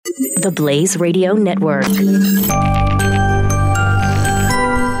The Blaze Radio Network.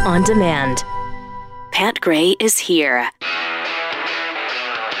 On demand. Pat Gray is here.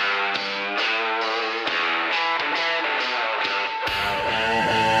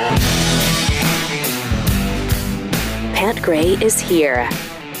 Pat Gray is here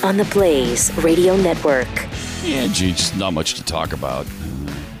on the Blaze Radio Network. Yeah, gee, just not much to talk about.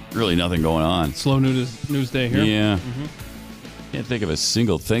 Really nothing going on. Slow news day here. Yeah. Can't think of a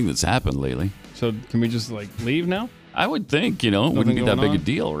single thing that's happened lately. So can we just leave now? I would think, it wouldn't be that big a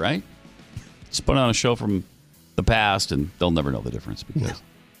deal, right? Just put on a show from the past and they'll never know the difference because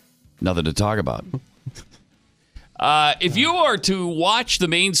nothing to talk about. If you are to watch the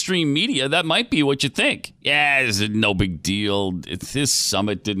mainstream media, that might be what you think. Yeah, it's no big deal. This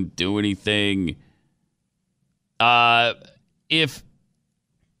summit didn't do anything. If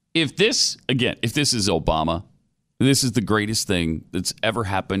this is Obama, this is the greatest thing that's ever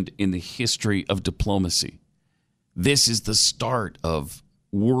happened in the history of diplomacy. This is the start of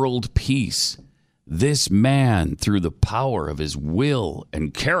world peace. This man, through the power of his will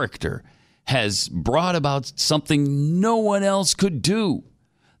and character, has brought about something no one else could do.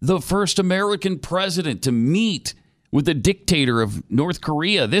 The first American president to meet with the dictator of North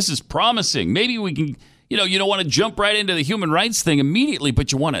Korea. This is promising. Maybe we can, you don't want to jump right into the human rights thing immediately,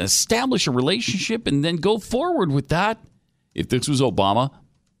 but you want to establish a relationship and then go forward with that. If this was Obama,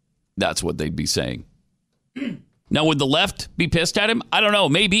 that's what they'd be saying. Now, would the left be pissed at him? I don't know.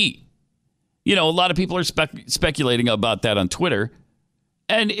 Maybe. A lot of people are speculating about that on Twitter.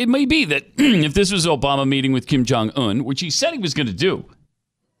 And it may be that if this was Obama meeting with Kim Jong-un, which he said he was going to do,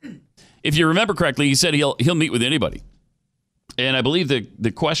 if you remember correctly, he said he'll meet with anybody. And I believe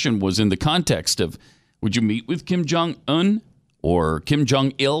the question was in the context of, would you meet with Kim Jong-un or Kim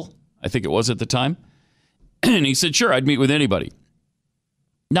Jong-il? I think it was at the time. And he said, sure, I'd meet with anybody.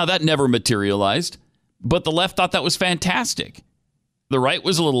 Now, that never materialized, but the left thought that was fantastic. The right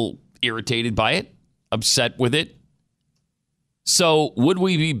was a little irritated by it, upset with it. So would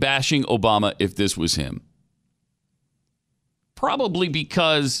we be bashing Obama if this was him? Probably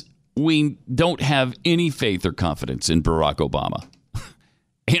because we don't have any faith or confidence in Barack Obama.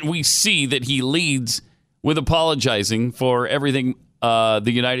 And we see that he leads with apologizing for everything the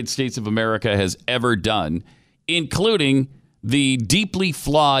United States of America has ever done, including the deeply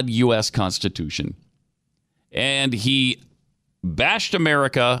flawed U.S. Constitution. And he bashed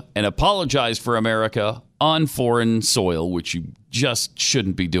America and apologized for America on foreign soil, which you just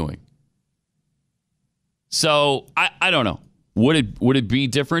shouldn't be doing. So I don't know. Would it be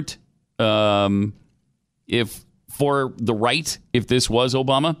different if for the right, if this was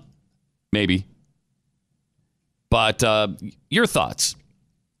Obama? Maybe. But your thoughts,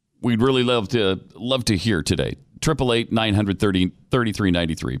 we'd really love to hear today.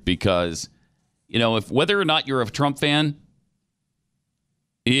 888-930-3393, because if whether or not you're a Trump fan,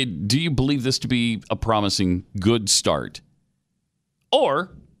 do you believe this to be a promising good start? Or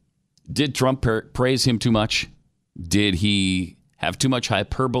did Trump praise him too much? Did he have too much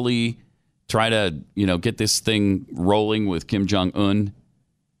hyperbole, try to, get this thing rolling with Kim Jong-un,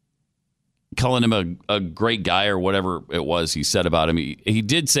 calling him a great guy or whatever it was he said about him? He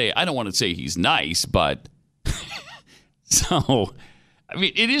did say, I don't want to say he's nice, but so,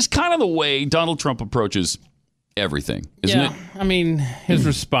 it is kind of the way Donald Trump approaches everything, isn't it? His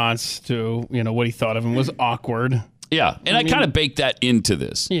response to, what he thought of him was awkward. Yeah, and I kind of baked that into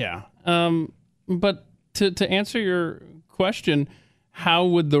this. Yeah. But to answer your question, how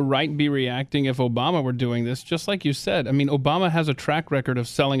would the right be reacting if Obama were doing this? Just like you said, Obama has a track record of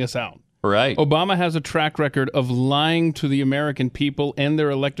selling us out. Right. Obama has a track record of lying to the American people and their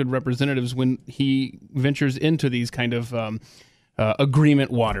elected representatives when he ventures into these kind of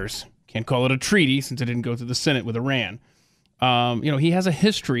agreement waters. Can't call it a treaty since it didn't go through the Senate with Iran. He has a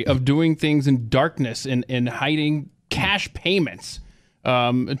history of doing things in darkness and hiding cash payments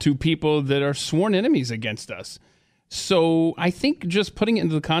to people that are sworn enemies against us. So I think just putting it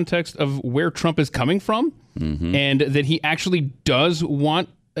into the context of where Trump is coming from, and that he actually does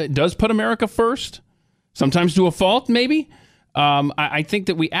put America first, sometimes to a fault, maybe. I think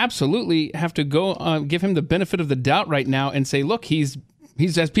that we absolutely have to go give him the benefit of the doubt right now and say, look, he's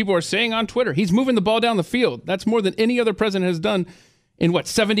as people are saying on Twitter, he's moving the ball down the field. That's more than any other president has done in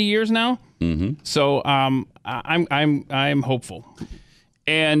 70 years now. So I'm hopeful.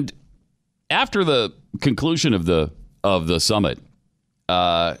 And after the conclusion of the summit,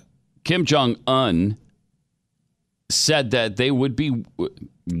 Kim Jong-un said that they would be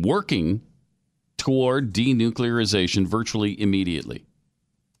working toward denuclearization virtually immediately.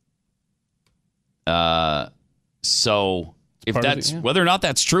 So If whether or not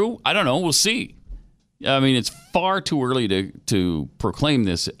that's true, I don't know. We'll see. I mean, it's far too early to proclaim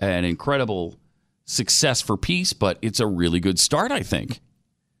this an incredible success for peace, but it's a really good start, I think.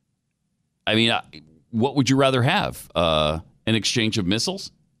 I mean, what would you rather have? An exchange of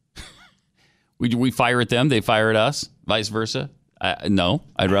missiles? We fire at them, they fire at us, vice versa? No,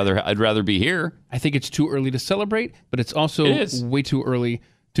 I'd rather be here. I think it's too early to celebrate, but it's also way too early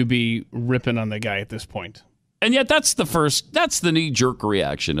to be ripping on the guy at this point. And yet that's the knee-jerk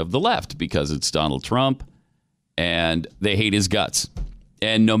reaction of the left because it's Donald Trump and they hate his guts.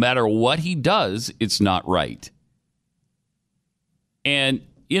 And no matter what he does, it's not right. And,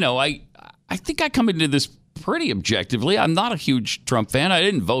 I think I come into this pretty objectively. I'm not a huge Trump fan. I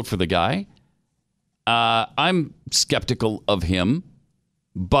didn't vote for the guy. I'm skeptical of him.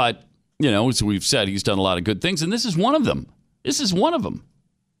 But, as we've said, he's done a lot of good things. And this is one of them.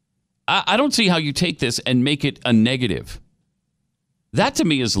 I don't see how you take this and make it a negative. That to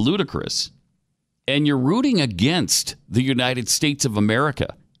me is ludicrous. And you're rooting against the United States of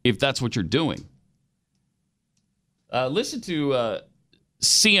America if that's what you're doing. Listen to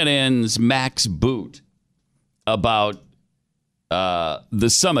CNN's Max Boot about the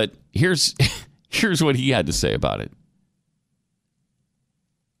summit. Here's what he had to say about it.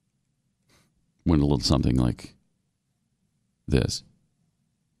 Went a little something like this.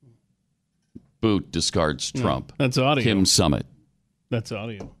 Boot discards Trump. That's audio. Kim summit. That's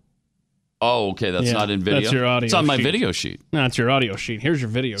audio. Oh, okay. That's not in video. That's your audio. It's on my sheet. Video sheet. No, it's your audio sheet. Here's your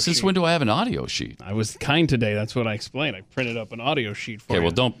video sheet. Since when do I have an audio sheet? I was kind today. That's what I explained. I printed up an audio sheet for you. Okay,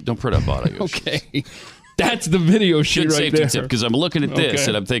 well, don't print up audio Okay. That's the video sheet Good right safety there. tip, because I'm looking at this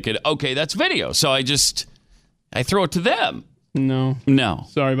and I'm thinking, okay, that's video. So I throw it to them. No.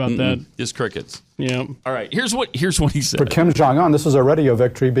 Sorry about that. Just crickets. Yeah. All right. Here's what he said. For Kim Jong-un, this is already a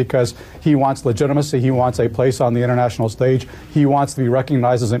victory because he wants legitimacy. He wants a place on the international stage. He wants to be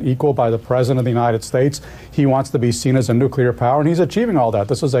recognized as an equal by the President of the United States. He wants to be seen as a nuclear power, and he's achieving all that.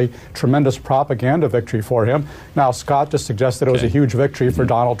 This is a tremendous propaganda victory for him. Now, Scott just suggested it was a huge victory for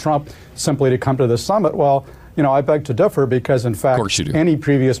Donald Trump simply to come to the summit. Well, I beg to differ because, in fact, any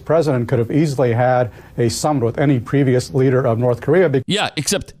previous president could have easily had a summit with any previous leader of North Korea. Yeah,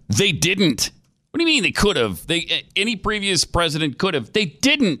 except they didn't. What do you mean they could have? Any previous president could have. They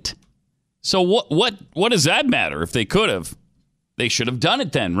didn't. So what does that matter if they could have? They should have done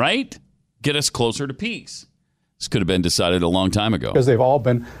it then, right? Get us closer to peace. This could have been decided a long time ago. Because they've all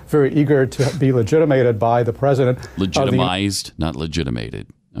been very eager to be legitimated by the president. Legitimized, not legitimated.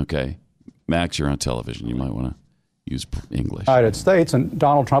 Okay. Max, you're on television. You might want to use English. United States, and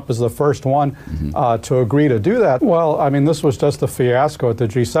Donald Trump is the first one to agree to do that. Well, I mean, this was just a fiasco at the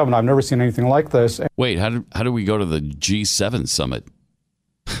G7. I've never seen anything like this. Wait, how do we go to the G7 summit?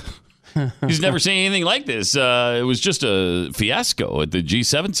 He's never seen anything like this. It was just a fiasco at the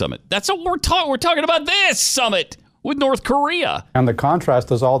G7 summit. That's what we're talking. We're talking about this summit with North Korea. And the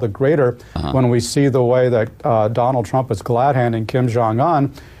contrast is all the greater when we see the way that Donald Trump is glad-handing Kim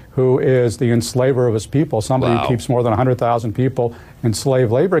Jong-un, who is the enslaver of his people, somebody who keeps more than 100,000 people in slave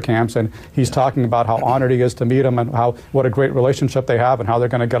labor camps. And he's talking about how honored he is to meet him and what a great relationship they have and how they're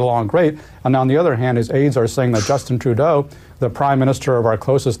going to get along great. And on the other hand, his aides are saying that Justin Trudeau, the prime minister of our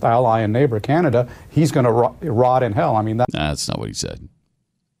closest ally and neighbor, Canada, he's going to rot in hell. I mean, that's not what he said.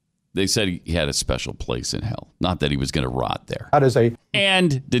 They said he had a special place in hell, not that he was going to rot there. That is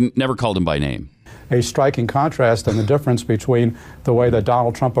never called him by name. A striking contrast in the difference between the way that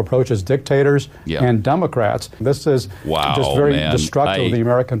Donald Trump approaches dictators and Democrats. This is just very destructive of the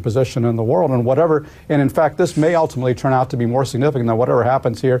American position in the world and in fact, this may ultimately turn out to be more significant than whatever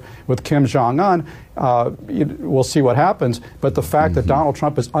happens here with Kim Jong-un. We'll see what happens. But the fact that Donald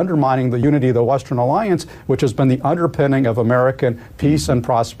Trump is undermining the unity of the Western Alliance, which has been the underpinning of American peace and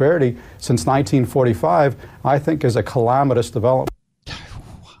prosperity since 1945, I think is a calamitous development.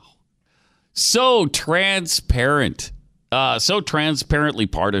 So transparent, so transparently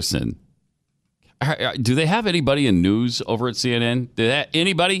partisan. Do they have anybody in news over at CNN?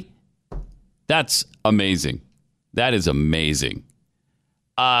 Anybody? That's amazing. That is amazing.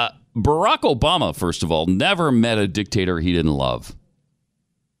 Barack Obama, first of all, never met a dictator he didn't love.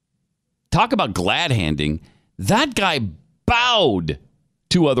 Talk about glad-handing. That guy bowed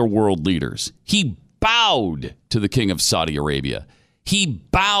to other world leaders. He bowed to the king of Saudi Arabia. He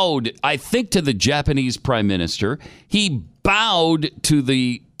bowed, I think, to the Japanese prime minister. He bowed to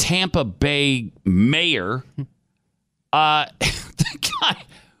the Tampa Bay mayor. The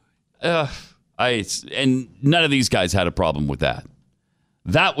guy, and none of these guys had a problem with that.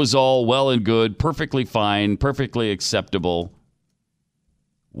 That was all well and good, perfectly fine, perfectly acceptable.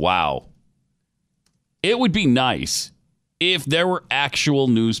 Wow. It would be nice if there were actual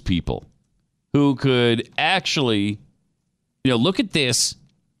news people who could actually, look at this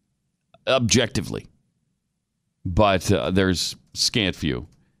objectively. But there's scant few.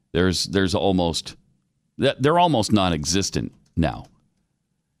 They're almost non-existent now.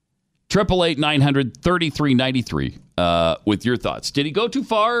 888-900-3393 with your thoughts. Did he go too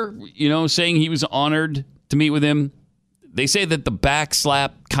far, saying he was honored to meet with him? They say that the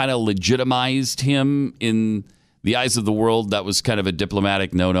backslap kind of legitimized him in the eyes of the world. That was kind of a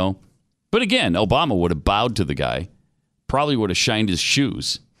diplomatic no-no. But again, Obama would have bowed to the guy, probably would have shined his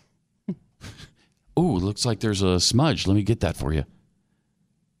shoes. Ooh, looks like there's a smudge. Let me get that for you.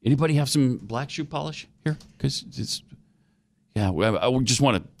 Anybody have some black shoe polish here? Because I just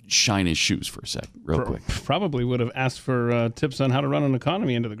want to shine his shoes for a sec, real quick. Probably would have asked for tips on how to run an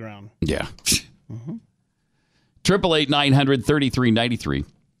economy into the ground. Yeah. 888-900-3393.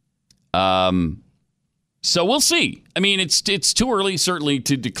 So we'll see. I mean, it's too early, certainly,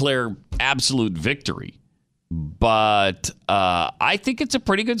 to declare absolute victory. But I think it's a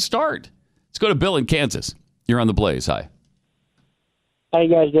pretty good start. Let's go to Bill in Kansas. You're on the Blaze. Hi. How you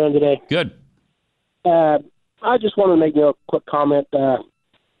guys doing today? Good. I just want to make a quick comment.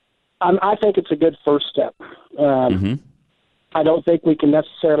 I think it's a good first step. I don't think we can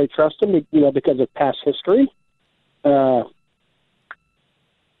necessarily trust him, because of past history. We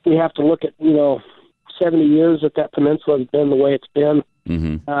have to look at, 70 years that peninsula has been the way it's been.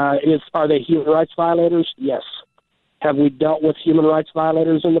 Are they human rights violators? Yes. Have we dealt with human rights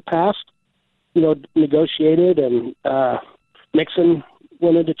violators in the past? Negotiated, and Nixon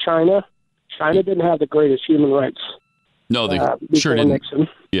went into China. China didn't have the greatest human rights. No, they sure didn't. Nixon.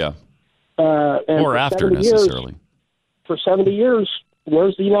 Yeah. Or after, necessarily. For 70 years,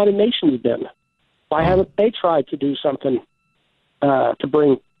 where's the United Nations been? Why haven't they tried to do something to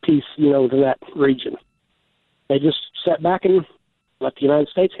bring peace, to that region? They just sat back and let the United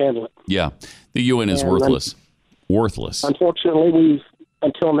States handle it. Yeah. The UN is worthless. Worthless. Unfortunately,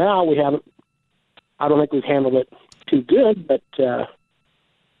 until now, we haven't. I don't think we've handled it too good, but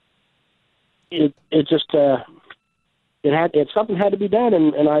something had to be done,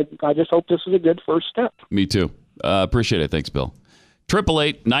 and I just hope this is a good first step. Me too. Appreciate it. Thanks, Bill.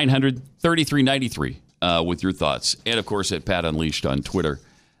 888-900-3393 with your thoughts, and of course at Pat Unleashed on Twitter.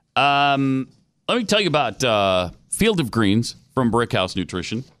 Let me tell you about Field of Greens from Brickhouse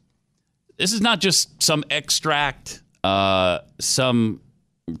Nutrition. This is not just some extract, some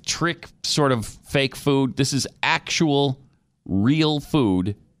trick sort of fake food. This is actual, real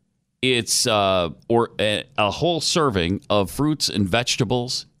food. It's a whole serving of fruits and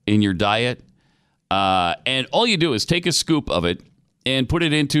vegetables in your diet. And all you do is take a scoop of it and put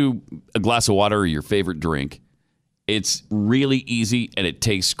it into a glass of water or your favorite drink. It's really easy, and it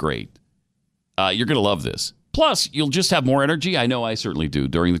tastes great. You're going to love this. Plus, you'll just have more energy. I know I certainly do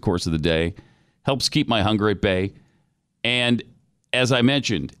during the course of the day. Helps keep my hunger at bay. And as I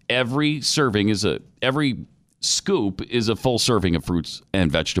mentioned, every scoop is a full serving of fruits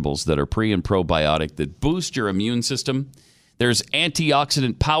and vegetables that are pre and probiotic that boost your immune system. There's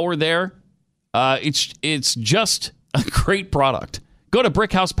antioxidant power there. It's just a great product. Go to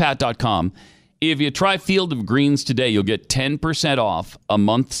brickhousepat.com. If you try Field of Greens today, you'll get 10% off a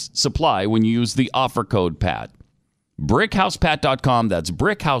month's supply when you use the offer code PAT. brickhousepat.com. That's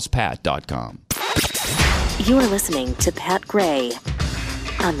brickhousepat.com. You're listening to Pat Gray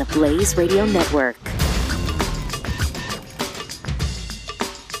on the Blaze Radio Network.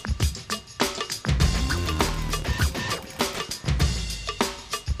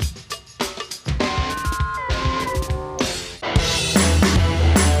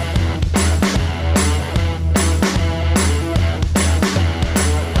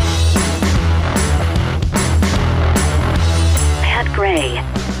 Pat Gray.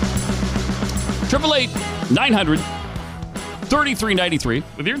 888-900-3393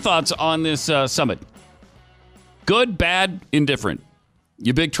 with your thoughts on this summit. Good, bad, indifferent.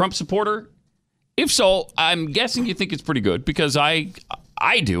 You a big Trump supporter? If so, I'm guessing you think it's pretty good because I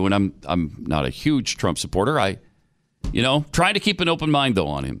do, and I'm not a huge Trump supporter. Trying to keep an open mind though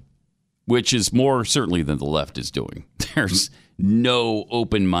on him, which is more certainly than the left is doing. There's no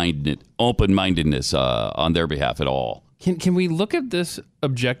open-mindedness on their behalf at all. Can we look at this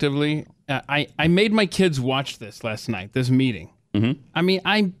objectively? I made my kids watch this last night, this meeting. Mm-hmm. I mean,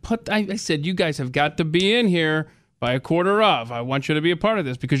 I said, you guys have got to be in here by 1:15. I want you to be a part of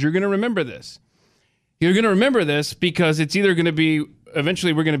this because you're going to remember this. You're going to remember this because it's either going to be,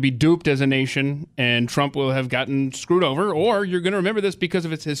 eventually we're going to be duped as a nation and Trump will have gotten screwed over, or you're going to remember this because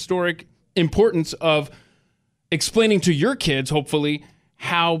of its historic importance of explaining to your kids, hopefully,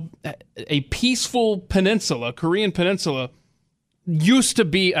 how a peaceful peninsula, Korean peninsula, used to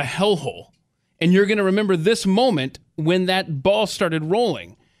be a hellhole. And you're going to remember this moment when that ball started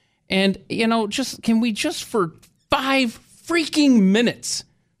rolling. And, can we just for 5 freaking minutes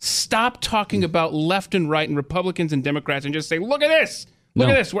stop talking about left and right and Republicans and Democrats and just say, look at this. Look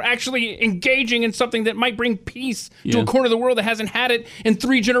at this. We're actually engaging in something that might bring peace to a corner of the world that hasn't had it in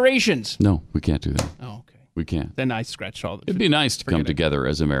 3 generations. No, we can't do that. Oh, okay. We can't. Then I scratched all the... It'd be nice to come together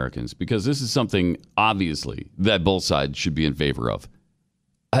as Americans, because this is something, obviously, that both sides should be in favor of.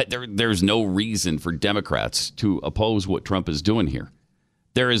 There's no reason for Democrats to oppose what Trump is doing here.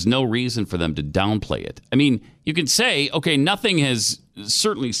 There is no reason for them to downplay it. I mean, you can say, okay, nothing has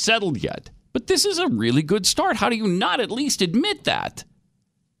certainly settled yet, but this is a really good start. How do you not at least admit that?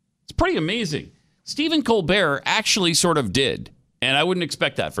 It's pretty amazing. Stephen Colbert actually sort of did, and I wouldn't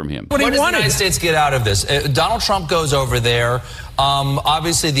expect that from him. What does the United States get out of this? Donald Trump goes over there.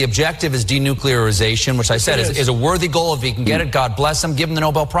 Obviously, the objective is denuclearization, which I said is a worthy goal. If he can get it, God bless him. Give him the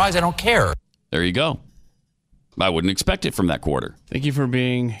Nobel Prize. I don't care. There you go. I wouldn't expect it from that quarter. Thank you for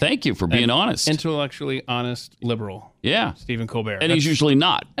being honest. Intellectually honest liberal. Yeah. Stephen Colbert. And he's usually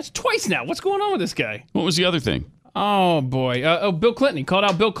not. That's twice now. What's going on with this guy? What was the other thing? Oh, boy. Bill Clinton. He called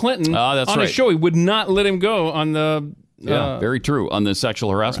out Bill Clinton on a show. He would not let him go on the... very true. On the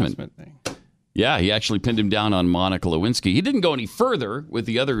sexual harassment thing. Yeah, he actually pinned him down on Monica Lewinsky. He didn't go any further with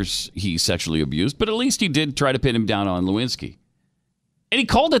the others he sexually abused, but at least he did try to pin him down on Lewinsky. And he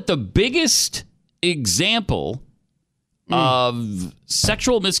called it the biggest example of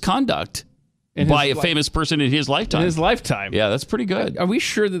sexual misconduct by a famous person in his lifetime. In his lifetime. Yeah, that's pretty good. Are we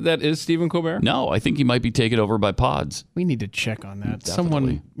sure that is Stephen Colbert? No, I think he might be taken over by pods. We need to check on that. Definitely.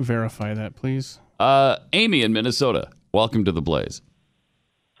 Someone verify that, please. Amy in Minnesota, welcome to The Blaze.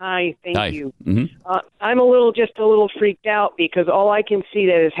 Hi, thank you. Mm-hmm. I'm just a little freaked out because all I can see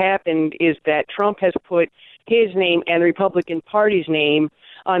that has happened is that Trump has put his name and the Republican Party's name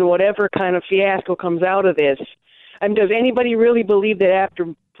on whatever kind of fiasco comes out of this. Does anybody really believe that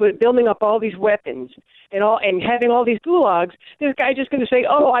after building up all these weapons and having all these gulags, this guy's just going to say,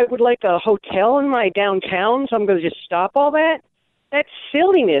 oh, I would like a hotel in my downtown, so I'm going to just stop all that? That's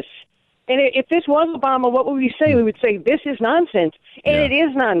silliness. And if this was Obama, what would we say? We would say this is nonsense, and it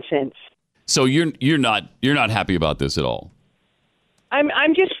is nonsense. So you're not happy about this at all?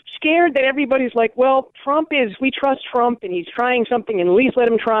 I'm just scared that everybody's like, well, we trust Trump, and he's trying something, and at least let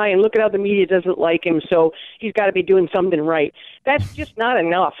him try, and look at how the media doesn't like him, so he's got to be doing something right. That's just not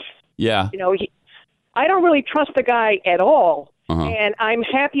enough. Yeah. I don't really trust the guy at all, and I'm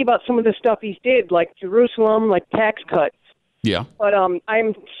happy about some of the stuff he's did, like Jerusalem, like tax cuts. Yeah. But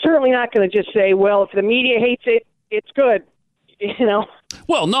I'm certainly not going to just say, well, if the media hates it, it's good,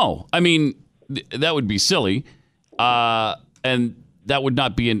 Well, no. I mean, that would be silly, and that would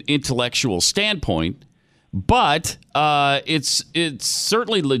not be an intellectual standpoint, but it's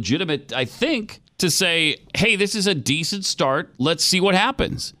certainly legitimate, I think, to say, hey, this is a decent start. Let's see what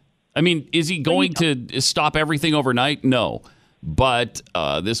happens. I mean, is he going to stop everything overnight? No. But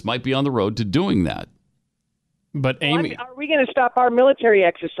this might be on the road to doing that. But Amy, are we going to stop our military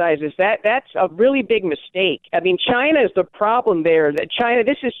exercises? That's a really big mistake. I mean, China is the problem there.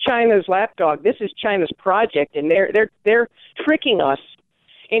 This is China's lapdog. This is China's project, and they're tricking us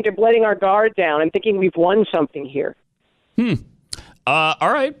into letting our guard down and thinking we've won something here. All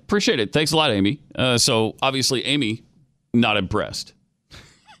right, appreciate it. Thanks a lot, Amy. So obviously, Amy not impressed.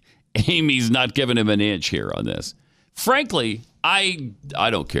 Amy's not giving him an inch here on this. Frankly, I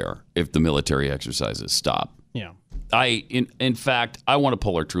don't care if the military exercises stop. Yeah. In fact, I want to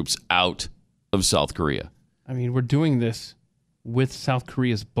pull our troops out of South Korea. I mean, we're doing this with South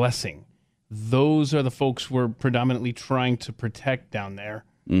Korea's blessing. Those are the folks we're predominantly trying to protect down there.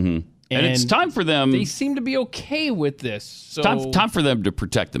 Mm-hmm. And it's time for them. They seem to be okay with this. So time for them to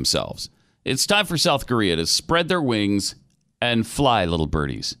protect themselves. It's time for South Korea to spread their wings and fly, little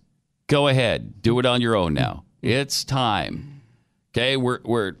birdies. Go ahead, do it on your own now. It's time. Okay,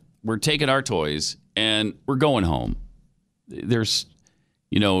 we're taking our toys and we're going home. There's,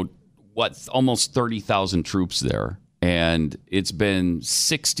 almost 30,000 troops there, and it's been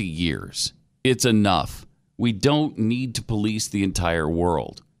 60 years. It's enough. We don't need to police the entire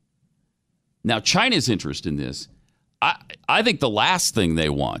world. Now, China's interest in this, I think the last thing they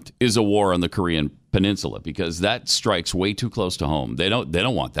want is a war on the Korean Peninsula, because that strikes way too close to home. They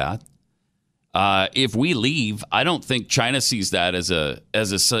don't want that. If we leave, I don't think China sees that as a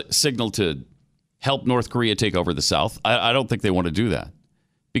signal to help North Korea take over the South. I don't think they want to do that,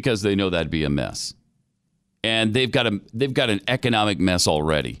 because they know that'd be a mess, and they've got an economic mess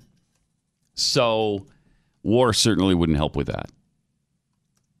already. So war certainly wouldn't help with that.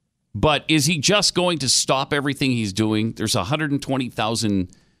 But is he just going to stop everything he's doing? There's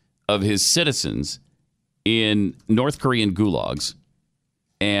 120,000 of his citizens in North Korean gulags.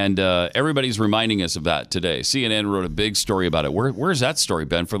 And everybody's reminding us of that today. CNN wrote a big story about it. Where's that story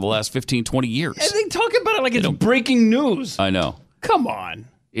been for the last 15, 20 years? And they talk about it like it's breaking news. I know. Come on.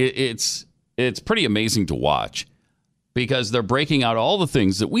 It's pretty amazing to watch because they're breaking out all the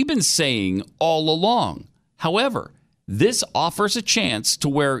things that we've been saying all along. However, this offers a chance to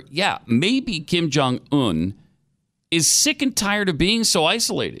where, maybe Kim Jong-un is sick and tired of being so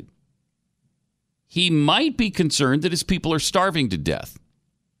isolated. He might be concerned that his people are starving to death.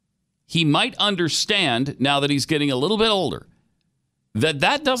 He might understand, now that he's getting a little bit older,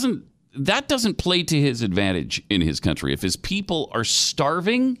 that doesn't play to his advantage in his country. If his people are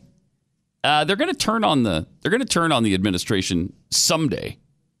starving, they're going to turn on the administration someday.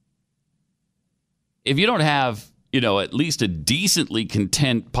 If you don't have, at least a decently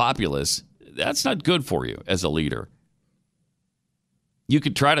content populace, that's not good for you as a leader. You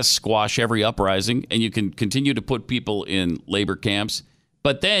could try to squash every uprising, and you can continue to put people in labor camps,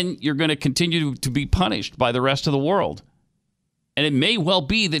 but then you're going to continue to be punished by the rest of the world. And it may well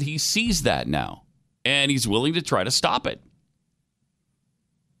be that he sees that now, and he's willing to try to stop it.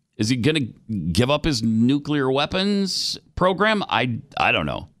 Is he going to give up his nuclear weapons program? I don't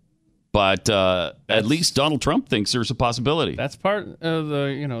know. But at least Donald Trump thinks there's a possibility. That's part of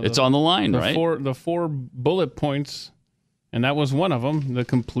the, it's on the line, right? The 4 bullet points, and that was one of them, the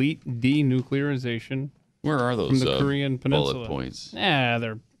complete denuclearization. Where are those from the Korean Peninsula? Bullet points?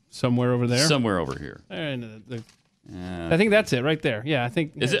 They're somewhere over there. Somewhere over here. I think that's it right there. Yeah, I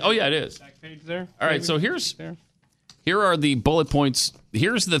think. Is it? Oh, yeah, it is. Back page there. All right, so here are the bullet points.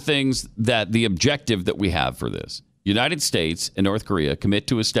 Here's the things the objective that we have for this. United States and North Korea commit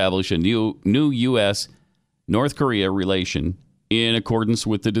to establish a new U.S.-North Korea relation in accordance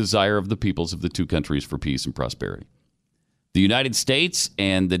with the desire of the peoples of the two countries for peace and prosperity. The United States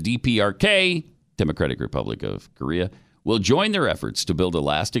and the DPRK, Democratic Republic of Korea, will join their efforts to build a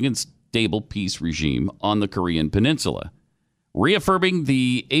lasting and stable peace regime on the Korean Peninsula. Reaffirming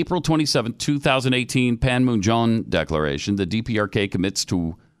the April 27, 2018 Panmunjom Declaration, the DPRK commits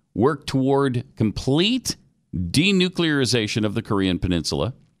to work toward complete denuclearization of the Korean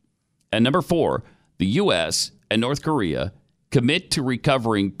Peninsula. And number 4, the U.S. and North Korea commit to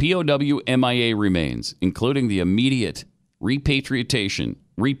recovering POW MIA remains, including the immediate repatriation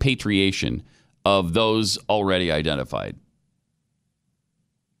of those already identified.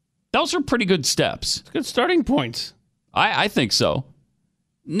 Those are pretty good steps. It's good starting points. I think so.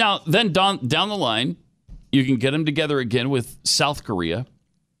 Now, then down the line, you can get them together again with South Korea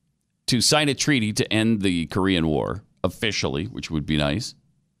to sign a treaty to end the Korean War officially, which would be nice.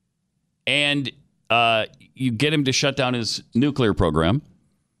 And you get him to shut down his nuclear program.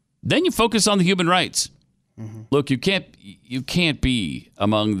 Then you focus on the human rights. Mm-hmm. Look, you can't be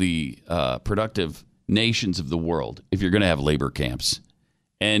among the productive nations of the world if you're going to have labor camps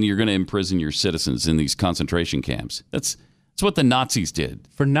and you're going to imprison your citizens in these concentration camps. That's what the Nazis did.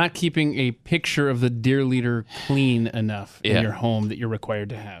 For not keeping a picture of the dear leader clean enough in your home that you're required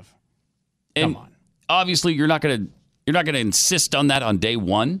to have. Come on. Obviously, you're not going to insist on that on day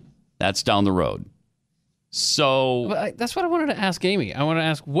one. That's down the road. So that's what I wanted to ask Amy. I want to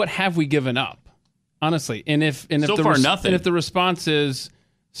ask, what have we given up? Honestly, nothing. And if the response is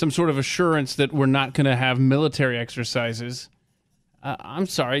some sort of assurance that we're not going to have military exercises, I'm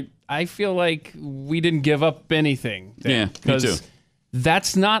sorry. I feel like we didn't give up anything. Yeah, me too.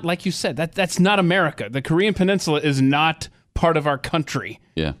 That's not, like you said, that's not America. The Korean Peninsula is not part of our country.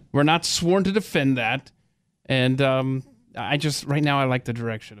 Yeah, we're not sworn to defend that. And right now I like the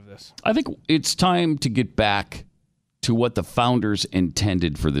direction of this. I think it's time to get back to what the founders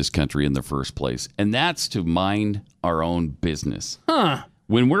intended for this country in the first place, and that's to mind our own business.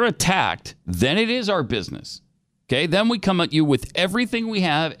 When we're attacked, then it is our business. Okay, then we come at you with everything we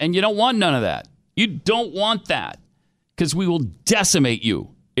have, and you don't want none of that. You don't want that, because we will decimate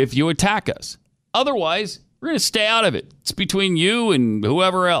you if you attack us. Otherwise, we're going to stay out of it. It's between you and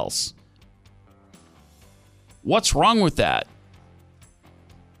whoever else. What's wrong with that?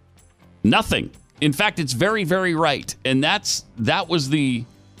 Nothing. In fact, it's very, very right. And that was the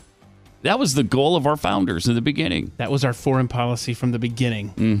goal of our founders in the beginning. That was our foreign policy from the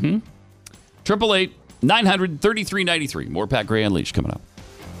beginning. Mm-hmm. 888-900-3393. More Pat Gray Unleashed coming up.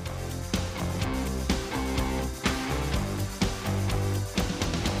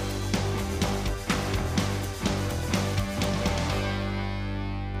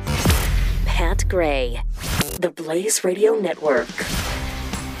 Pat Gray, the Blaze Radio Network.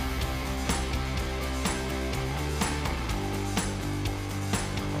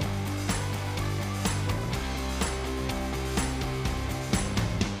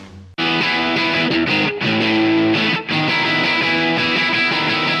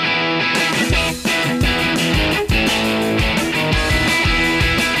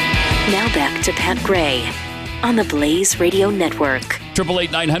 Gray on the Blaze Radio Network.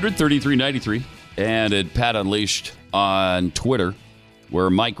 888-900-3393 and at Pat Unleashed on Twitter, where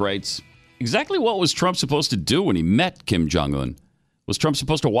Mike writes, exactly what was Trump supposed to do when he met Kim Jong-un? Was Trump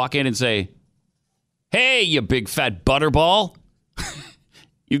supposed to walk in and say, hey, you big fat butterball?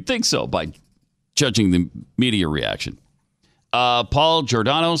 You'd think so by judging the media reaction. Paul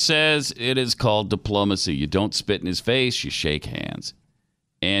Giordano says it is called diplomacy. You don't spit in his face, you shake hands.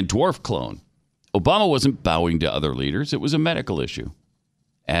 And Dwarf Clone, Obama wasn't bowing to other leaders. It was a medical issue,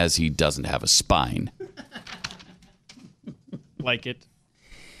 as he doesn't have a spine. Like it.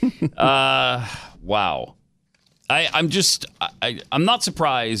 Wow. I'm not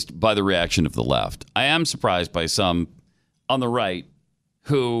surprised by the reaction of the left. I am surprised by some on the right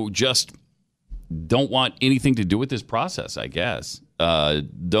who just don't want anything to do with this process, I guess.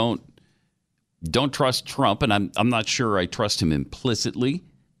 Don't trust Trump, and I'm not sure I trust him implicitly,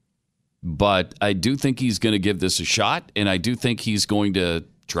 but I do think he's going to give this a shot, and I do think he's going to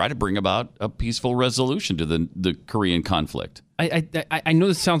try to bring about a peaceful resolution to the Korean conflict. I know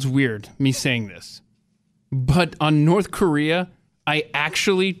this sounds weird, me saying this, but on North Korea, I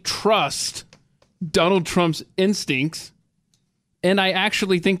actually trust Donald Trump's instincts, and I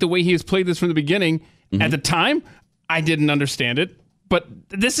actually think the way he has played this from the beginning, at the time, I didn't understand it, but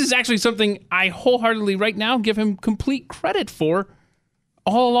this is actually something I wholeheartedly right now give him complete credit for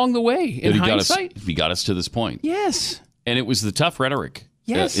all along the way. In hindsight, he got us to this point. Yes. And it was the tough rhetoric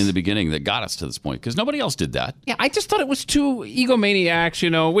in the beginning that got us to this point, because nobody else did that. Yeah, I just thought it was two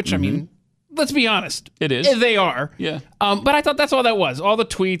egomaniacs, which, I mean, let's be honest. It is. They are. Yeah. But I thought that's all that was. All the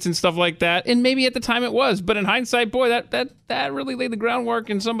tweets and stuff like that. And maybe at the time it was. But in hindsight, boy, that really laid the groundwork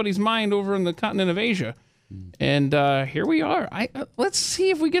in somebody's mind over in the continent of Asia. And here we are. Let's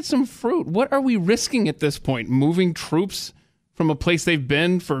see if we get some fruit. What are we risking at this point? Moving troops from a place they've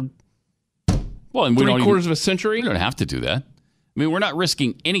been for three-quarters of a century? We don't have to do that. I mean, we're not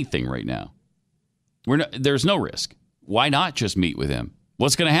risking anything right now. There's no risk. Why not just meet with him?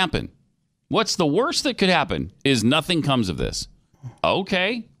 What's going to happen? What's the worst that could happen is nothing comes of this.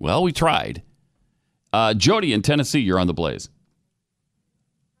 Okay, well, we tried. Jody in Tennessee, you're on the Blaze.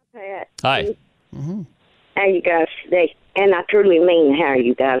 Hi. Mm-hmm. How are you guys today? And I truly mean, how are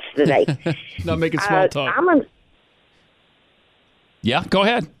you guys today? Not making small talk. Yeah, go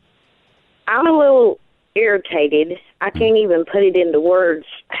ahead. I'm a little irritated. I can't even put it into words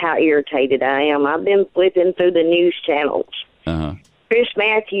how irritated I am. I've been flipping through the news channels. Uh-huh. Chris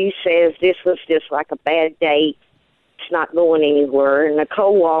Matthews says this was just like a bad day. It's not going anywhere. And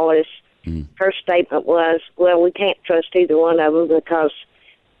Nicole Wallace, her statement was, well, we can't trust either one of them because,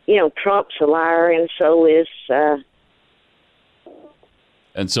 Trump's a liar, and so is...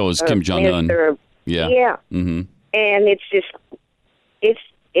 and so is Kim Jong-un. Yeah. Yeah. Mm-hmm. And it's just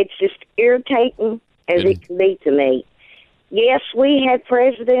irritating as it can be to me. Yes, we had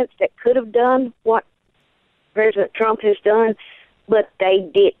presidents that could have done what President Trump has done, but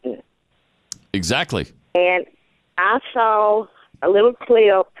they didn't. Exactly. And I saw a little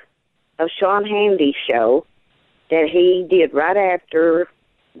clip of Sean Hannity's show that he did right after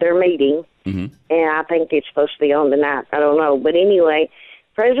their meeting, and I think it's supposed to be on tonight. I don't know. But anyway,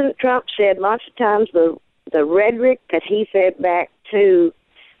 President Trump said lots of times the rhetoric that he fed back to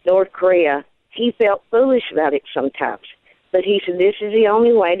North Korea, he felt foolish about it sometimes. But he said this is the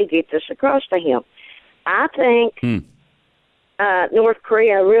only way to get this across to him. I think North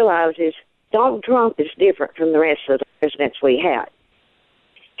Korea realizes Donald Trump is different from the rest of the presidents we had.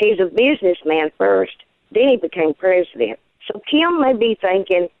 He's a businessman first, then he became president. So Kim may be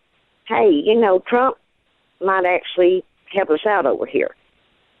thinking, hey, Trump might actually help us out over here.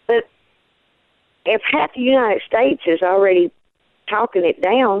 But if half the United States is already talking it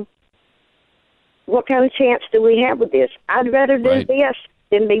down, what kind of chance do we have with this? I'd rather do this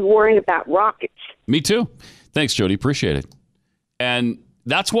than be worrying about rockets. Me too. Thanks, Jody. Appreciate it. And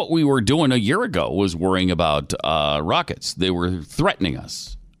that's what we were doing a year ago, was worrying about rockets. They were threatening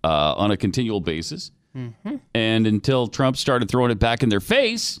us on a continual basis. Mm-hmm. And until Trump started throwing it back in their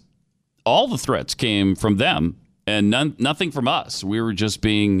face, all the threats came from them and nothing from us. We were just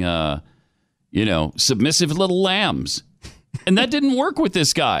being, submissive little lambs. And that didn't work with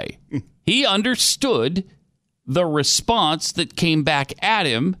this guy. He understood the response that came back at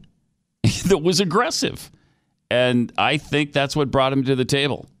him that was aggressive. And I think that's what brought him to the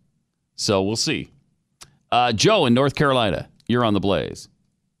table. So we'll see. Joe in North Carolina, you're on the Blaze.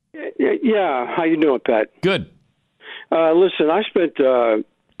 Yeah, how you doing, Pat? Good. Listen, I spent 2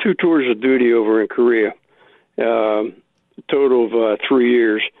 tours of duty over in Korea, a total of 3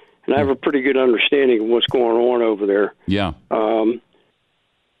 years, and I have a pretty good understanding of what's going on over there. Yeah.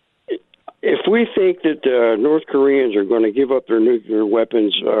 if we think that North Koreans are going to give up their nuclear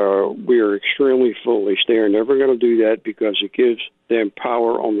weapons, we are extremely foolish. They are never going to do that because it gives them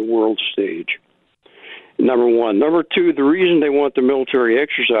power on the world stage. Number one. Number two, the reason they want the military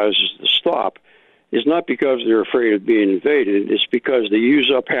exercises to stop is not because they're afraid of being invaded. It's because they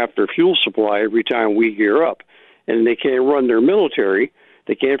use up half their fuel supply every time we gear up. And they can't run their military.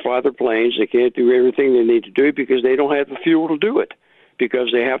 They can't fly their planes. They can't do everything they need to do because they don't have the fuel to do it.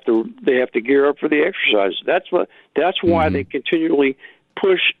 Because they have to gear up for the exercises. That's why they continually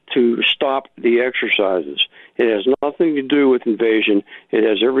push to stop the exercises. It has nothing to do with invasion. It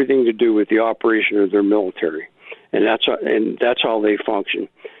has everything to do with the operation of their military, and that's how they function.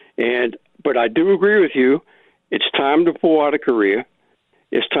 But I do agree with you. It's time to pull out of Korea.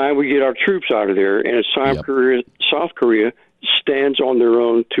 It's time we get our troops out of there, and it's time South Korea stands on their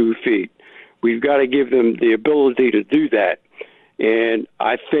own 2 feet. We've got to give them the ability to do that. And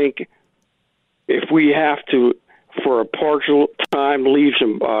I think if we have to, for a partial time, leave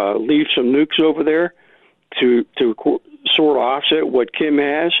some nukes over there to sort of offset what Kim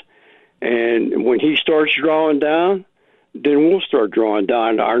has, and when he starts drawing down, then we'll start drawing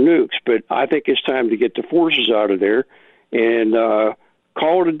down our nukes. But I think it's time to get the forces out of there and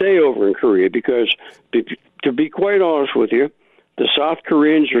call it a day over in Korea, because to be quite honest with you, the South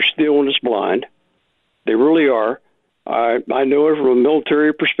Koreans are stealing us blind. They really are. I know it from a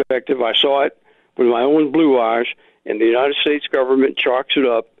military perspective. I saw it with my own blue eyes, and the United States government chalks it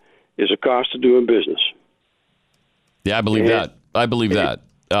up as a cost of doing business. Yeah, I believe that. I believe that.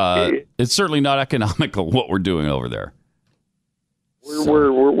 It's certainly not economical what we're doing over there.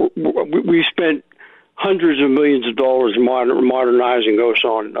 We spent hundreds of millions of dollars modernizing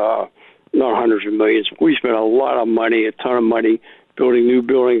Osan. Not hundreds of millions. We spent a lot of money, a ton of money, building new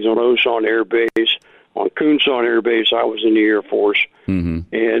buildings on Osan Air Base. On Kunsan Air Base, I was in the Air Force, and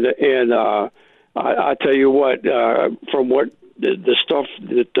I tell you what, from what the stuff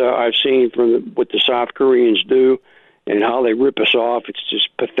that I've seen from what the South Koreans do and how they rip us off, it's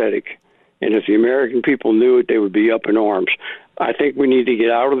just pathetic. And if the American people knew it, they would be up in arms. I think we need to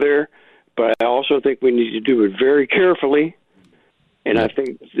get out of there, but I also think we need to do it very carefully. And I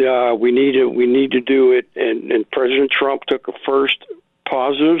think we need to do it. And President Trump took a first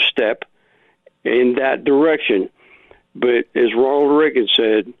positive step in that direction. But as Ronald Reagan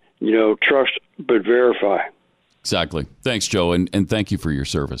said, trust but verify. Exactly. Thanks, Joe, and thank you for your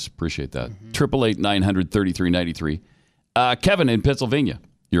service. Appreciate that. 888-900-3393. Kevin in Pennsylvania,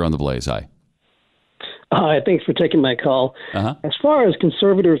 you're on the Blaze. Hi. Hi, thanks for taking my call. As far as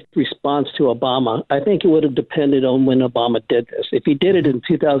conservative response to Obama, I think it would have depended on when Obama did this. If he did it in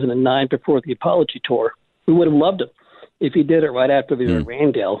 2009 before the apology tour, we would have loved him. If he did it right after the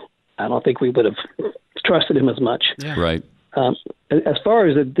Iran deal, I don't think we would have trusted him as much. Yeah. Right. As far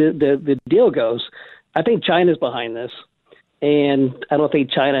as the deal goes, I think China's behind this, and I don't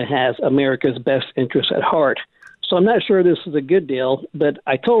think China has America's best interests at heart. So I'm not sure this is a good deal, but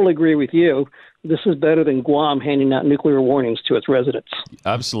I totally agree with you. This is better than Guam handing out nuclear warnings to its residents.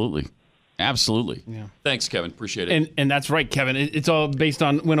 Absolutely. Yeah. Thanks, Kevin. Appreciate it. And that's right, Kevin. It's all based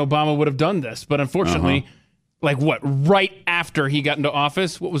on when Obama would have done this. But unfortunately, right after he got into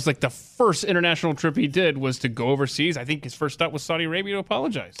office, what was the first international trip he did was to go overseas. I think his first stop was Saudi Arabia to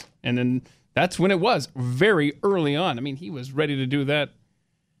apologize. And then that's when it was, very early on. I mean, he was ready to do that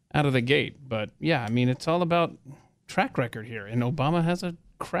out of the gate. But, yeah, I mean, it's all about track record here. And Obama has a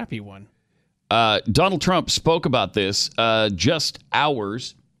crappy one. Donald Trump spoke about this just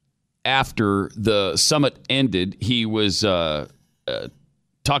hours after the summit ended. He was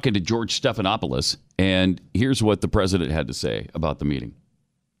talking to George Stephanopoulos, and here's what the president had to say about the meeting.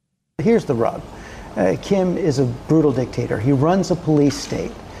 Here's the rub. Kim is a brutal dictator. He runs a police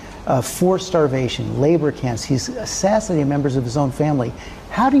state, forced starvation, labor camps. He's assassinating members of his own family.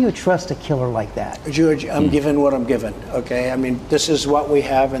 How do you trust a killer like that? George, I'm given what I'm given, okay? I mean, this is what we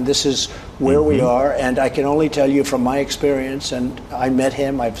have, and this is where we are, and I can only tell you from my experience, and I met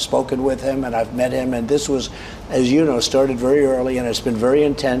him, I've spoken with him, and I've met him, and this was, as you know, started very early, and it's been very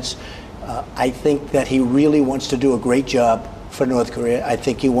intense. I think that he really wants to do a great job for North Korea. I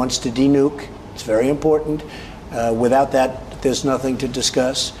think he wants to denuke. It's very important. Without that, there's nothing to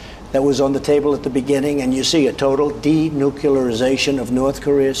discuss. That was on the table at the beginning, and you see a total denuclearization of North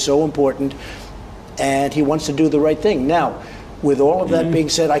Korea is so important, and he wants to do the right thing. Now, with all of that being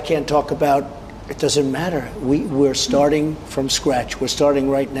said, I can't talk about, it doesn't matter. We're starting from scratch. We're starting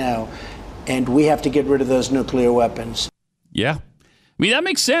right now, and we have to get rid of those nuclear weapons. Yeah. I mean, that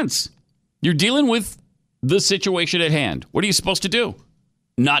makes sense. You're dealing with the situation at hand. What are you supposed to do?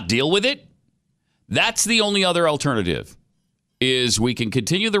 Not deal with it? That's the only other alternative. is we can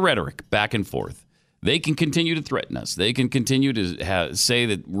continue the rhetoric back and forth. They can continue to threaten us. They can continue to say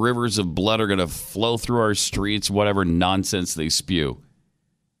that rivers of blood are going to flow through our streets, whatever nonsense they spew.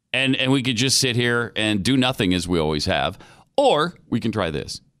 And we could just sit here and do nothing as we always have. Or we can try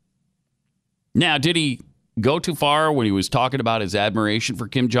this. Now, did he go too far when he was talking about his admiration for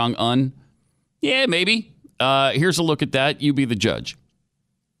Kim Jong-un? Yeah, maybe. Here's a look at that. You be the judge.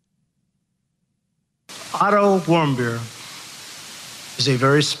 Otto Warmbier is a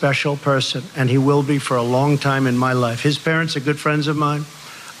very special person, and he will be for a long time in my life. His parents are good friends of mine.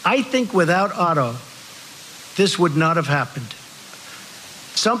 I think without Otto, this would not have happened.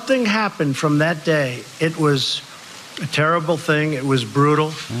 Something happened from that day. It was a terrible thing. It was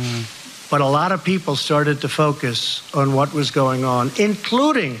brutal. But a lot of people started to focus on what was going on,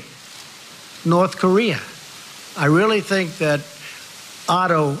 including North Korea. I really think that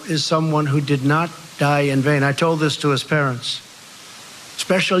Otto is someone who did not die in vain. I told this to his parents.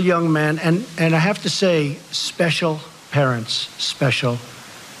 Special young man, and I have to say, special parents, special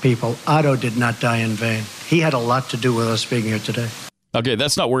people. Otto did not die in vain. He had a lot to do with us being here today. Okay,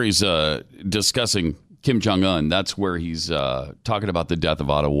 that's not where he's discussing Kim Jong-un. That's where he's talking about the death of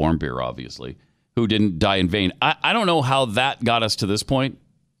Otto Warmbier, obviously, who didn't die in vain. I don't know how that got us to this point.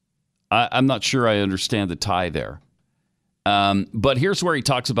 I'm not sure I understand the tie there. But here's where he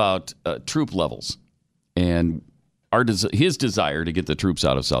talks about troop levels and his desire to get the troops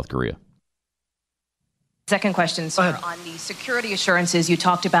out of South Korea. Second question, sir, on the security assurances you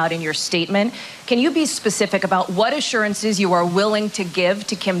talked about in your statement. Can you be specific about what assurances you are willing to give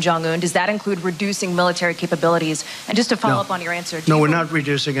to Kim Jong-un? Does that include reducing military capabilities? And just to follow up on your answer. No, we're not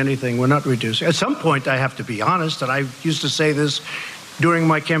reducing anything. We're not reducing. At some point, I have to be honest, and I used to say this during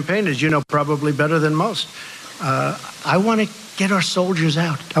my campaign, as you know, probably better than most. I want to get our soldiers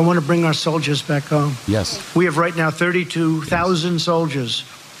out. I want to bring our soldiers back home. Yes. We have right now 32,000 soldiers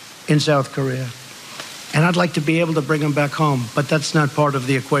in South Korea. And I'd like to be able to bring them back home, but that's not part of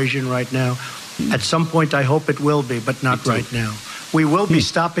the equation right now. At some point, I hope it will be, but not right now. We will be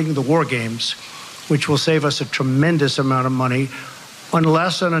stopping the war games, which will save us a tremendous amount of money,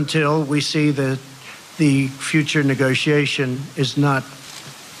 unless and until we see that the future negotiation is not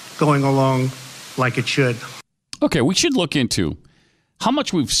going along like it should. Okay, we should look into how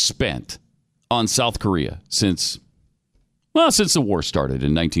much we've spent on South Korea since the war started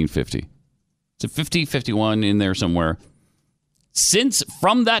in 1950. It's a 50, 51 in there somewhere.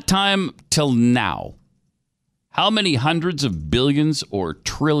 From that time till now, how many hundreds of billions or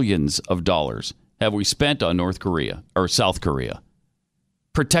trillions of dollars have we spent on North Korea or South Korea,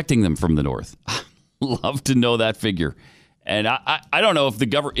 protecting them from the North? Love to know that figure. And I don't know if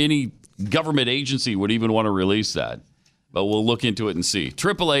any government agency would even want to release that, but we'll look into it and see.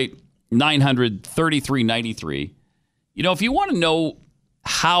 888-900-3393. You know, if you want to know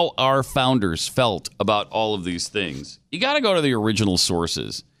how our founders felt about all of these things, you got to go to the original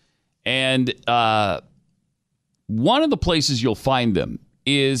sources. And one of the places you'll find them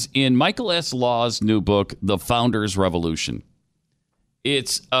is in Michael S. Law's new book, The Founders Revolution.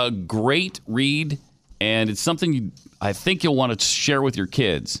 It's a great read, and it's something I think you'll want to share with your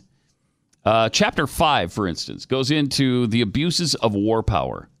kids. Chapter 5, for instance, goes into the abuses of war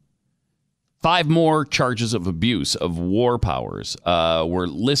power. 5 more charges of abuse of war powers were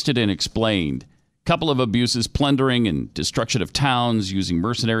listed and explained. Couple of abuses, plundering and destruction of towns, using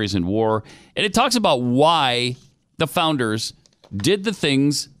mercenaries in war. And it talks about why the founders did the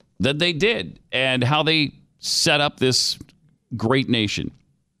things that they did and how they set up this great nation.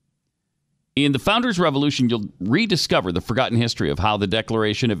 In the Founders Revolution, you'll rediscover the forgotten history of how the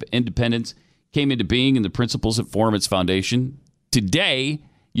Declaration of Independence came into being and the principles that form its foundation. Today,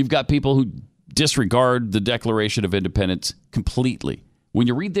 you've got people who disregard the Declaration of Independence completely. When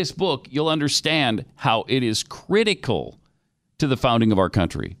you read this book, you'll understand how it is critical to the founding of our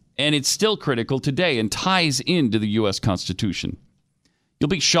country. And it's still critical today and ties into the U.S. Constitution. You'll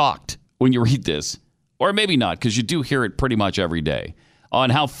be shocked when you read this, or maybe not, because you do hear it pretty much every day, on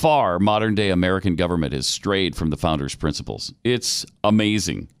how far modern-day American government has strayed from the founders' principles. It's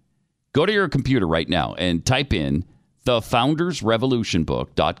amazing. Go to your computer right now and type in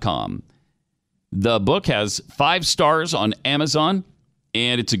thefoundersrevolutionbook.com. The book has 5 stars on Amazon,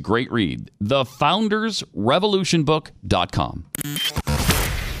 and it's a great read. Thefoundersrevolutionbook.com.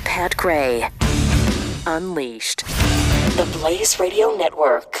 Pat Gray, Unleashed. The Blaze Radio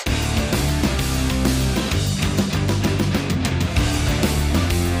Network.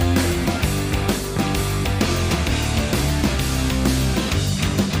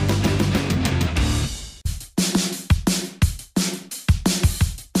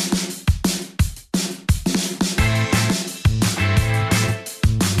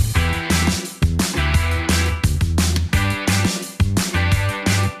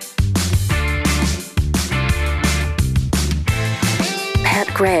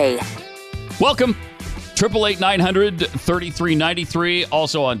 Gray. Welcome. 888-900-3393.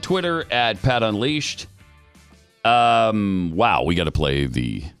 Also on Twitter at Pat Unleashed. Wow, we got to play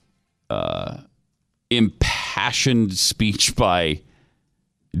the impassioned speech by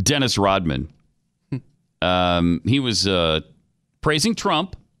Dennis Rodman. He was praising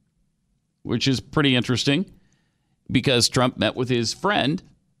Trump, which is pretty interesting because Trump met with his friend,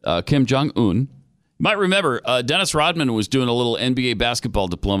 Kim Jong-un. You might remember, Dennis Rodman was doing a little NBA basketball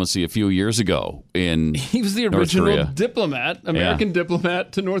diplomacy a few years ago in He was the North original Korea. diplomat, American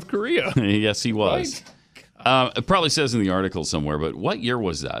diplomat to North Korea. Yes, he was. Right? It probably says in the article somewhere, but what year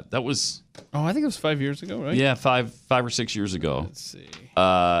was that? That was... Oh, I think it was 5 years ago, right? Yeah, five or 6 years ago. Let's see.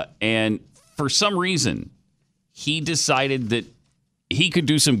 And for some reason, he decided that he could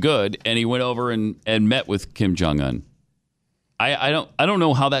do some good, and he went over and met with Kim Jong-un. I don't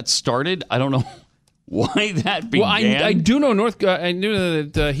know how that started. I don't know why that began. Well, I do know I knew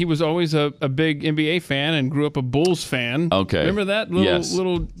that he was always a big NBA fan and grew up a Bulls fan. Okay. Remember that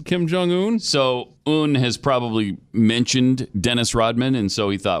little Kim Jong-un? So Un has probably mentioned Dennis Rodman, and so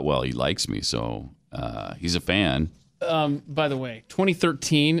he thought, well, he likes me, so he's a fan. By the way,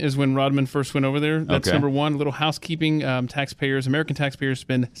 2013 is when Rodman first went over there. That's number one. A little housekeeping. American taxpayers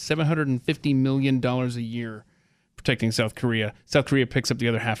spend $750 million a year protecting South Korea. South Korea picks up the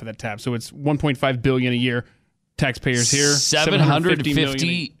other half of that tab. So it's $1.5 billion a year. Taxpayers here,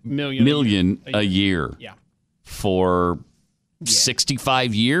 $750 million a year. Yeah. For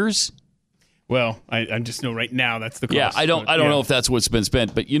 65 years? Well, I just know right now that's the cost. Yeah, I don't know if that's what's been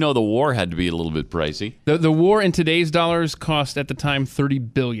spent, but the war had to be a little bit pricey. The war in today's dollars cost at the time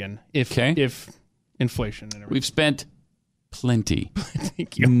 $30 billion if inflation and everything. We've spent plenty.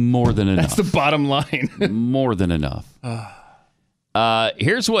 Thank you. More than enough. That's the bottom line. More than enough.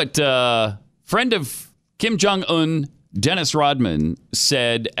 Here's what friend of Kim Jong-un, Dennis Rodman,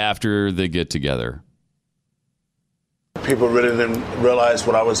 said after the get-together. People really didn't realize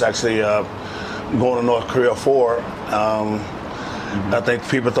what I was actually going to North Korea for. I think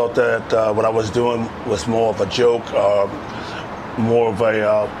people thought that what I was doing was more of a joke, more of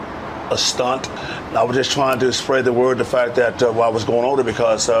a stunt. I was just trying to spread the word, the fact that I was going over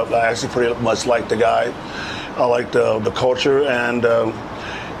because I actually pretty much liked the guy. I liked the culture, and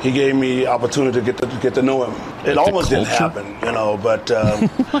he gave me opportunity to get to know him. It almost didn't happen, but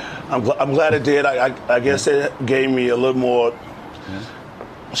I'm glad it did. I guess it gave me a little more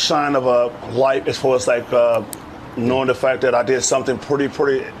shine of a light as far as knowing the fact that I did something pretty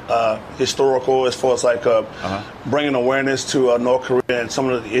historical as far as bringing awareness to North Korea and some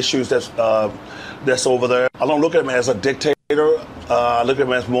of the issues that's over there. I don't look at him as a dictator. I look at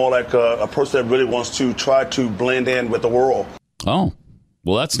him as more like a person that really wants to try to blend in with the world. Oh,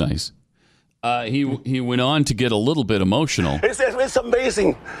 well, that's nice. He went on to get a little bit emotional. It's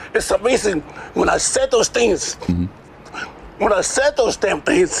amazing. It's amazing when I said those things. Mm-hmm. When I said those damn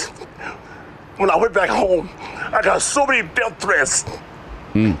things, when I went back home, I got so many death threats.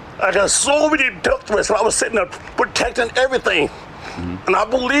 I got so many death threats when I was sitting there protecting everything. And I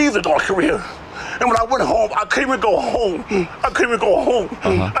believed in North Korea. And when I went home, I couldn't even go home.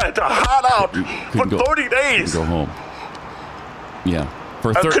 I had to hide out for 30 days. Go home. Yeah.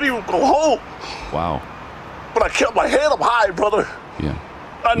 I couldn't even go home. Wow. But I kept my head up high, brother. Yeah.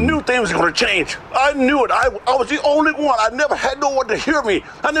 I knew things were going to change. I knew it. I was the only one. I never had no one to hear me.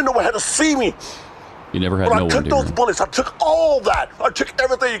 I didn't know one had to see me. You never had no one to hear you. But I took those bullets. I took all that. I took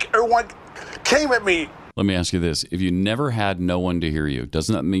everything. Everyone came at me. Let me ask you this. If you never had no one to hear you,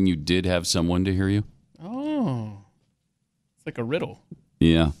 doesn't that mean you did have someone to hear you? Oh. It's like a riddle.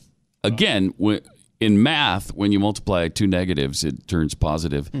 Yeah. Again, in math, when you multiply two negatives, it turns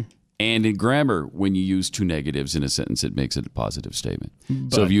positive. And in grammar, when you use two negatives in a sentence, it makes it a positive statement.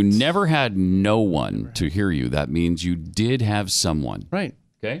 So if you never had no one to hear you, that means you did have someone. Right.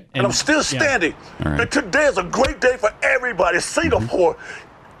 Okay. And I'm still standing. Yeah. All right. And today is a great day for everybody. Singapore,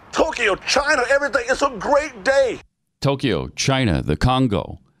 Tokyo, China, everything. It's a great day. Tokyo, China, the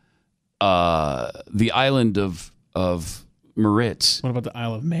Congo, the island of Mauritius. What about the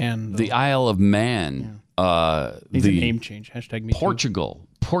Isle of Man, though? The Isle of Man. Yeah. Needs a name change. Hashtag me Portugal.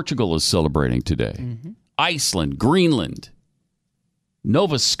 Portugal is celebrating today. Iceland, Greenland,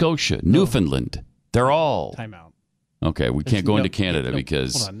 Nova Scotia, Newfoundland. They're all... Time out. Okay, we can't go into Canada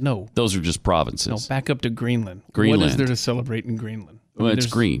because those are just provinces. No, back up to Greenland. Greenland. What is there to celebrate in Greenland? Well, it's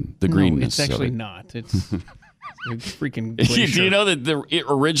green. The greenness. It's actually not. It's a freaking glacier. Do you know that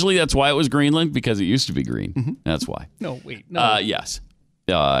originally that's why it was Greenland? Because it used to be green. That's why. No, wait. No. Yes.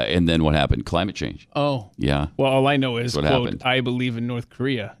 And then what happened? Climate change. Oh. Yeah. Well, all I know is, what quote, happened. I believe in North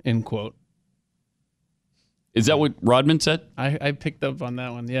Korea, end quote. Is that what Rodman said? I picked up on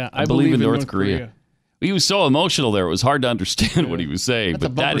that one. Yeah, I believe in North Korea. He was so emotional there; it was hard to understand what he was saying. That's a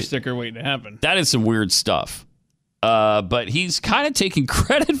bumper sticker waiting to happen. That is some weird stuff. But he's kind of taking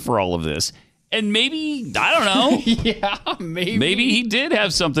credit for all of this. And maybe, I don't know. Yeah, maybe. Maybe he did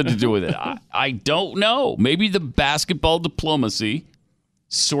have something to do with it. I don't know. Maybe the basketball diplomacy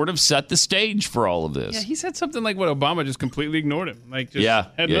sort of set the stage for all of this. Yeah, he said something like what Obama just completely ignored him. Like, just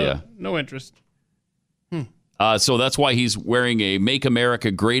had no interest. So that's why he's wearing a Make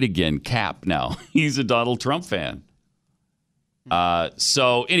America Great Again cap now. He's a Donald Trump fan.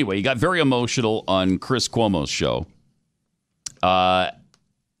 So anyway, he got very emotional on Chris Cuomo's show.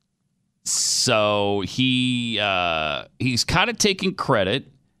 So he's kind of taking credit.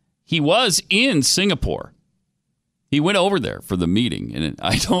 He was in Singapore. He went over there for the meeting, and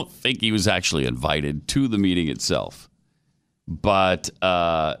I don't think he was actually invited to the meeting itself. But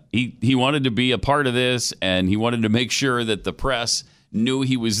he wanted to be a part of this, and he wanted to make sure that the press knew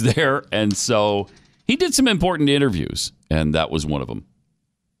he was there. And so he did some important interviews, and that was one of them.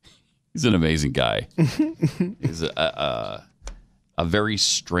 He's an amazing guy. He's a very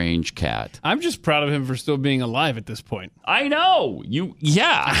strange cat. I'm just proud of him for still being alive at this point. I know.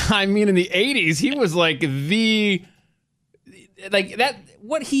 I mean, in the 80s, he was like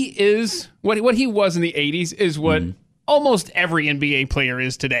what he is, what he was in the 80s is what almost every NBA player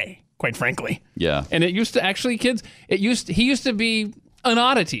is today, quite frankly. Yeah. And it used to actually, he used to be an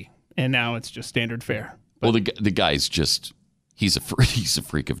oddity, and now it's just standard fare. Well, the guy's just, he's a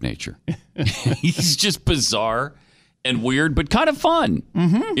freak of nature. He's just bizarre and weird, but kind of fun.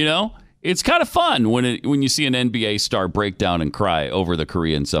 Mm-hmm. You know, it's kind of fun when you see an NBA star break down and cry over the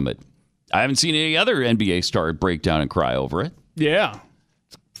Korean Summit. I haven't seen any other NBA star break down and cry over it. Yeah,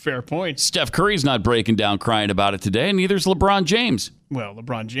 fair point. Steph Curry's not breaking down crying about it today, and neither's LeBron James. Well,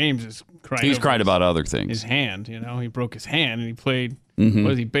 LeBron James is crying. He's crying about other things. His hand, he broke his hand, and he played. What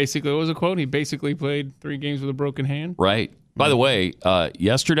was the quote? He basically played 3 games with a broken hand. Right. By the way,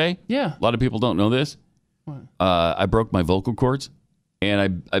 yesterday, a lot of people don't know this. I broke my vocal cords,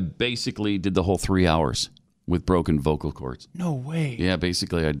 and I basically did the whole 3 hours with broken vocal cords. No way. Yeah,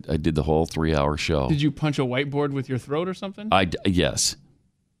 basically, I did the whole 3-hour show. Did you punch a whiteboard with your throat or something? Yes.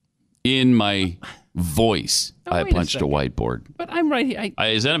 In my voice, I punched a whiteboard. But I'm right here.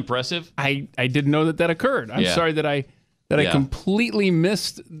 Is that impressive? I didn't know that occurred. I'm sorry that I completely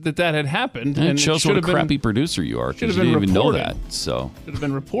missed that had happened. And it shows what a crappy producer you are, because you didn't even know that. So should have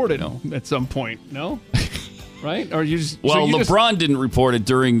been reported at some point, no? Right? Or you just LeBron didn't report it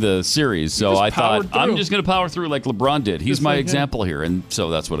during the series, so I thought I'm just going to power through like LeBron did. He's my example here, and so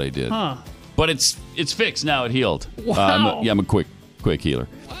that's what I did. Huh. But it's fixed now. It healed. Wow. I'm a quick healer.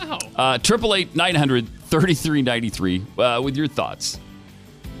 Wow. 888-900-3393 with your thoughts.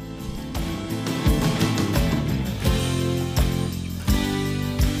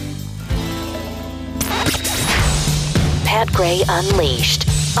 Pat Gray Unleashed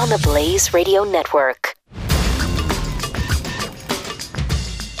on the Blaze Radio Network.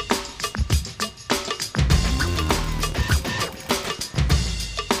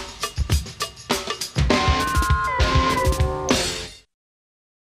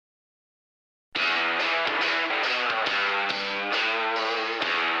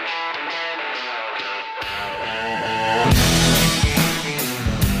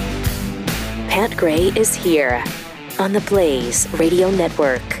 Pat Gray is here on the Blaze Radio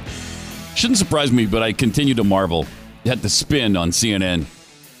Network. Shouldn't surprise me, but I continue to marvel at the spin on CNN.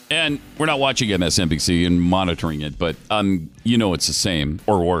 And we're not watching MSNBC and monitoring it, but it's the same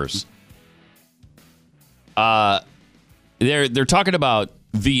or worse. They're talking about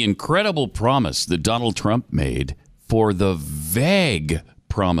the incredible promise that Donald Trump made for the vague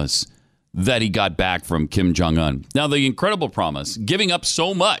promise that he got back from Kim Jong-un. Now, the incredible promise, giving up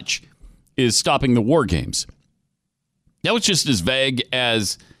so much, is stopping the war games. That was just as vague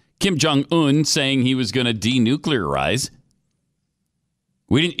as Kim Jong-un saying he was going to denuclearize.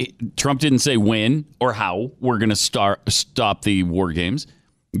 Trump didn't say when or how we're going to stop the war games,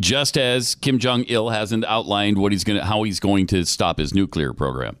 just as Kim Jong-il hasn't outlined how he's going to stop his nuclear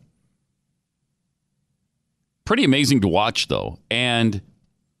program. Pretty amazing to watch, though. And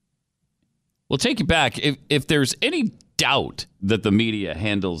we'll take you back. If there's any doubt that the media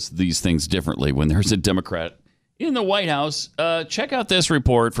handles these things differently when there's a Democrat in the White House, check out this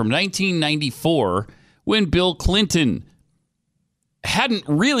report from 1994 when Bill Clinton hadn't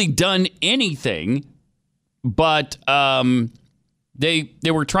really done anything but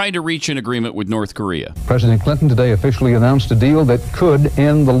They were trying to reach an agreement with North Korea. President Clinton today officially announced a deal that could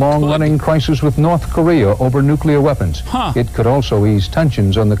end the long-running crisis with North Korea over nuclear weapons. It could also ease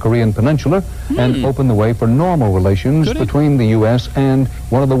tensions on the Korean Peninsula and open the way for normal relations between the U.S. and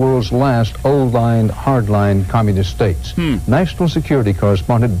one of the world's last old-line, hard-line communist states. National Security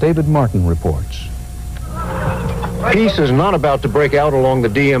Correspondent David Martin reports. Peace is not about to break out along the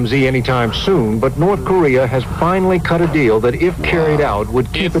DMZ anytime soon, but North Korea has finally cut a deal that, if carried out,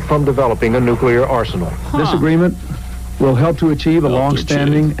 would keep it from developing a nuclear arsenal. This agreement will help to achieve a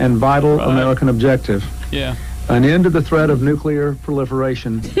long-standing and vital American objective. Yeah. An end to the threat of nuclear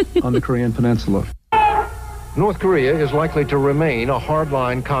proliferation on the Korean Peninsula. North Korea is likely to remain a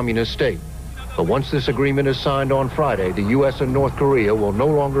hardline communist state. But once this agreement is signed on Friday, the U.S. and North Korea will no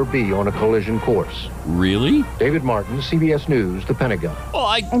longer be on a collision course. Really? David Martin, CBS News, the Pentagon.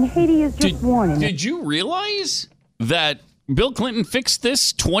 And Haiti is just warning. Did you realize that Bill Clinton fixed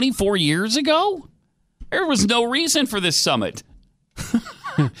this 24 years ago? There was no reason for this summit.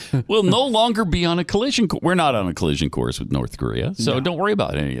 We'll no longer be on a collision course. We're not on a collision course with North Korea, so don't worry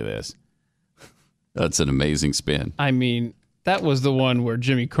about any of this. That's an amazing spin. I mean, that was the one where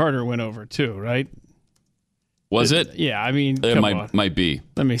Jimmy Carter went over too, right? Was it? Yeah, I mean, it come on. might be.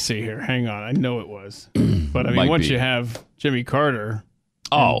 Let me see here. Hang on. I know it was. But I mean, once you have Jimmy Carter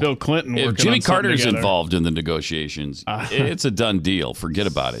and Bill Clinton working on if Jimmy something Carter's together, involved in the negotiations, it's a done deal. Forget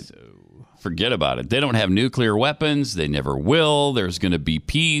about it. Forget about it. They don't have nuclear weapons. They never will. There's going to be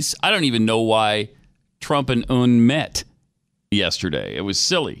peace. I don't even know why Trump and Un met yesterday. It was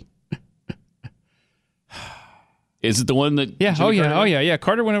silly. Is it the one that? Yeah. Jimmy Carter Oh, yeah.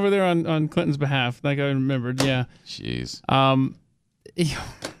 Carter went over there on Clinton's behalf. Like I remembered. Yeah. Jeez.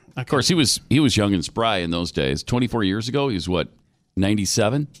 Of course, he was young and spry in those days. 24 years ago, he was what,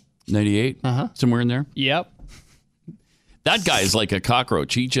 97, 98, somewhere in there. Yep. That guy is like a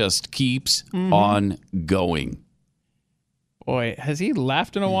cockroach. He just keeps on going. Boy, has he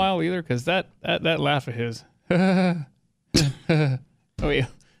laughed in a while either? Because that laugh of his. Oh yeah,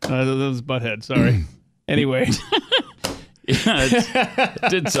 that was Butthead. Sorry. Anyway, it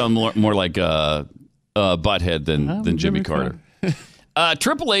did sound more like Butthead than Jimmy Carter.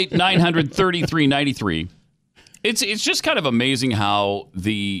 888-900-3393. It's just kind of amazing how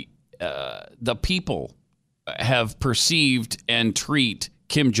the people have perceived and treat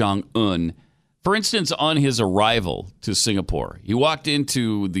Kim Jong-un. For instance, on his arrival to Singapore, he walked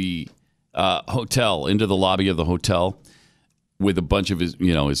into the hotel, into the lobby of the hotel with a bunch of his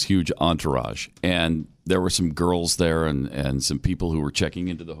huge entourage. And there were some girls there and some people who were checking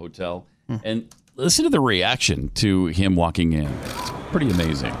into the hotel. And listen to the reaction to him walking in. It's pretty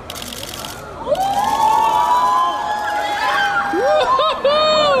amazing.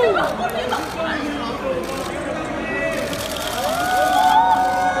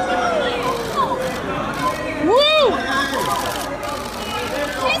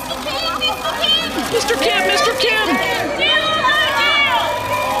 Mr. Kim! Mr. Kim!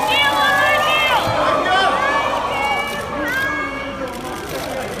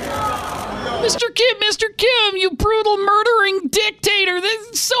 Mr. Kim, you brutal murdering dictator. This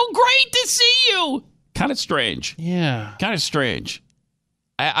is so great to see you. Kind of strange. Yeah. Kind of strange.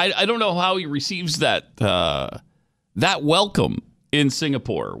 I don't know how he receives that welcome in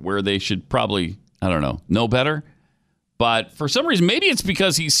Singapore, where they should probably, know better. But for some reason, maybe it's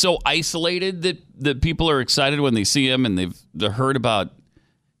because he's so isolated that people are excited when they see him and they've heard about,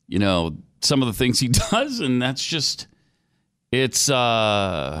 some of the things he does. And that's just, it's,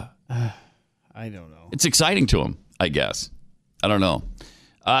 I don't know. It's exciting to him, I guess. I don't know.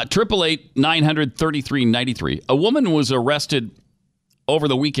 888-900-3393. A woman was arrested over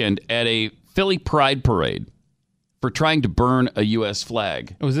the weekend at a Philly Pride Parade for trying to burn a U.S.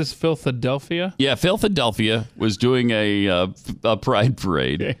 flag. Was this Philadelphia? Yeah, Philadelphia was doing a pride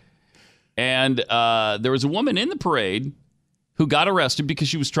parade. Okay. And there was a woman in the parade who got arrested because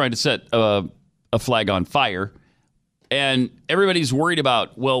she was trying to set a flag on fire. And everybody's worried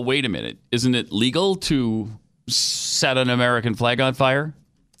about, well, wait a minute. Isn't it legal to set an American flag on fire?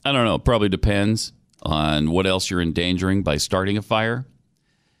 I don't know. It probably depends on what else you're endangering by starting a fire.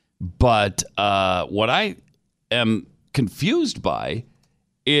 But what I am confused by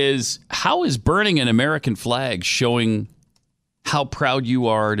is, how is burning an American flag showing how proud you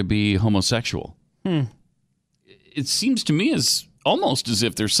are to be homosexual? It seems to me as almost as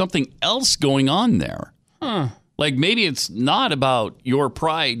if there's something else going on there. Like maybe it's not about your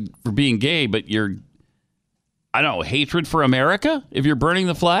pride for being gay, but your, I don't know, hatred for America if you're burning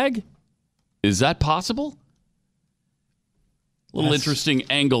the flag? Is that possible? A little interesting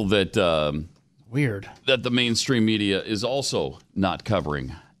angle that Weird. That the mainstream media is also not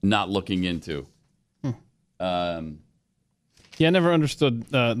covering, not looking into. Yeah, I never understood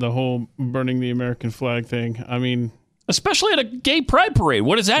the whole burning the American flag thing. I mean, especially at a gay pride parade.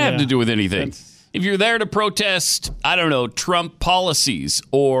 What does that have to do with anything? If you're there to protest, I don't know, Trump policies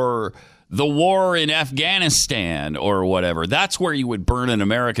or the war in Afghanistan or whatever, that's where you would burn an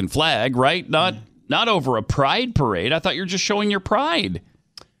American flag, right? Not over a pride parade. I thought you were just showing your pride.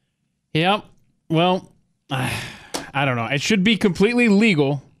 Yeah. Well, I don't know. It should be completely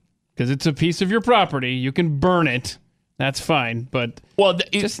legal because it's a piece of your property. You can burn it. That's fine. But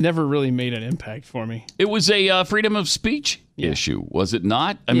it just never really made an impact for me. It was a freedom of speech issue, was it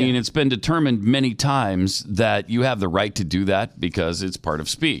not? I mean, it's been determined many times that you have the right to do that because it's part of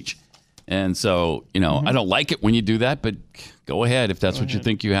speech. And so, I don't like it when you do that, but go ahead if that's what you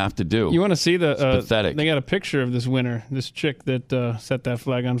think you have to do. You want to see It's pathetic. They got a picture of this winner, this chick that set that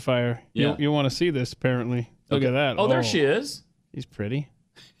flag on fire. Yeah. You want to see this, apparently. Look at that. Oh, there she is. She's pretty.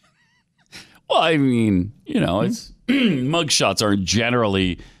 Well, I mean, it's mugshots aren't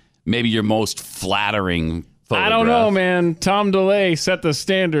generally maybe your most flattering photograph. I don't know, man. Tom DeLay set the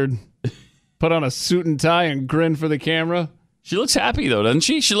standard. Put on a suit and tie and grin for the camera. She looks happy, though, doesn't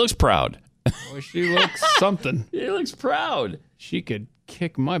she? She looks proud. Boy, she looks something. She looks proud. She could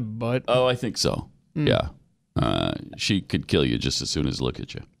kick my butt. Oh, I think so. Yeah. She could kill you just as soon as look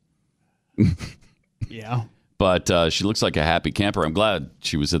at you. Yeah. But she looks like a happy camper. I'm glad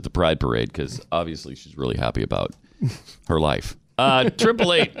she was at the Pride Parade because obviously she's really happy about her life.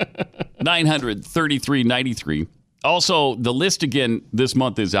 888-900-3393. Also, the list again this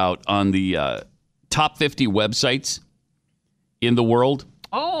month is out on the top 50 websites in the world.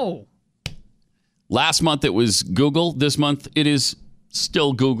 Oh. Last month it was Google. This month it is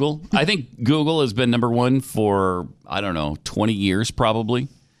still Google. I think Google has been number one for, 20 years probably.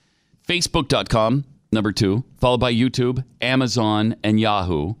 Facebook.com, number 2, followed by YouTube, Amazon, and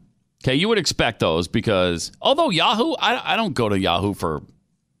Yahoo. Okay, you would expect those because, although Yahoo, I don't go to Yahoo for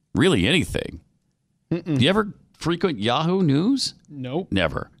really anything. Do you ever frequent Yahoo News? Nope.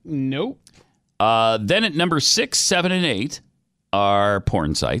 Never. Nope. Then at number 6, 7, and 8 are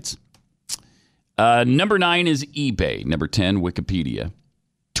porn sites. Number 9 is eBay. Number 10, Wikipedia.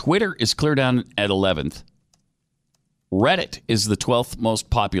 Twitter is clear down at 11th. Reddit is the 12th most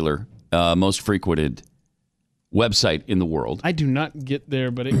popular, most frequented website in the world. I do not get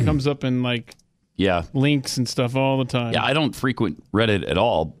there, but it comes up in links and stuff all the time. Yeah, I don't frequent Reddit at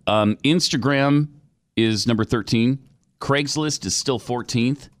all. Instagram is number 13. Craigslist is still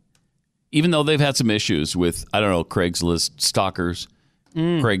 14th. Even though they've had some issues with, Craigslist stalkers,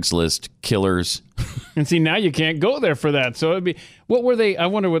 Craigslist killers. And see, now you can't go there for that. So it'd be, what were they? I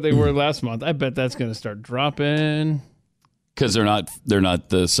wonder what they were last month. I bet that's going to start dropping. Because they're not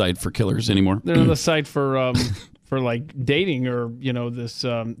the site for killers anymore. They're not the site for like dating or this.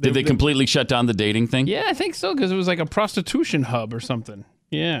 Did they completely shut down the dating thing? Yeah, I think so because it was like a prostitution hub or something.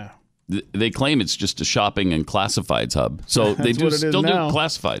 Yeah. They claim it's just a shopping and classifieds hub. So they still do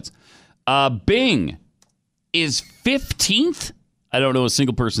classifieds. Bing is 15th. I don't know a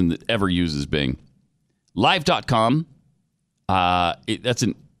single person that ever uses Bing. Live.com. That's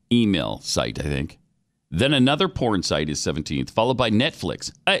an email site, I think. Then another porn site is 17th, followed by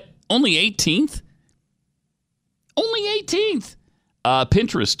Netflix. Only 18th? Only 18th.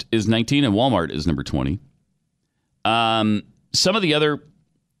 Pinterest is 19 and Walmart is number 20. Some of the other,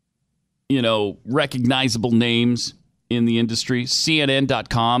 recognizable names in the industry.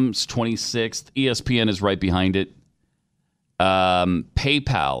 CNN.com is 26th. ESPN is right behind it.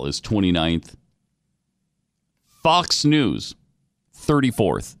 PayPal is 29th. Fox News,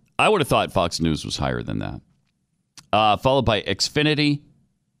 34th. I would have thought Fox News was higher than that. Followed by Xfinity.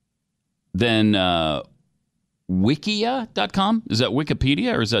 Then Wikia.com. Is that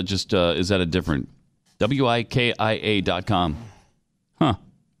Wikipedia or is that just is that a different Wikia.com? Huh.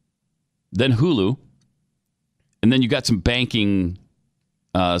 Then Hulu. And then you got some banking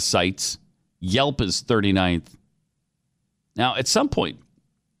sites. Yelp is 39th. Now, at some point,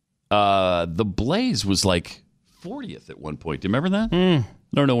 The Blaze was like 40th at one point. Do you remember that? I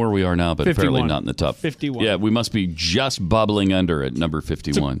don't know where we are now, but 51. apparently not in the top. 51. Yeah, we must be just bubbling under at number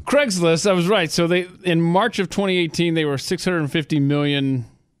 51. So Craigslist, I was right. So they in March of 2018, they were 650 million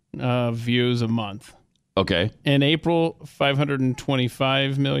views a month. Okay. In April,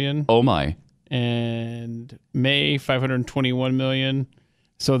 525 million. Oh, my. And May, 521 million.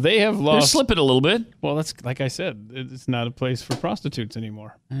 So they have lost. They're slipping a little bit. Well, that's like I said, it's not a place for prostitutes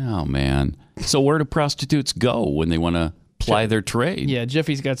anymore. Oh, man. So where do prostitutes go when they want to ply their trade? Yeah,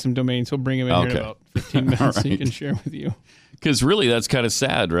 Jeffy's got some domains. He'll bring them in here in about 15 minutes so he can share with you. Because really, that's kind of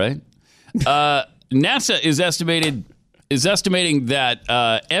sad, right? NASA is estimating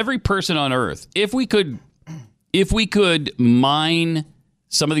that every person on Earth, if we could mine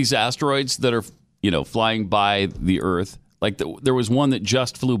some of these asteroids that are flying by the Earth, like there was one that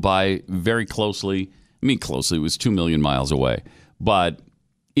just flew by very closely. I mean, closely, it was 2 million miles away. But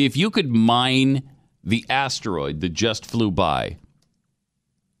if you could mine the asteroid that just flew by,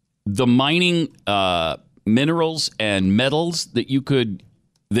 the mining minerals and metals that you could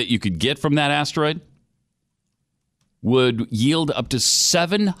get from that asteroid would yield up to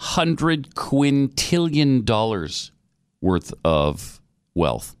 $700 quintillion worth of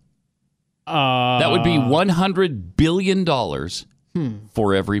wealth. That would be $100 billion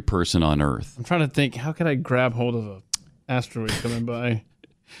for every person on Earth. I'm trying to think, how could I grab hold of an asteroid coming by?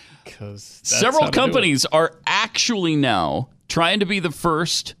 Because several companies are actually now trying to be the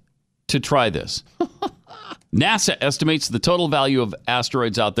first to try this. NASA estimates the total value of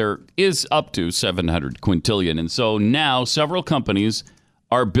asteroids out there is up to 700 quintillion. And so now several companies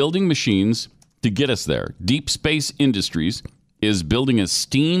are building machines to get us there. Deep Space Industries is building a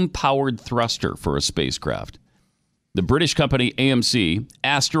steam-powered thruster for a spacecraft. The British company AMC,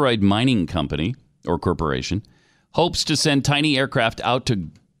 Asteroid Mining Company, or Corporation, hopes to send tiny aircraft out to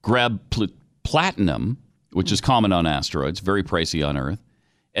grab platinum, which is common on asteroids, very pricey on Earth,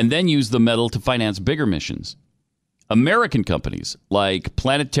 and then use the metal to finance bigger missions. American companies like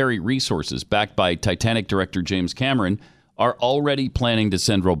Planetary Resources, backed by Titanic director James Cameron, are already planning to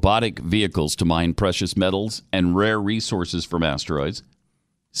send robotic vehicles to mine precious metals and rare resources from asteroids.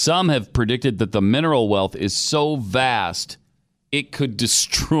 Some have predicted that the mineral wealth is so vast it could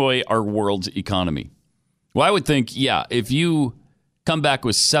destroy our world's economy. Well, I would think, if you come back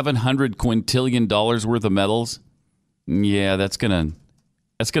with $700 quintillion worth of metals, that's gonna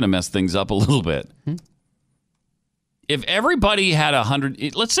mess things up a little bit. If everybody had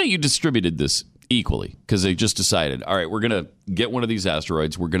 100, let's say you distributed this equally, because they just decided, all right, we're going to get one of these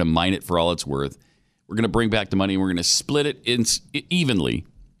asteroids, we're going to mine it for all it's worth, we're going to bring back the money, and we're going to split it evenly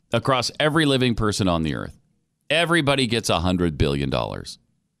across every living person on the Earth. Everybody gets $100 billion.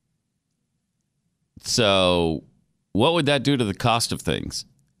 So what would that do to the cost of things?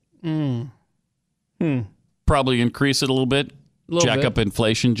 Probably increase it a little bit, jack up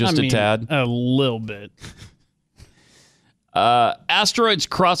inflation just a tad. A little bit. Asteroids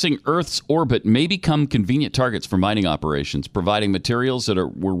crossing Earth's orbit may become convenient targets for mining operations, providing materials that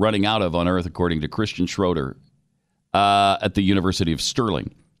we're running out of on Earth, according to Christian Schroeder at the University of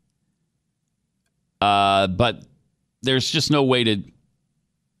Stirling. But there's just no way to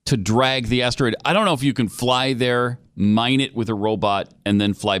drag the asteroid. I don't know if you can fly there, mine it with a robot, and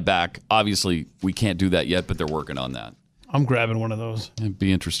then fly back. Obviously, we can't do that yet, but they're working on that. I'm grabbing one of those. It'd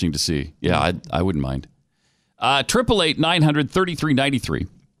be interesting to see. Yeah, I wouldn't mind. 888-900-3393.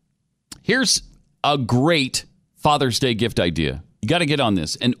 Here's a great Father's Day gift idea. You got to get on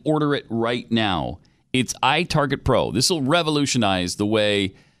this and order it right now. It's iTarget Pro. This will revolutionize the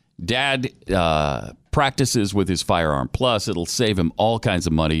way Dad practices with his firearm. Plus, it'll save him all kinds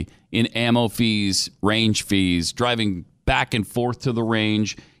of money in ammo fees, range fees, driving back and forth to the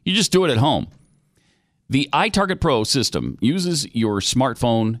range. You just do it at home. The iTarget Pro system uses your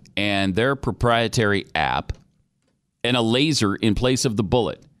smartphone and their proprietary app and a laser in place of the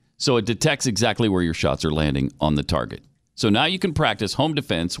bullet. So it detects exactly where your shots are landing on the target. So now you can practice home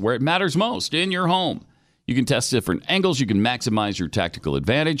defense where it matters most, in your home. You can test different angles, you can maximize your tactical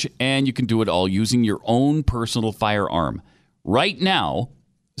advantage, and you can do it all using your own personal firearm. Right now,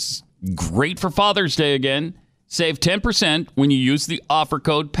 great for Father's Day again. Save 10% when you use the offer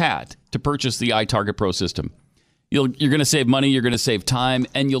code PAT to purchase the iTarget Pro system. You're going to save money, you're going to save time,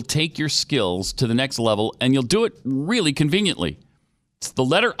 and you'll take your skills to the next level, and you'll do it really conveniently. It's the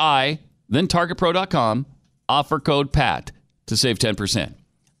letter I, then targetpro.com, offer code PAT to save 10%.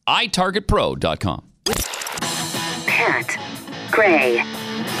 itargetpro.com. Pat Gray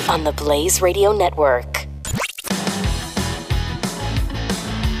on the Blaze Radio Network.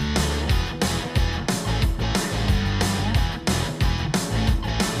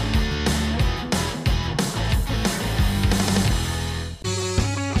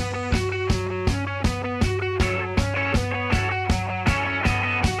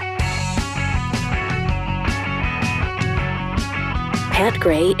 Pat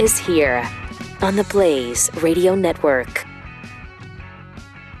Gray is here on the Blaze Radio Network.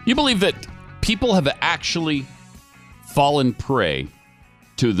 You believe that people have actually fallen prey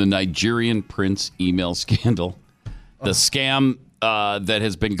to the Nigerian prince email scandal? The scam that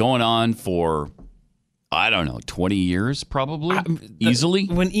has been going on for, 20 years probably? Easily?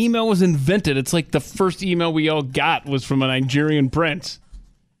 When email was invented, it's like the first email we all got was from a Nigerian prince.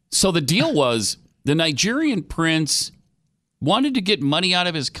 So the deal was the Nigerian prince wanted to get money out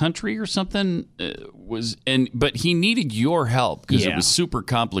of his country or something, but he needed your help because it was super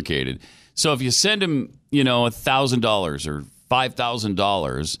complicated. So if you send him, $1,000 or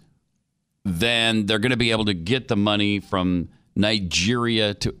 $5,000, then they're going to be able to get the money from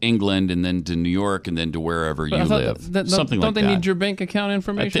Nigeria to England and then to New York and then to wherever you live. Something like that. Don't they need your bank account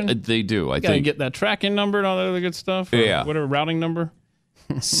information? They do. I You gotta think. get that tracking number and all that other good stuff. Or Yeah. whatever, routing number.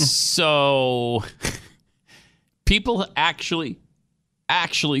 So people actually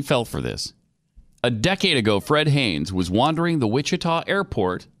fell for this. A decade ago, Fred Haynes was wandering the Wichita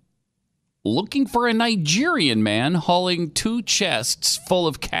airport looking for a Nigerian man hauling 2 chests full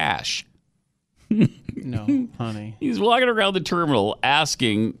of cash. No, honey. He's walking around the terminal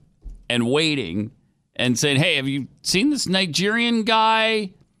asking and waiting and saying, hey, have you seen this Nigerian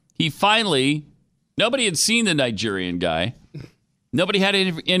guy? Nobody had seen the Nigerian guy. Nobody had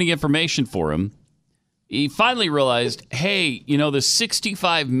any information for him. He finally realized, hey, the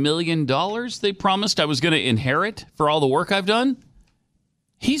 $65 million they promised I was going to inherit for all the work I've done,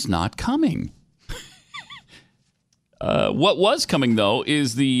 he's not coming. What was coming, though,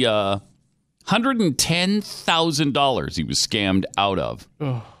 is the $110,000 he was scammed out of.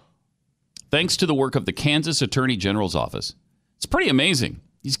 Ugh. Thanks to the work of the Kansas Attorney General's office. It's pretty amazing.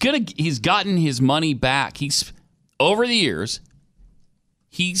 He's gotten his money back. Over the years,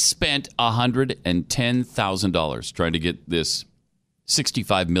 he spent $110,000 trying to get this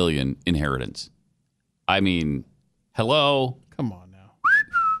 $65 million inheritance. I mean, hello. Come on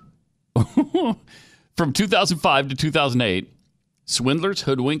now. From 2005 to 2008, swindlers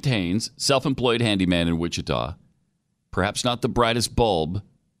hoodwinked Haynes, self-employed handyman in Wichita, perhaps not the brightest bulb,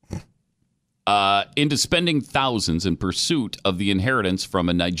 into spending thousands in pursuit of the inheritance from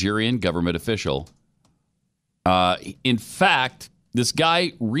a Nigerian government official. In fact, this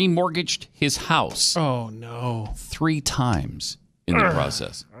guy remortgaged his house. Oh, no. 3 times in the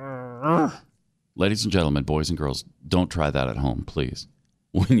process. Ladies and gentlemen, boys and girls, don't try that at home, please.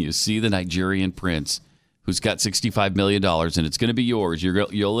 When you see the Nigerian prince who's got $65 million and it's going to be yours,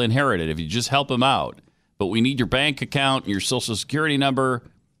 you'll inherit it if you just help him out. But we need your bank account and your social security number.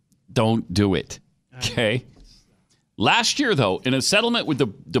 Don't do it. Okay? Last year, though, in a settlement with the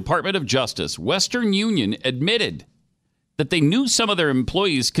Department of Justice, Western Union admitted that they knew some of their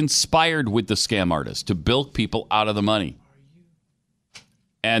employees conspired with the scam artist to bilk people out of the money.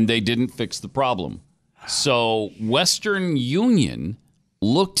 And they didn't fix the problem. So Western Union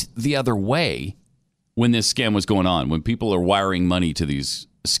looked the other way when this scam was going on, when people are wiring money to these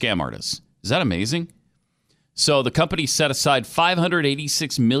scam artists. Is that amazing? So the company set aside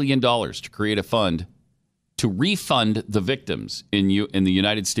 $586 million to create a fund to refund the victims in the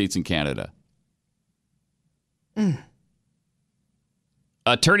United States and Canada.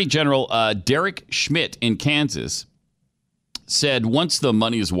 Attorney General Derek Schmidt in Kansas said once the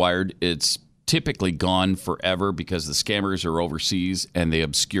money is wired, it's typically gone forever because the scammers are overseas and they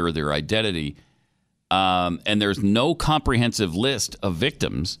obscure their identity. And there's no comprehensive list of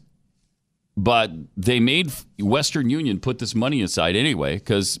victims. But they made Western Union put this money aside anyway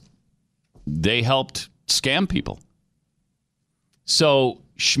because they helped scam people. So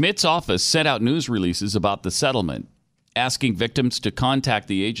Schmidt's office sent out news releases about the settlement, asking victims to contact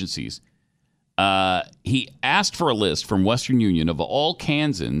the agencies. He asked for a list from Western Union of all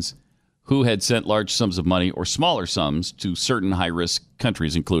Kansans who had sent large sums of money or smaller sums to certain high-risk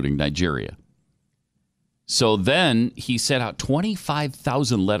countries, including Nigeria. So then he sent out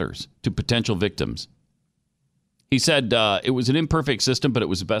 25,000 letters to potential victims. He said it was an imperfect system, but it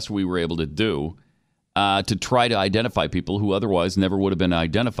was the best we were able to do to try to identify people who otherwise never would have been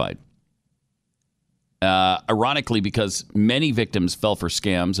identified. Ironically, because many victims fell for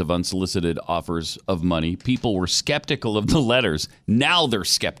scams of unsolicited offers of money, people were skeptical of the letters. Now they're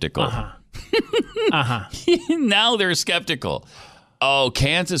skeptical. Now they're skeptical. Oh,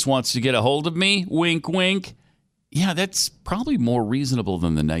 Kansas wants to get a hold of me? Wink, wink. Yeah, that's probably more reasonable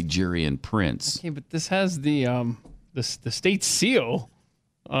than the Nigerian prince. Okay, but this has the state seal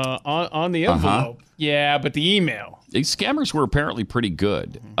on the envelope. Yeah, but the email. These scammers were apparently pretty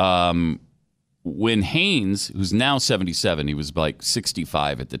good. When Haynes, who's now 77, he was like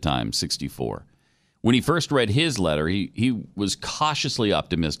 65 at the time, 64. When he first read his letter, he was cautiously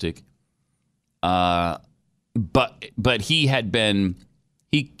optimistic. But he had been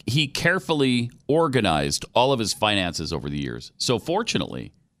he carefully organized all of his finances over the years. So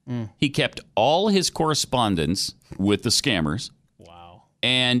fortunately, he kept all his correspondence with the scammers. Wow.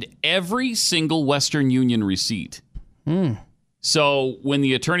 And every single Western Union receipt. So when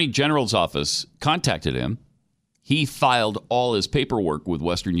the Attorney General's office contacted him, He filed all his paperwork with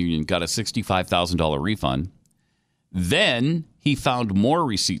Western Union, got a $65,000 refund. Then he found more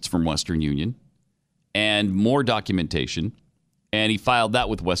receipts from Western Union and more documentation, and he filed that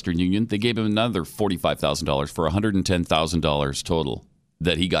with Western Union. They gave him another $45,000 for $110,000 total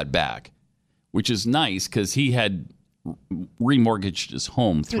that he got back, which is nice because he had remortgaged his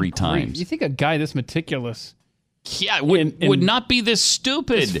home 3 times. You think a guy this meticulous... Yeah, would not be this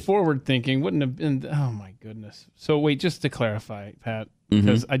stupid. This forward thinking wouldn't have been. Oh my goodness. So wait, just to clarify, Pat,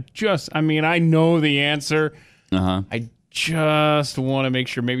 because I know the answer. I just want to make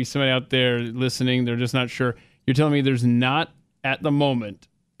sure. Maybe somebody out there listening, they're just not sure. You're telling me there's not at the moment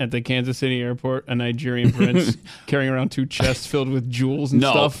at the Kansas City airport a Nigerian prince carrying around 2 chests filled with jewels and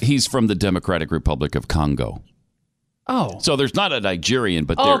stuff? No, he's from the Democratic Republic of Congo. Oh, so there's not a Nigerian,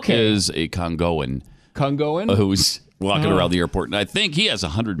 but there is a Congoan. Who's walking around the airport, and I think he has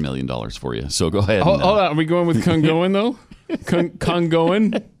 $100 million for you. So go ahead. Hold on, are we going with Congoan though?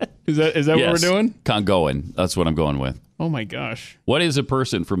 Congoan? Is that yes, what we're doing? Congoan. That's what I'm going with. Oh my gosh! What is a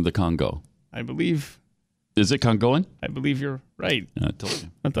person from the Congo? I believe. Is it Congoan? I believe you're right. I told you.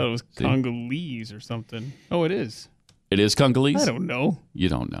 I thought it was Congolese or something. Oh, it is. It is Congolese? I don't know. You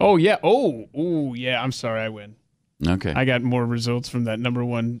don't know. Oh yeah. Oh yeah. I'm sorry. I win. Okay. I got more results from that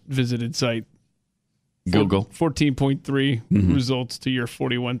 #1 visited site. Google 14.3 results to your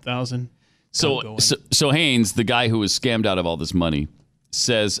 41,000. So Haynes, the guy who was scammed out of all this money,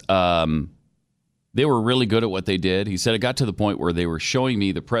 says they were really good at what they did. He said it got to the point where they were showing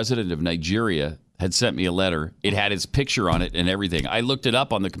me the president of Nigeria had sent me a letter. It had his picture on it and everything. I looked it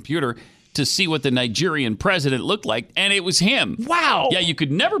up on the computer to see what the Nigerian president looked like, and it was him. Wow. Yeah, you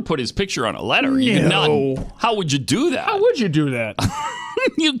could never put his picture on a letter. You could not. How would you do that? How would you do that?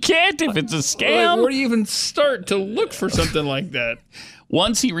 You can't if it's a scam. Where do you even start to look for something like that?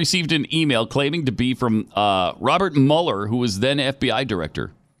 Once he received an email claiming to be from Robert Mueller, who was then FBI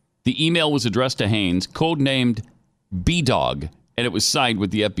director. The email was addressed to Haynes, codenamed B-Dog, and it was signed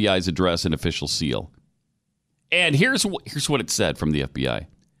with the FBI's address and official seal. And here's what it said from the FBI.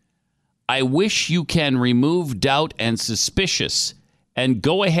 I wish you can remove doubt and suspicious, and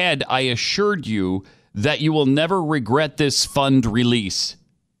go ahead, I assured you that you will never regret this fund release.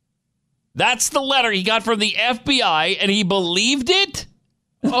 That's the letter he got from the FBI, and he believed it?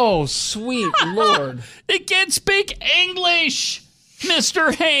 Oh, sweet Lord. It can't speak English,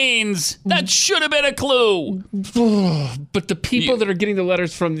 Mr. Haynes. That should have been a clue. But the people that are getting the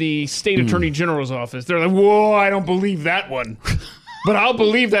letters from the state attorney general's office, they're like, whoa, I don't believe that one. But I'll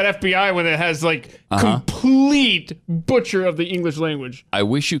believe that FBI when it has complete butcher of the English language. I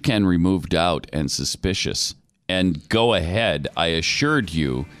wish you can remove doubt and suspicious. And go ahead, I assured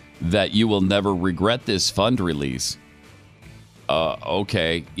you that you will never regret this fund release.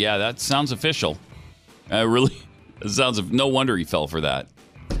 Okay. Yeah, that sounds official. It sounds of no wonder he fell for that.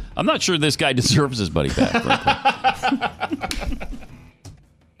 I'm not sure this guy deserves his money back.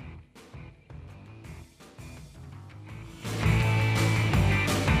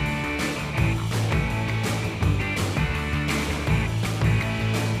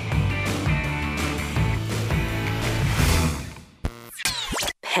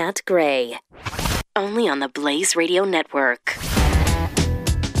 Pat Gray, only on the Blaze Radio Network.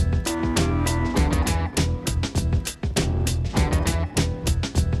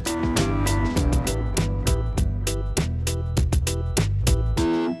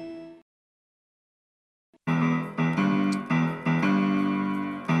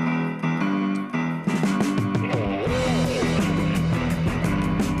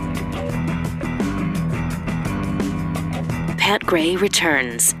 Pat Gray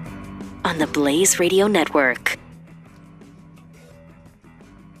returns on the Blaze Radio Network.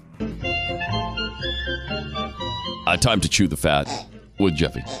 Time to chew the fat with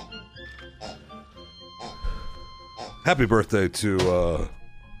Jeffy. Happy birthday to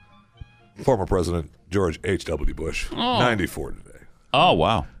former President George H.W. Bush. 94 today. Oh,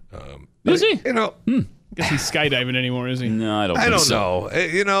 wow. Is he? You know, I guess he's skydiving anymore, is he? No, I don't I think don't so. know.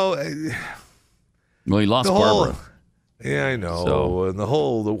 You know, well, he lost Barbara. Yeah, I know. And the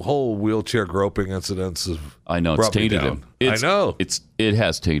whole wheelchair groping incidents have I know it's tainted him. I know. It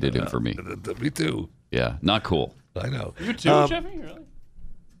has tainted him for me. Me too. Yeah, not cool. I know. You too, Jeffy? Really?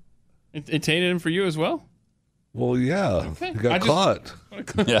 It tainted him for you as well? Well, yeah. Okay. He got caught.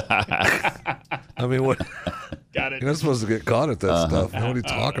 I mean, what? Got it. You're not supposed to get caught at that stuff. What are you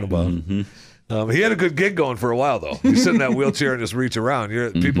talking about? He had a good gig going for a while, though. You sit in that wheelchair and just reach around.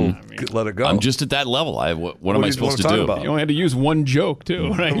 People let it go. I'm just at that level. What am I supposed to do? You only had to use one joke,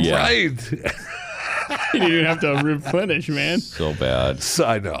 too, right? Yeah. Right. You didn't even have to replenish, man. So bad. So,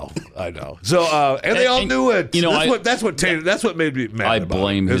 I know. So, and they all knew it. You know, that's what made me mad. I about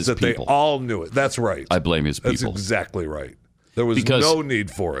blame it, his is that people. they all knew it. That's right. I blame his people. That's exactly right. There was Because no need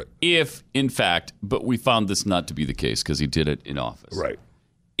for it. If, in fact, but we found this not to be the case because he did it in office. Right.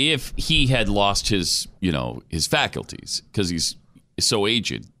 If he had lost his faculties because he's so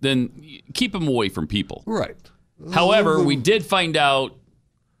aged, then keep him away from people. Right. However, we did find out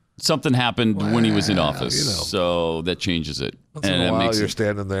something happened when he was in office, so that changes it. Once in a while, you're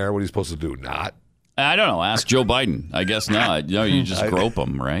standing there. What are you supposed to do? Not? I don't know. Ask Joe Biden. I guess not. No, you just grope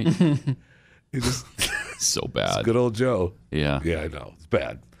him, right? You just so bad. It's good old Joe. Yeah. Yeah, I know. It's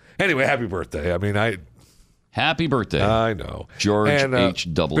bad. Anyway, happy birthday. I mean, Happy birthday. I know. George And,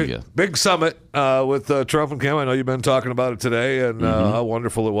 H.W. Big summit with Trump and Kim. I know you've been talking about it today and how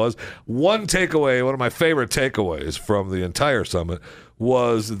wonderful it was. One of my favorite takeaways from the entire summit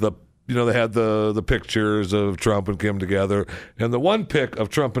was they had the pictures of Trump and Kim together, and the one pic of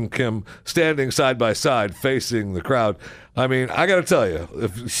Trump and Kim standing side by side facing the crowd. I mean, I got to tell you,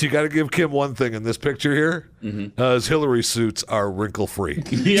 if you got to give Kim one thing in this picture here, his Hillary suits are wrinkle-free.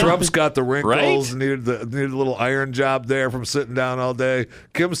 Yeah. Trump's got the wrinkles, Right? needed a little iron job there from sitting down all day.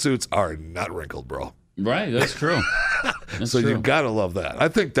 Kim's suits are not wrinkled, bro. Right, that's true. So you got to love that. I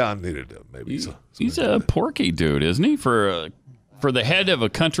think Don needed him. Maybe He's a porky dude, isn't he? For the head of a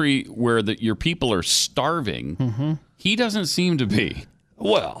country where your people are starving, he doesn't seem to be.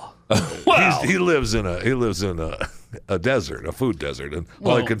 Well, he lives in a desert, a food desert, and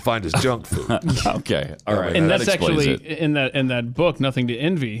all he can find is junk food. Okay, all right, And that that's explains actually it. in that book, Nothing to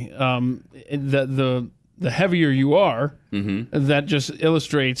Envy. The heavier you are, that just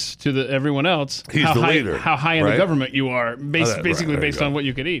illustrates to everyone else He's how the high, leader, how high in right? the government you are, basically there you based go. on what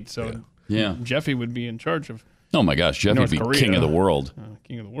you could eat. So Yeah. Jeffy would be in charge of. Oh my gosh, Jeff would North be Korea. king of the world.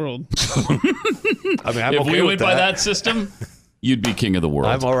 King of the world. I mean, I'm If okay we with went by that system, you'd be king of the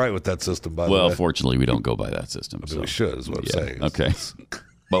world. I'm all right with that system, by the way. Well, fortunately, we don't go by that system. We should, is what I'm saying. Okay,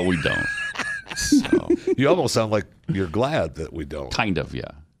 but we don't. So. You almost sound like you're glad that we don't. Kind of,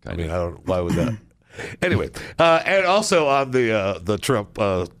 yeah. I mean, I don't. Why would that? Anyway, and also on the Trump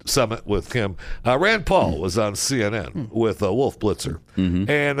summit with Kim, Rand Paul was on CNN with Wolf Blitzer,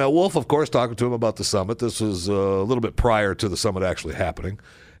 and Wolf, of course, talking to him about the summit. This was a little bit prior to the summit actually happening,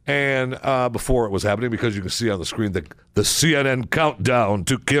 and before it was happening, because you can see on the screen the CNN countdown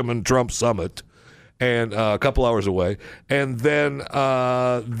to Kim and Trump summit. And a couple hours away. And then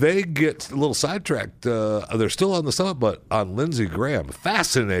they get a little sidetracked. They're still on the summit, but on Lindsey Graham.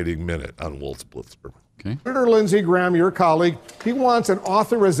 Fascinating minute on Wolf Blitzer. Okay. Senator Lindsey Graham, your colleague, he wants an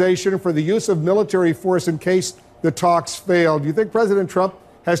authorization for the use of military force in case the talks fail. Do you think President Trump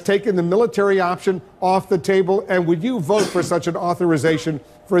has taken the military option off the table? And would you vote for such an authorization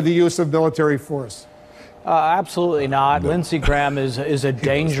for the use of military force? Absolutely not. Lindsey Graham is a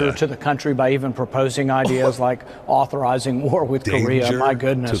danger to the country by even proposing ideas like authorizing war with Korea. My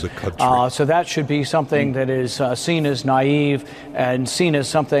goodness. to the country. So that should be something that is seen as naive and seen as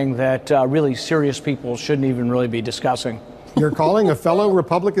something that really serious people shouldn't even really be discussing. You're calling a fellow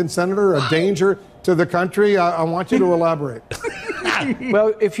Republican senator a danger to the country? I want you to elaborate.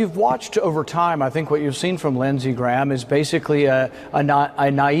 Well, if you've watched over time, I think what you've seen from Lindsey Graham is basically a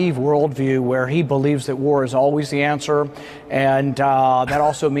naive worldview where he believes that war is always the answer, and that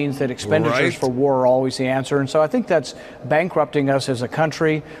also means that expenditures for war are always the answer. And so I think that's bankrupting us as a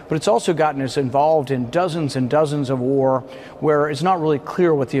country, but it's also gotten us involved in dozens and dozens of war where it's not really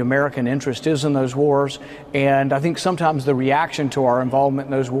clear what the American interest is in those wars. And I think sometimes the reaction to our involvement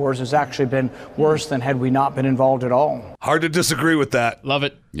in those wars has actually been worse than had we not been involved at all. Hard to disagree with that. Love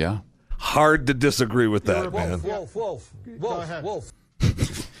it. Yeah. Hard to disagree with that, man. Wolf.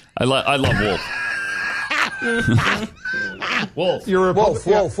 I love Wolf. Wolf. You're a Wolf.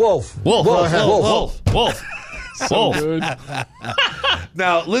 Wolf.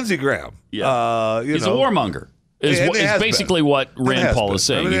 Now, Lindsey Graham. Yeah. He's a warmonger. Is basically what Rand Paul is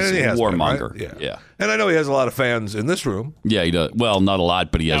saying. He's a warmonger. Right? Yeah. And I know he has a lot of fans in this room. Yeah, he does. Well, not a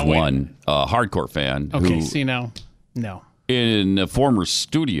lot, but he has one hardcore fan. Okay, who, see now. No. In a former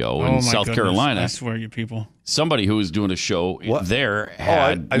studio in South Carolina. I swear, you people. Somebody who was doing a show there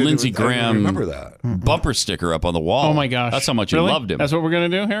had I didn't Lindsey Graham remember that. bumper sticker up on the wall. Oh my gosh. That's how much Really? he loved him. That's what we're going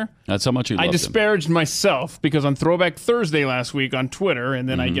to do here? That's how much he loved I him. disparaged myself because on Throwback Thursday last week on Twitter, and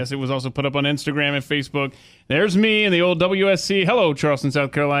then I guess it was also put up on Instagram and Facebook. There's me and the old WSC. Hello, Charleston,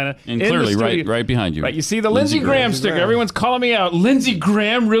 South Carolina. And in the clearly studio. right behind you. Right, you see the Lindsey Graham sticker. Everyone's calling me out. Lindsey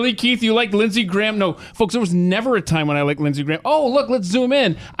Graham? Really, Keith? You like Lindsey Graham? No, folks, there was never a time when I liked Lindsey Graham. Oh, look, let's zoom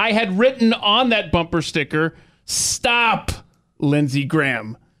in. I had written on that bumper sticker, "Stop, Lindsey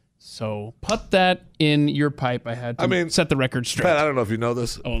Graham." So put that in your pipe. I had to set the record straight. Pat, I don't know if you know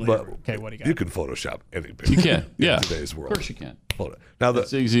this, but okay, what do you got? You can Photoshop any picture. You can, yeah. In today's world. Of course you can. Now,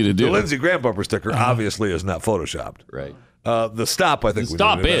 It's easy to do. The Lindsey Graham bumper sticker obviously is not Photoshopped. Right. The stop, I think, The we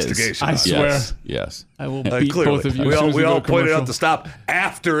stop need an is. investigation. I swear. Yes. I will beat clearly. both of you. We all pointed out the stop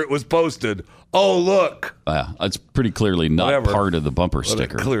after it was posted. Oh, look. It's pretty clearly not part of the bumper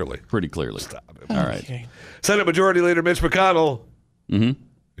sticker. Clearly. Pretty clearly. All right. Senate Majority Leader Mitch McConnell.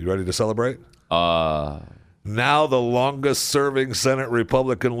 You ready to celebrate? Now the longest-serving Senate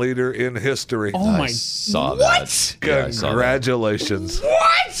Republican leader in history. Oh, my. Saw What? that. Yeah, I saw that. Congratulations.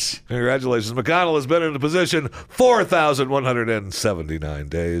 What? Congratulations. McConnell has been in the position 4,179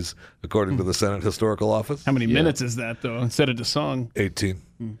 days, according to the Senate Historical Office. How many minutes is that, though, instead of the song? 18.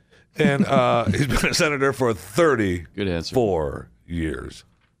 And he's been a senator for 34 years.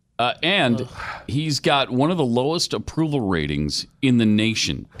 And he's got one of the lowest approval ratings in the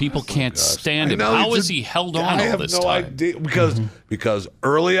nation. People can't stand him. How is he held on all this time? I have no idea. Because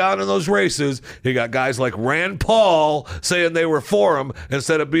early on in those races, he got guys like Rand Paul saying they were for him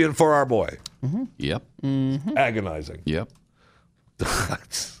instead of being for our boy. Yep. Agonizing. Yep.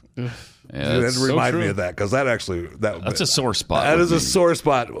 And remind me of that, because that's a sore spot. That with is me. a sore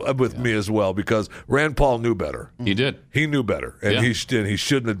spot with me as well, because Rand Paul knew better. He did. He knew better, and he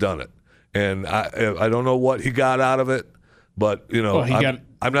shouldn't have done it. And I don't know what he got out of it, but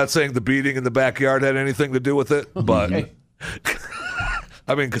I'm not saying the beating in the backyard had anything to do with it, but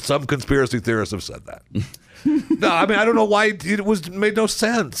I mean, some conspiracy theorists have said that. No, I mean, I don't know why it made no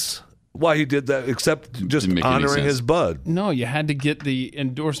sense. Why he did that, except just honoring his bud. No, you had to get the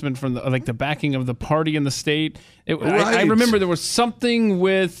endorsement from the backing of the party in the state. Right. I remember there was something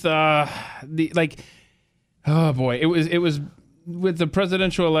with oh boy, it was with the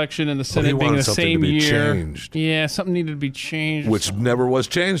presidential election and the Senate being the same year. Changed. Yeah, something needed to be changed. Which never was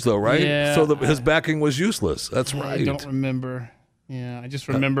changed, though, right? Yeah. So his backing was useless. That's right. I don't remember. Yeah, I just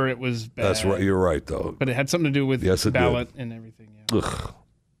remember it was bad. That's right. You're right, though. But it had something to do with ballot and everything. Yeah. Ugh.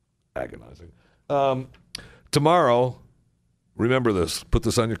 Agonizing. Tomorrow, remember this. Put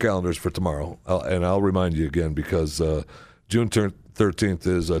this on your calendars for tomorrow, and I'll remind you again, because June 13th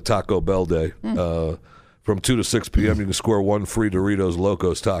is Taco Bell Day. From 2 to 6 p.m., you can score one free Doritos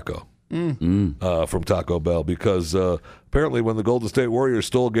Locos taco from Taco Bell, because apparently when the Golden State Warriors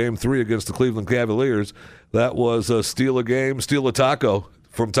stole Game 3 against the Cleveland Cavaliers, that was steal a game, steal a taco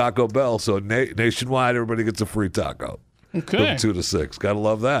from Taco Bell. So nationwide, everybody gets a free taco. Okay. From 2 to 6. Gotta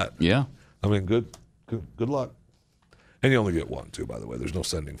love that. Yeah. I mean, good luck. And you only get one, too, by the way. There's no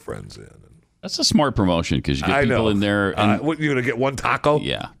sending friends in. That's a smart promotion, because you get people in there. And, what, you're going to get one taco?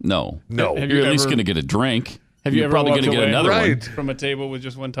 Yeah. No. No. You're at least going to get a drink. You're probably going to get another one. From a table with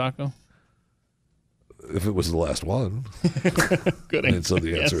just one taco? If it was the last one. Good. And so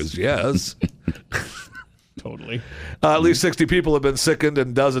the answer is yes. Totally. At least 60 people have been sickened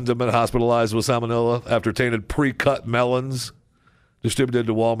and dozens have been hospitalized with salmonella after tainted pre-cut melons distributed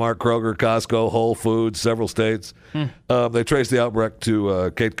to Walmart, Kroger, Costco, Whole Foods, several states. They traced the outbreak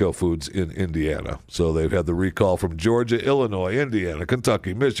to Cateco Foods in Indiana. So they've had the recall from Georgia, Illinois, Indiana,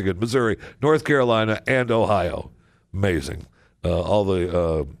 Kentucky, Michigan, Missouri, North Carolina, and Ohio. Amazing. All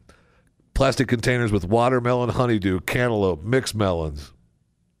the plastic containers with watermelon, honeydew, cantaloupe, mixed melons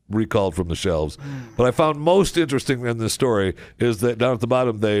recalled from the shelves. But I found most interesting in this story is that down at the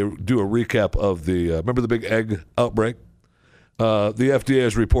bottom they do a recap of the remember the big egg outbreak? The FDA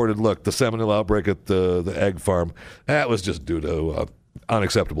has reported, look, the salmonella outbreak at the egg farm, that was just due to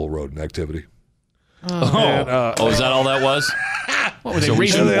unacceptable rodent activity. Is that all that was? What were they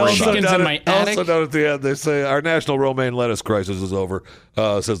raising chickens in my attic? Also down at the end, they say our national romaine lettuce crisis is over.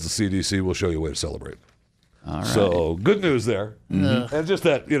 Says the CDC. We'll show you a way to celebrate. All right. So good news there. And just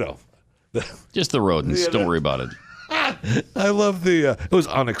that, just the rodents. Don't worry about it. I love it was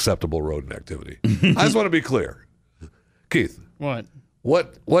unacceptable rodent activity. I just want to be clear. Keith.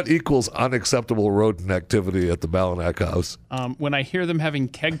 What equals unacceptable rodent activity at the Balanak house? When I hear them having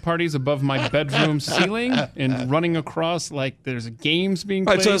keg parties above my bedroom ceiling and running across like there's games being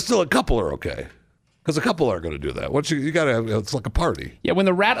played. Right, so still a couple are okay. Because a couple aren't going to do that. Once you got to have, it's like a party. Yeah, when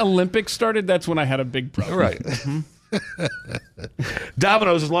the Rat Olympics started, that's when I had a big problem. Right.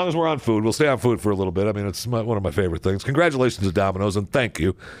 Domino's, as long as we're on food, we'll stay on food for a little bit. I mean, it's one of my favorite things. Congratulations to Domino's, and thank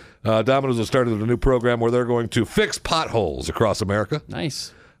you. Domino's has started a new program where they're going to fix potholes across America.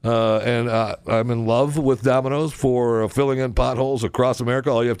 Nice. And I'm in love with Domino's for filling in potholes across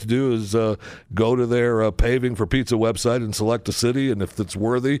America. All you have to do is go to their Paving for Pizza website and select a city, and if it's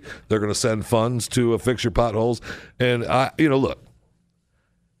worthy, they're going to send funds to fix your potholes. And, look,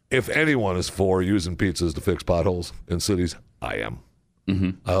 if anyone is for using pizzas to fix potholes in cities, I am.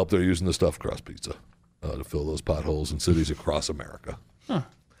 I hope they're using the stuffed crust pizza to fill those potholes in cities across America. Huh.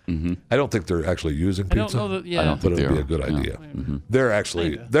 I don't think they're actually using I don't pizza. know that- yeah. I don't but think it'd they be a are. good No. idea. Mm-hmm. They're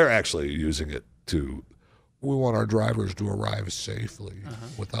actually using it to. We want our drivers to arrive safely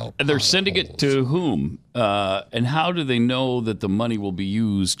without. And they're sending it to whom? And how do they know that the money will be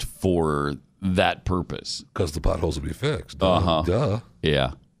used for that purpose? Because the potholes will be fixed. Duh.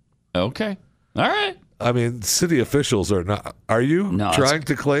 Yeah. Okay. All right. I mean, city officials are not. Are you trying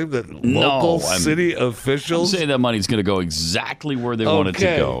to claim that local city officials? I'm saying that money's going to go exactly where they want it to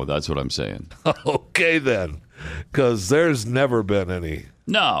Okay. go. That's what I'm saying. Okay, then. Because there's never been any.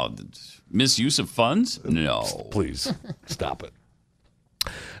 No. Misuse of funds? No. Please stop it.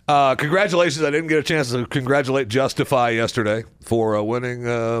 Congratulations. I didn't get a chance to congratulate Justify yesterday for winning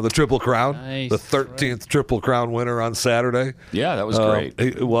the Triple Crown. Nice, the 13th Triple Crown winner on Saturday. Yeah, that was great.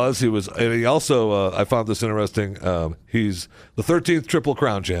 It was. He was. And he also, I found this interesting. He's the 13th Triple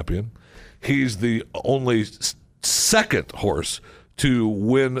Crown champion. He's the only second horse to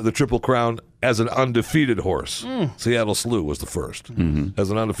win the Triple Crown as an undefeated horse. Seattle Slew was the first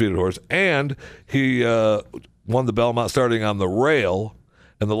as an undefeated horse. And he won the Belmont starting on the rail.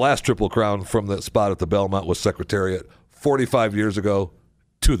 And the last Triple Crown from that spot at the Belmont was Secretariat 45 years ago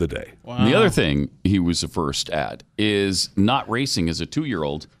to the day. Wow. The other thing he was the first at is not racing as a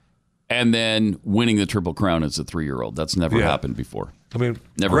 2-year-old and then winning the Triple Crown as a 3-year-old. That's never happened before. I mean,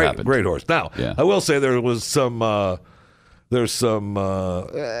 never happened. Great horse. Now, Yeah. I will say there was some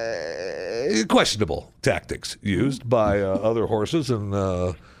questionable tactics used by other horses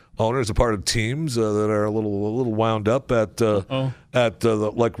and owners, a part of teams that are a little wound up at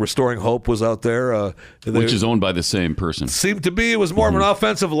like Restoring Hope was out there, Which is owned by the same person. Seemed to be it was more of an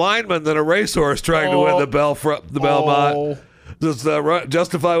offensive lineman than a racehorse trying to win the Belmont.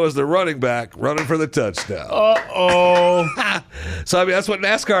 Justify was the running back running for the touchdown. So I mean that's what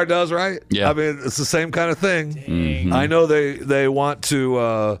NASCAR does, right? Yeah. I mean it's the same kind of thing. I know they want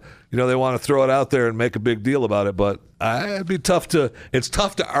to they want to throw it out there and make a big deal about it, but it'd be tough to. It's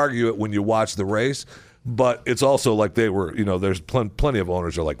tough to argue it when you watch the race, but it's also like they were. There's plenty of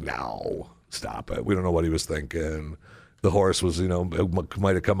owners are like, no, stop it. We don't know what he was thinking. The horse was,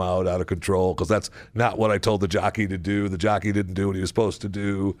 might have come out of control because that's not what I told the jockey to do. The jockey didn't do what he was supposed to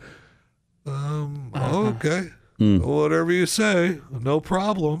do. Okay, whatever you say, no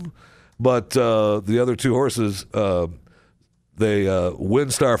problem. But the other two horses. They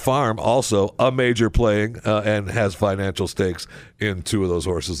Windstar Farm, also a major playing, and has financial stakes in two of those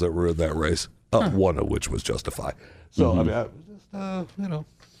horses that were in that race, one of which was Justify. So, I mean,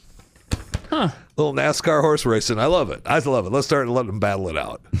 little NASCAR horse racing. I love it. Let's start letting them battle it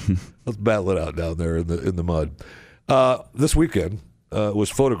out. Let's battle it out down there in the mud. This weekend was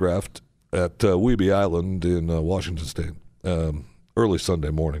photographed at Weeby Island in Washington State early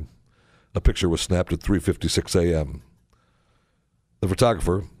Sunday morning. A picture was snapped at 3:56 a.m. The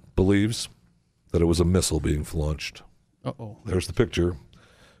photographer believes that it was a missile being launched. There's the picture.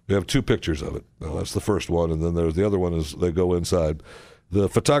 We have two pictures of it. Now, that's the first one, and then there's the other one is they go inside. The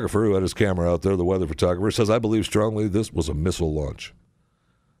photographer who had his camera out there, the weather photographer, says, I believe strongly this was a missile launch.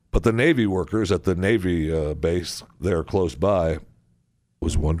 But the Navy workers at the Navy base there close by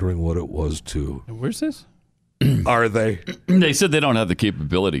was wondering what it was too. Where's this? Are they? They said they don't have the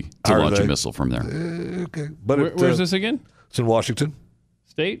capability to launch a missile from there. Okay. But Where's this again? It's in Washington.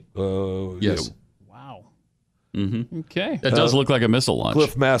 State? Yes. Wow. Mm-hmm. Okay. That does look like a missile launch.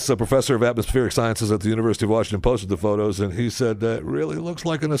 Cliff Mass, a professor of atmospheric sciences at the University of Washington, posted the photos, and he said that really looks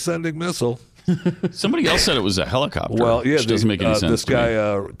like an ascending missile. Somebody else said it was a helicopter. Well, yeah, which doesn't make any sense. This guy,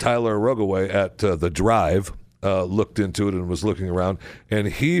 Tyler Rogaway at The Drive, looked into it and was looking around, and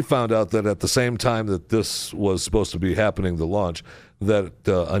he found out that at the same time that this was supposed to be happening, the launch, that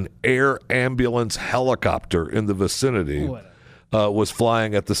an air ambulance helicopter in the vicinity was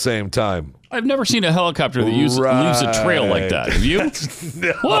flying at the same time. I've never seen a helicopter that leaves a trail like that. Have you?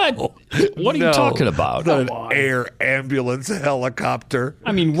 No. What are you talking about? Not an air ambulance helicopter.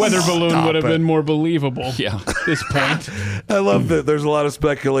 I mean, weather balloon would have been more believable. Yeah. At this point. I love that there's a lot of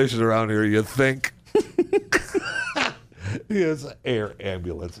speculation around here. You think. Yes, air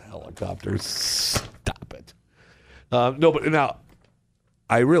ambulance helicopters. Stop it. No, but now,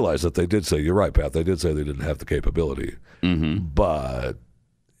 I realize that they did say, you're right, Pat, they did say they didn't have the capability. Mm-hmm. But,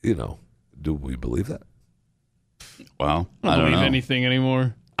 do we believe that? Well, I don't believe anything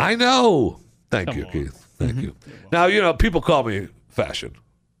anymore. I know. Thank you, Keith. Thank you. Now, people call me fashion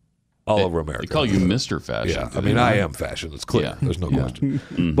all over America. They call you Mr. Fashion. Yeah, I mean, I am fashion. It's clear. There's no question.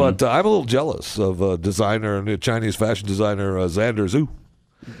 Mm-hmm. But I'm a little jealous of designer, Chinese fashion designer Xander Zhu.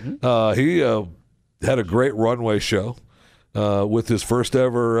 Mm-hmm. He had a great runway show with his first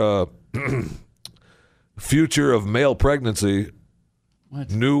ever future of male pregnancy,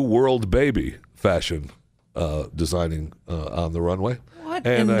 New World Baby fashion designing on the runway. What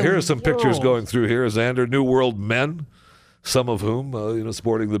and in the here are some pictures world? going through here. Xander, New World men, some of whom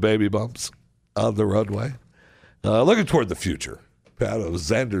sporting the baby bumps on the runway. Looking toward the future, Pat, of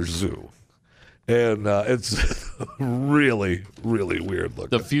Xander Zoo. And it's really, really weird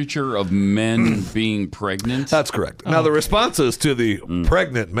looking. The future of men being pregnant? That's correct. Now, the responses to the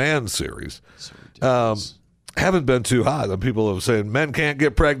Pregnant Man series haven't been too hot. And people have saying, men can't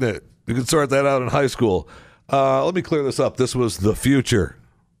get pregnant. You can sort that out in high school. Let me clear this up. This was the future.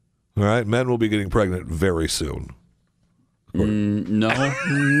 All right? Men will be getting pregnant very soon. No.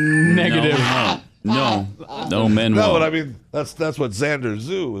 Negative. No, men No, won't. but I mean, that's what Xander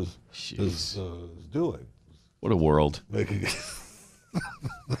Zoo is doing. What a world.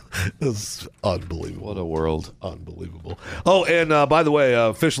 It's unbelievable. What a world. Unbelievable. Oh, and by the way,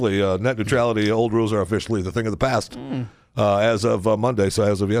 officially, net neutrality, old rules are officially the thing of the past. As of Monday, so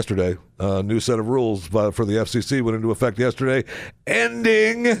as of yesterday, a new set of rules for the FCC went into effect yesterday,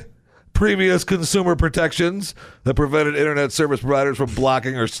 ending previous consumer protections that prevented internet service providers from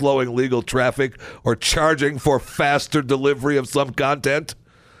blocking or slowing legal traffic or charging for faster delivery of some content.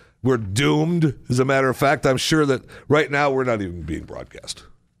 We're doomed. As a matter of fact, I'm sure that right now we're not even being broadcast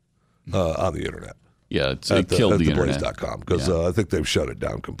on the internet. Yeah, it killed the internet. Blaze.com, because I think they've shut it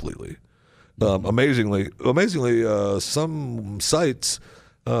down completely. Amazingly, some sites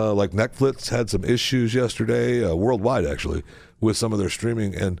like Netflix had some issues yesterday, worldwide actually, with some of their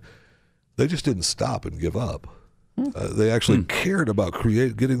streaming, and they just didn't stop and give up. They actually cared about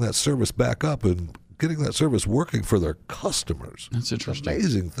getting that service back up and getting that service working for their customers. That's interesting.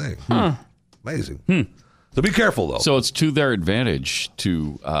 Amazing thing. Amazing. So be careful, though. So it's to their advantage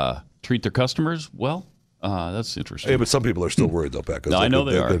to treat their customers well? That's interesting. Yeah, but some people are still worried, though, Pat. No, I know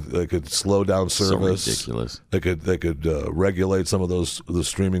they are. They could slow down service. So ridiculous. They could regulate some of the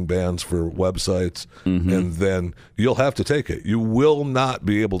streaming bans for websites, and then you'll have to take it. You will not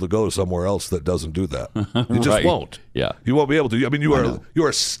be able to go somewhere else that doesn't do that. You just Right. won't. Yeah. You won't be able to. I mean, you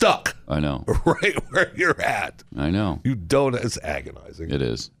are stuck. I know. Right where you're at. I know. You don't. It's agonizing. It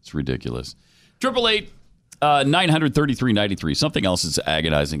is. It's ridiculous. 888-933-93. Something else that's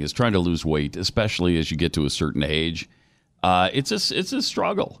agonizing is trying to lose weight, especially as you get to a certain age. It's a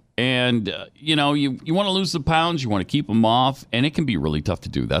struggle. And, you want to lose the pounds, you want to keep them off, and it can be really tough to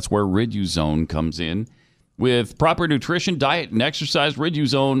do. That's where Riduzone comes in. With proper nutrition, diet, and exercise,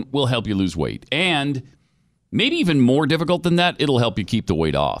 Riduzone will help you lose weight. And maybe even more difficult than that, it'll help you keep the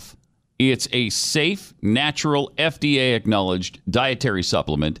weight off. It's a safe, natural, FDA-acknowledged dietary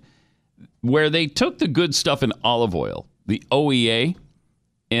supplement where they took the good stuff in olive oil, the OEA,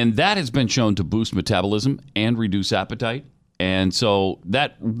 and that has been shown to boost metabolism and reduce appetite. And so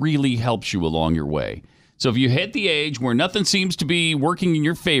that really helps you along your way. So if you hit the age where nothing seems to be working in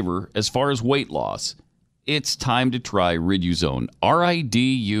your favor as far as weight loss, it's time to try Riduzone,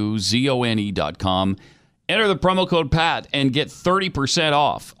 RIDUZONE.com. Enter the promo code PAT and get 30%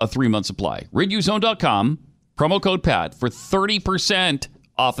 off a 3-month supply. Riduzone.com, promo code PAT for 30%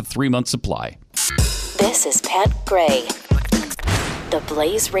 off a 3-month supply. This is Pat Gray, the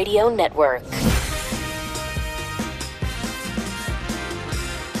Blaze Radio Network.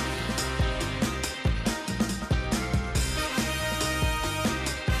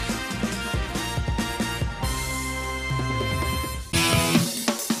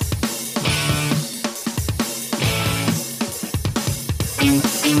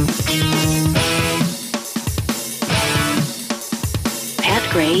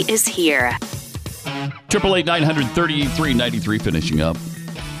 Pat Gray is here. 888-933-93 finishing up.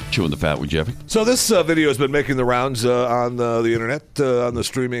 Chewing the fat with Jeffy. So this video has been making the rounds on the internet, on the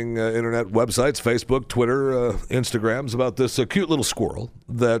streaming internet websites, Facebook, Twitter, Instagrams, about this cute little squirrel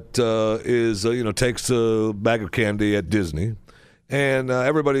that takes a bag of candy at Disney. And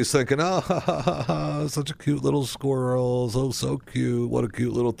everybody's thinking, oh, such a cute little squirrel, so cute, what a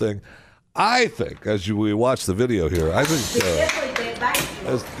cute little thing. I think, as we watch the video here, I think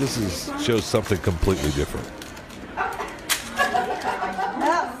this shows something completely different.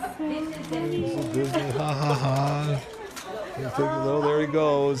 Disney, Oh, there he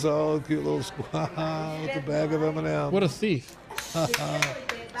goes. Oh, cute little squirrel with the bag of M&Ms. What a thief.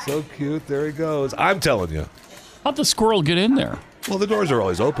 So cute. There he goes. I'm telling you. How'd the squirrel get in there? Well, the doors are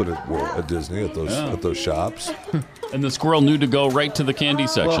always open at Disney, at those shops. And the squirrel knew to go right to the candy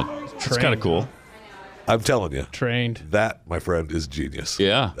section. It's kind of cool. I'm telling you. Trained. That, my friend, is genius.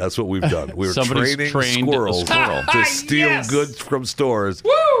 Yeah. That's what we've done. We're Somebody's training trained squirrels a squirrel. to steal goods from stores.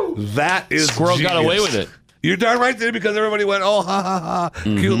 Woo! That is Squirrel genius. got away with it. You're darn right they did, because everybody went, oh, ha, ha, ha.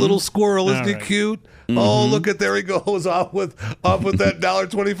 Cute little squirrel. Isn't he cute? Oh, look at, there he goes off with that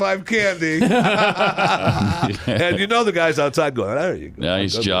 $1.25 candy. And you know the guy's outside going, there you go.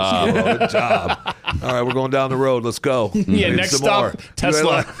 Nice job. Good job. All right, we're going down the road. Let's go. Yeah, next stop,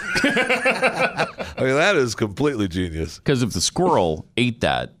 Tesla. I mean, that is completely genius. Because if the squirrel ate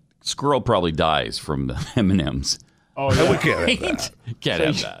that, squirrel probably dies from the M&Ms. Oh, yeah. We can't have that. Can't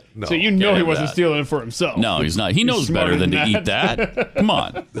have that. No. So you know Can't he have wasn't that. stealing it for himself. No, he's not. He knows better than to eat that. Come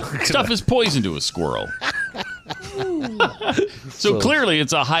on. Stuff is poison to a squirrel. So clearly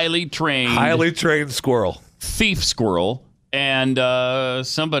it's a highly trained squirrel. Thief squirrel. And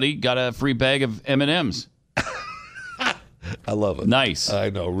somebody got a free bag of M&Ms. I love it. Nice. I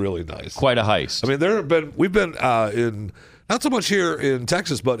know, really nice. Quite a heist. I mean, we've been in, not so much here in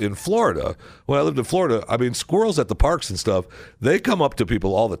Texas, but in Florida. When I lived in Florida, I mean, squirrels at the parks and stuff, they come up to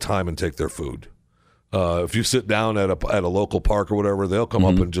people all the time and take their food. If you sit down at a local park or whatever, they'll come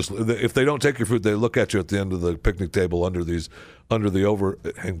up and just, if they don't take your food, they look at you at the end of the picnic table under the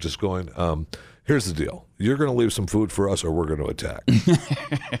overhang, just going, here's the deal. You're going to leave some food for us or we're going to attack.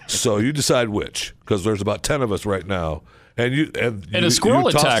 So you decide which, because there's about 10 of us right now. And a squirrel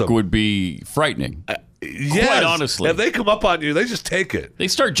attack would be frightening. Yes. Quite honestly. If they come up on you, they just take it. They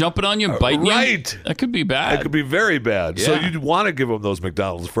start jumping on you and biting you. Right. That could be bad. That could be very bad. Yeah. So you'd want to give them those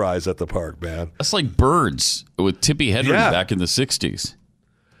McDonald's fries at the park, man. That's like birds with Tippi Hedren back in the 60s.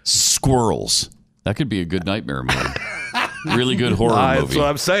 Squirrels. That could be a good nightmare movie. Really good horror movie. That's what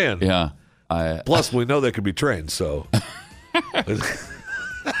I'm saying. Yeah. Plus, we know they can be trained, so.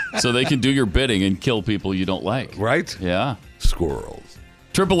 So they can do your bidding and kill people you don't like. Right? Yeah. Squirrels.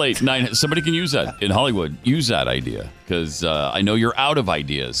 888-9. Somebody can use that in Hollywood. Use that idea, because I know you're out of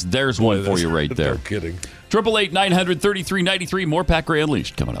ideas. There's one for you right there. No kidding. 888-900-3393. More Pat Gray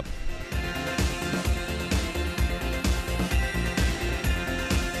Unleashed coming up.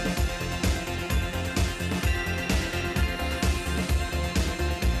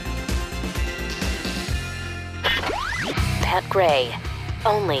 Pat Gray,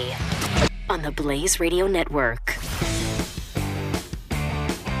 only on the Blaze Radio Network.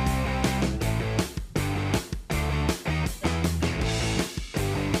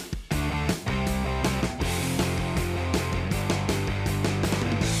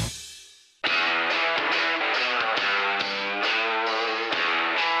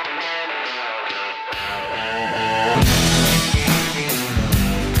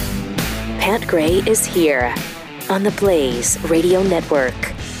 Pat Gray is here on the Blaze Radio Network.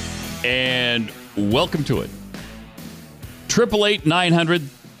 And welcome to it.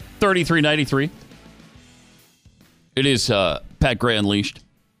 888-900-3393. It is Pat Gray Unleashed.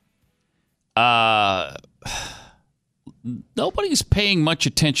 Nobody's paying much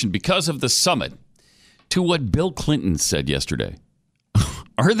attention because of the summit to what Bill Clinton said yesterday.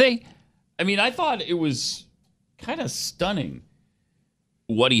 Are they? I mean, I thought it was kind of stunning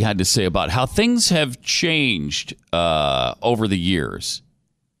what he had to say about how things have changed over the years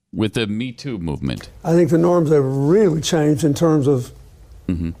with the Me Too movement. I think the norms have really changed in terms of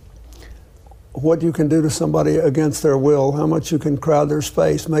what you can do to somebody against their will, how much you can crowd their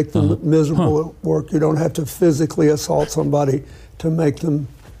space, make them miserable at work. You don't have to physically assault somebody to make them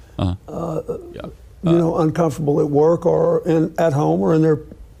uncomfortable at work or at home or in their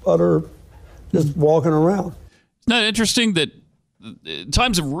utter just walking around. Isn't that interesting that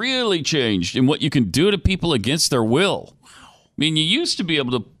times have really changed in what you can do to people against their will? I mean, you used to be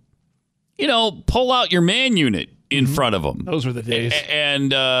able to, pull out your man unit in front of them. Those were the days.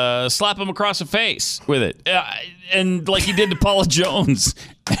 And slap them across the face with it. And like you did to Paula Jones.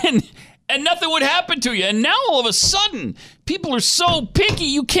 And nothing would happen to you. And now all of a sudden, people are so picky,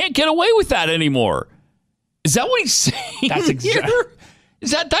 you can't get away with that anymore. Is that what he's saying? That's exactly.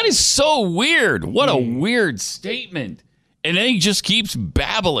 That is so weird. What a weird statement. And then he just keeps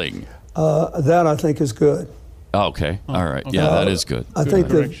babbling. That I think is good. Okay. All right. Yeah, that is good. I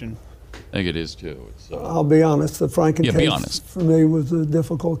think it is too. I'll be honest. The Franken case be honest. For me was a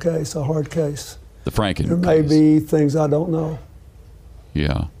difficult case, a hard case. The Franken There may be things I don't know.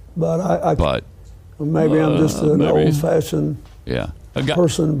 Yeah. But maybe I'm just an old-fashioned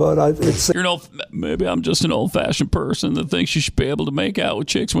person. But maybe I'm just an old-fashioned person that thinks you should be able to make out with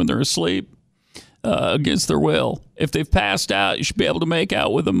chicks when they're asleep. Against their will. If they've passed out, you should be able to make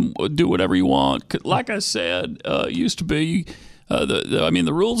out with them, do whatever you want. Like I said, it used to be,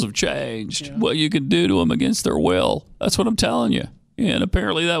 the rules have changed. Yeah. What you can do to them against their will. That's what I'm telling you. And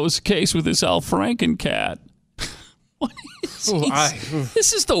apparently that was the case with this Al Franken cat.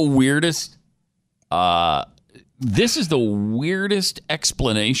 This is the weirdest. This is the weirdest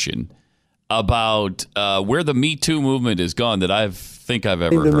explanation about where the Me Too movement has gone that I think I've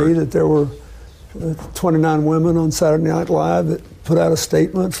ever to heard. me that there were 29 women on Saturday Night Live that put out a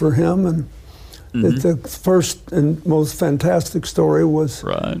statement for him, and that the first and most fantastic story was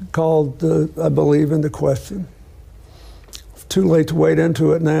called, I believe, Into Question. Too late to wade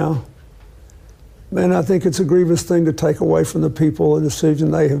into it now. Man, I think it's a grievous thing to take away from the people a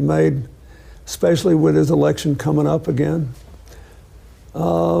decision they have made, especially with his election coming up again.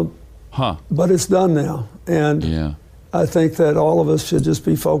 But it's done now. And I think that all of us should just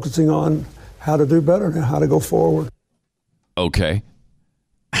be focusing on how to do better and how to go forward. Okay.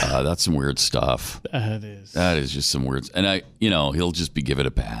 That's some weird stuff. That is. That is just some weird. And he'll just be given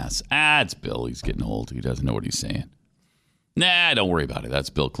a pass. It's Bill. He's getting old. He doesn't know what he's saying. Nah, don't worry about it. That's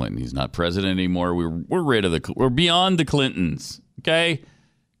Bill Clinton. He's not president anymore. We're rid of we're beyond the Clintons. Okay?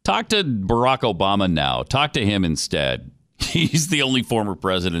 Talk to Barack Obama now. Talk to him instead. He's the only former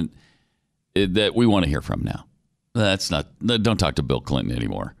president that we want to hear from now. Don't talk to Bill Clinton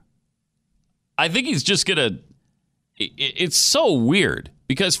anymore. I think he's just going to, it's so weird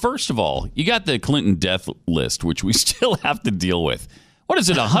because first of all, you got the Clinton death list, which we still have to deal with. What is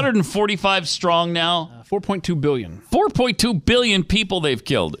it, 145 strong now? 4.2 billion. 4.2 billion people they've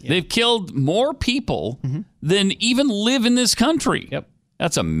killed. Yeah. They've killed more people than even live in this country. Yep.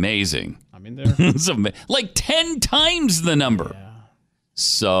 That's amazing. I mean, they're like 10 times the number. Yeah.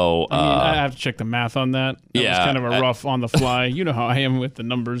 So I have to check the math on that. That was kind of a rough on the fly. You know how I am with the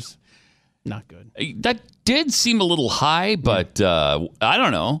numbers. Not good. That did seem a little high, but I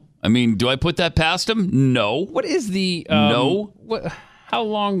don't know. I mean, do I put that past him? No. What is the no? How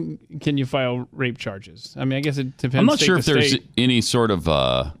long can you file rape charges? I mean, I guess it depends. I'm not sure if state. there's any sort of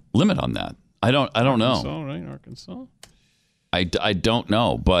limit on that. I don't Arkansas, know. Right, Arkansas. I don't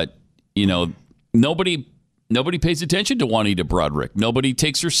know, but nobody pays attention to Juanita Broaddrick. Nobody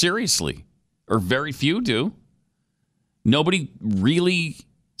takes her seriously, or very few do. Nobody really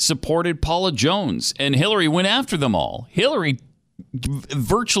supported Paula Jones, and Hillary went after them all. Hillary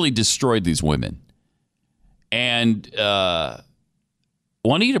virtually destroyed these women, and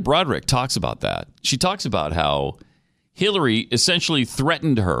Juanita Broaddrick talks about that. She talks about how Hillary essentially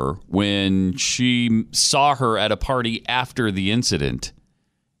threatened her when she saw her at a party after the incident.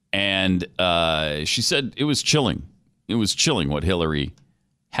 And she said it was chilling. It was chilling what Hillary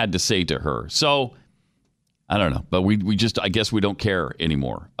had to say to her. So, I don't know. But we just, I guess we don't care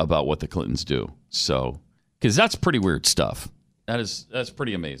anymore about what the Clintons do. So, because that's pretty weird stuff. That's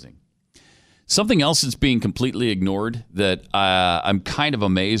pretty amazing. Something else that's being completely ignored that I'm kind of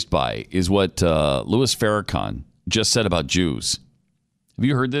amazed by is what Louis Farrakhan just said about Jews. Have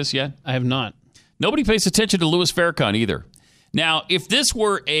you heard this yet? I have not. Nobody pays attention to Louis Farrakhan either. Now, if this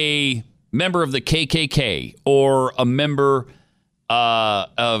were a member of the KKK or a member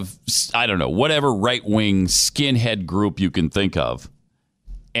of, I don't know, whatever right-wing skinhead group you can think of,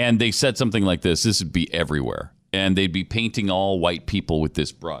 and they said something like this would be everywhere. And they'd be painting all white people with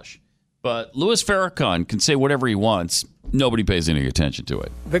this brush. But Louis Farrakhan can say whatever he wants. Nobody pays any attention to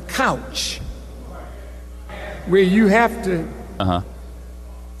it. The couch where you have to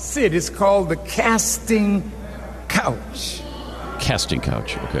sit is called the casting couch. Casting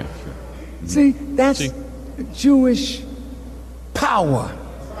couch, okay. See, that's Jewish power.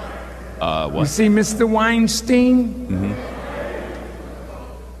 What? You see Mr. Weinstein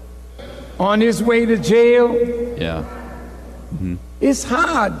on his way to jail? Yeah. It's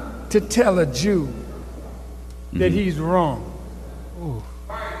hard to tell a Jew that he's wrong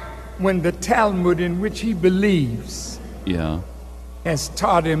when the Talmud in which he believes has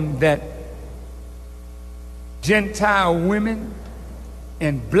taught him that Gentile women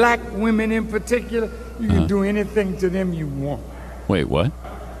and black women in particular, you can do anything to them you want. Wait, what?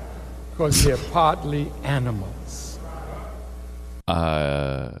 Because they're partly animals.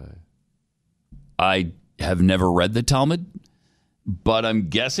 I have never read the Talmud, but I'm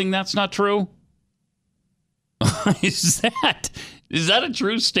guessing that's not true. Is that a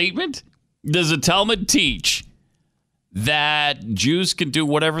true statement? Does the Talmud teach that Jews can do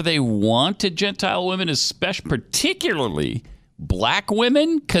whatever they want to Gentile women, especially particularly black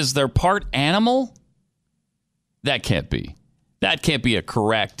women, because they're part animal? That can't be. That can't be a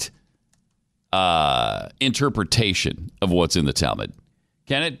correct interpretation of what's in the Talmud.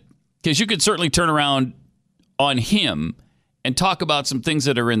 Can it? Because you could certainly turn around on him and talk about some things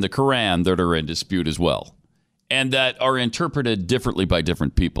that are in the Quran that are in dispute as well, and that are interpreted differently by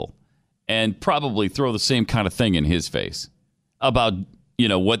different people, and probably throw the same kind of thing in his face about,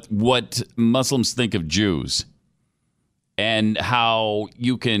 what Muslims think of Jews and how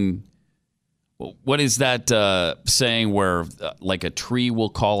you can, what is that saying where like a tree will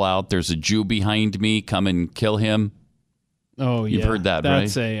call out, "There's a Jew behind me, come and kill him"? Oh, yeah. You've heard that,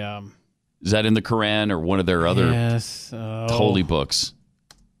 That's right? Is that in the Quran or one of their other holy books?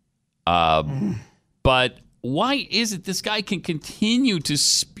 But why is it this guy can continue to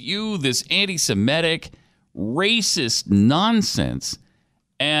spew this anti-Semitic, racist nonsense,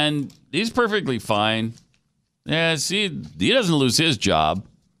 and he's perfectly fine? Yeah, see, he doesn't lose his job.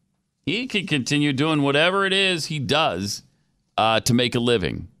 He can continue doing whatever it is he does to make a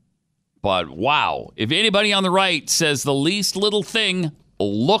living. But wow, if anybody on the right says the least little thing,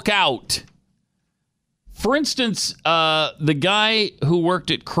 look out. For instance, the guy who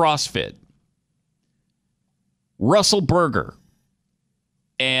worked at CrossFit, Russell Berger,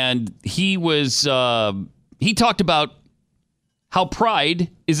 and he talked about how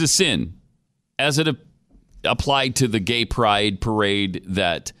pride is a sin as it applied to the gay pride parade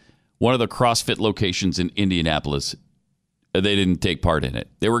that one of the CrossFit locations in Indianapolis, they didn't take part in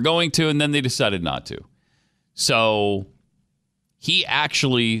it. They were going to, and then they decided not to. So he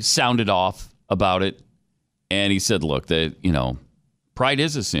actually sounded off about it, and he said, look, that, pride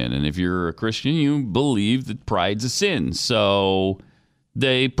is a sin, and if you're a Christian, you believe that pride's a sin. So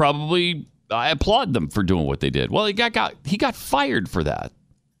I applaud them for doing what they did. Well, he got fired for that.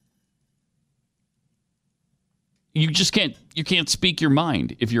 You can't speak your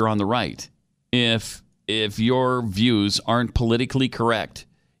mind if you're on the right. If your views aren't politically correct,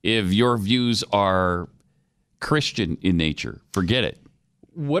 if your views are Christian in nature, forget it.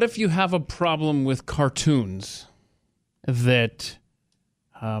 What if you have a problem with cartoons that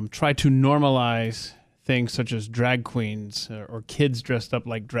try to normalize things such as drag queens or kids dressed up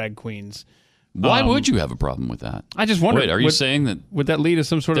like drag queens? Why would you have a problem with that? I just wonder. Wait, are you saying that would that lead to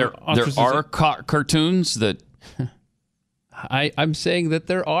some sort of ostracism? There are cartoons that? I'm saying that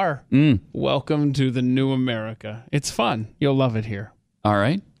there are. Welcome to the new America. It's fun. You'll love it here. All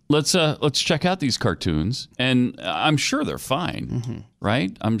right. Let's check out these cartoons, and I'm sure they're fine,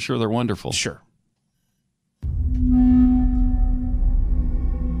 right? I'm sure they're wonderful. Sure.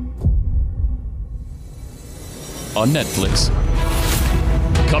 On Netflix,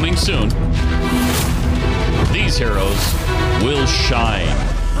 coming soon, these heroes will shine.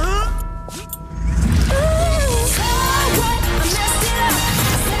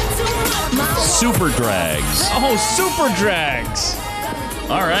 Super Drags. Oh, Super Drags.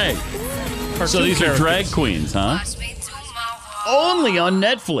 All right. So these are drag queens, huh? Only on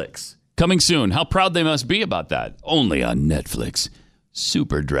Netflix. Coming soon. How proud they must be about that. Only on Netflix.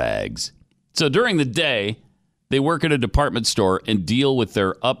 Super Drags. So during the day, they work at a department store and deal with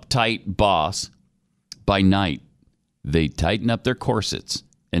their uptight boss. By night, they tighten up their corsets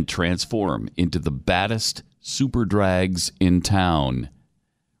and transform into the baddest super drags in town.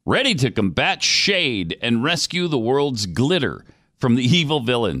 Ready to combat shade and rescue the world's glitter from the evil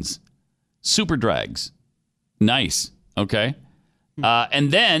villains. Super drags. Nice. Okay. And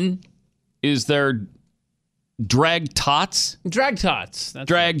then is there Drag Tots? Drag Tots.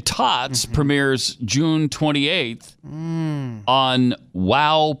 Drag Tots premieres June 28th on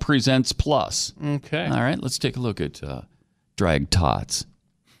Wow Presents Plus. Okay. All right. Let's take a look at Drag Tots.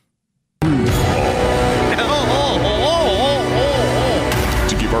 To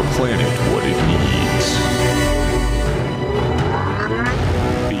give our planet what it needs.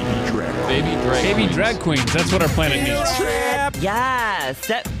 Baby drag queens. That's what our planet needs. Yeah,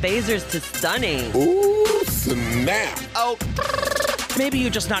 set phasers to stunning. Ooh, snap. Oh, maybe you're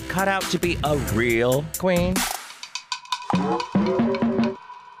just not cut out to be a real queen. Oh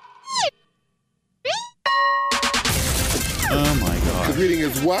my God. The greeting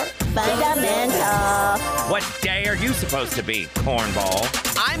is what? Fundamental. What day are you supposed to be, cornball?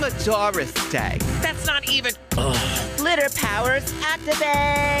 I'm a Doris Day. That's not even. Glitter powers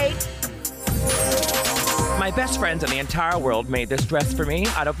activate. My best friends in the entire world made this dress for me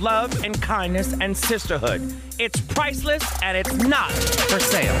out of love and kindness and sisterhood. It's priceless and it's not for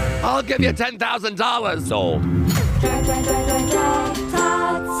sale. I'll give you $10,000. Sold.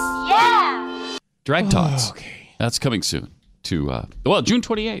 Yeah! Drag Tots. Okay. That's coming soon to, June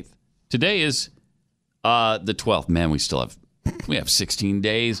 28th. Today is the 12th. Man, we have 16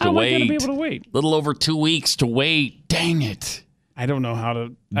 days to wait. How am I going to be able to wait? Little over 2 weeks to wait. Dang it. I don't know how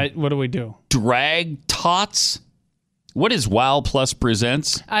to. What do we do? Drag Tots? What is Wow Plus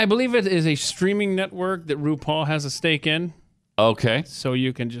Presents? I believe it is a streaming network that RuPaul has a stake in. Okay. So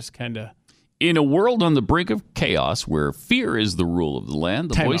you can just kind of. In a world on the brink of chaos where fear is the rule of the land,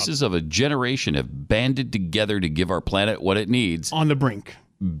 the voices of a generation have banded together to give our planet what it needs. On the brink.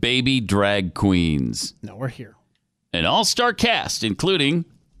 Baby drag queens. No, we're here. An all-star cast, including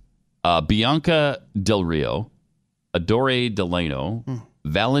Bianca Del Rio, Adore Delano,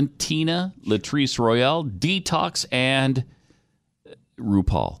 Valentina Latrice Royale, Detox, and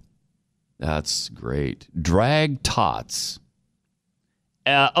RuPaul. That's great. Drag Tots.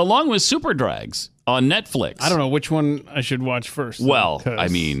 Along with Super Drags on Netflix. I don't know which one I should watch first. Well, I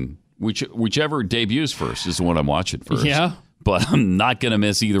mean, whichever debuts first is the one I'm watching first. Yeah. But I'm not going to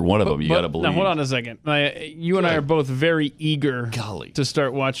miss either one of them. You got to believe. Now, hold on a second. You and I are both very eager to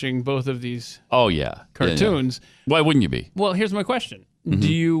start watching both of these cartoons. Yeah. Why wouldn't you be? Well, here's my question.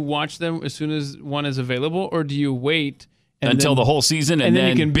 Do you watch them as soon as one is available, or do you wait until the whole season and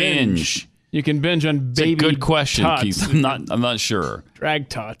then you can binge? You can binge on Baby It's a good question, Tots. Keith. I'm not sure. Drag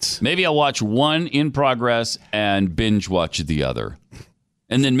Tots. Maybe I'll watch one in progress and binge watch the other.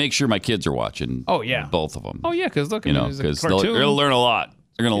 And then make sure my kids are watching both of them. Oh, yeah, because look, because they're going to learn a lot.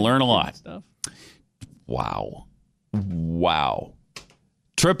 They're going to learn a lot. Stuff. Wow.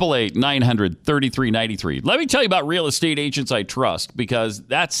 888-900-3393. Let me tell you about Real Estate Agents I Trust, because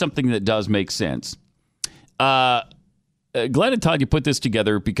that's something that does make sense. Glenn and Todd, you put this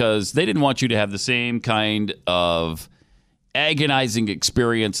together because they didn't want you to have the same kind of agonizing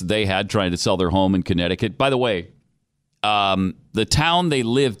experience they had trying to sell their home in Connecticut. By the way, the town they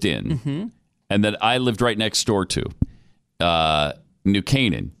lived in and that I lived right next door to, New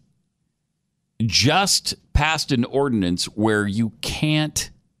Canaan, just passed an ordinance where you can't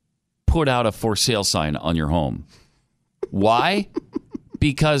put out a for sale sign on your home. Why?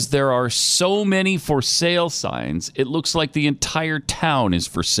 Because there are so many for sale signs, it looks like the entire town is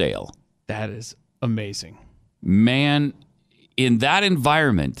for sale. That is amazing. Man, in that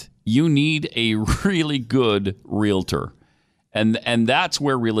environment, you need a really good realtor. And that's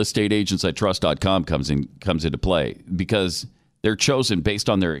where realestateagentsitrust.com comes into play, because they're chosen based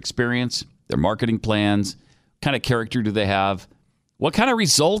on their experience, their marketing plans, what kind of character do they have, what kind of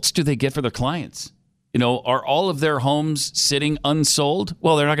results do they get for their clients? You know, are all of their homes sitting unsold?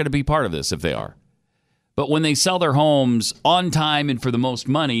 Well, they're not going to be part of this if they are. But when they sell their homes on time and for the most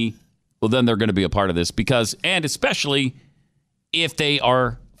money, well, then they're going to be a part of this and especially if they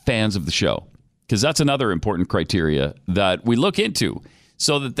are fans of the show, because that's another important criteria that we look into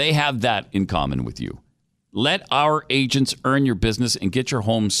so that they have that in common with you. Let our agents earn your business and get your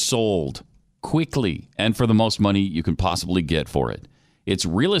home sold quickly and for the most money you can possibly get for it. It's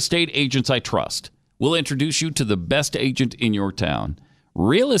Real Estate Agents I Trust. We'll introduce you to the best agent in your town.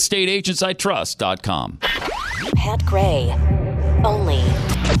 realestateagentsitrust.com. Pat Gray, only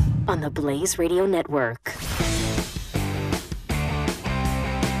on the Blaze Radio Network.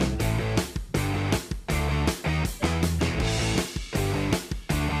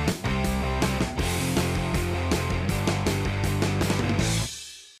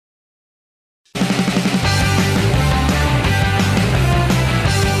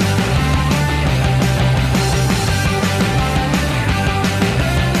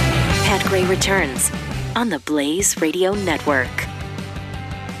 Returns on the Blaze Radio Network.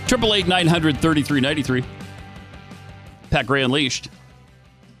 888-900-3393. Pat Gray Unleashed.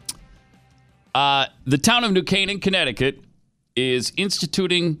 The town of New Canaan, Connecticut, is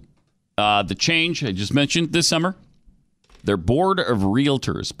instituting the change I just mentioned this summer. Their board of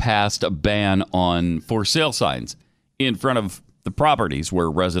realtors passed a ban on for sale signs in front of the properties where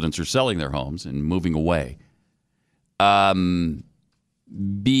residents are selling their homes and moving away.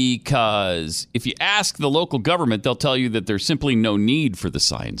 Because if you ask the local government, they'll tell you that there's simply no need for the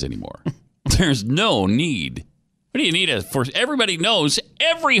signs anymore. There's no need. What do you need for? Everybody knows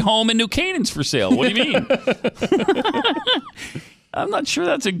every home in New Canaan's for sale. What do you mean? I'm not sure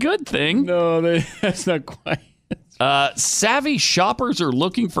that's a good thing. No, that's not quite. Savvy shoppers are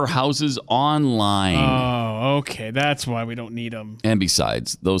looking for houses online. Oh, okay. That's why we don't need them. And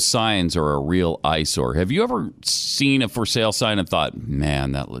besides, those signs are a real eyesore. Have you ever seen a for sale sign and thought,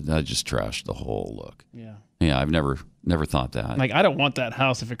 man, that just trashed the whole look? Yeah. Yeah, I've never thought that. Like, I don't want that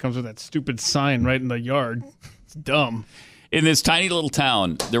house if it comes with that stupid sign right in the yard. It's dumb. In this tiny little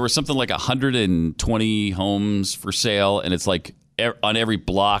town, there was something like 120 homes for sale, and it's like on every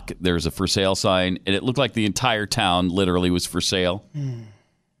block there's a for sale sign, and it looked like the entire town literally was for sale.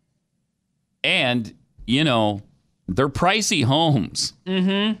 And, you know, they're pricey homes.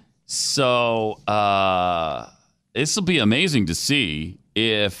 So this will be amazing to see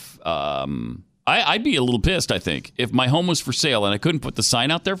if I'd be a little pissed, I think, if my home was for sale and I couldn't put the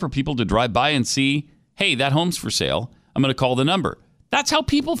sign out there for people to drive by and see, hey, that home's for sale. I'm going to call the number. That's how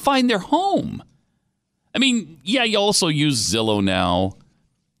people find their home. I mean, yeah, you also use Zillow now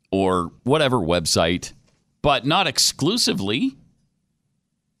or whatever website, but not exclusively.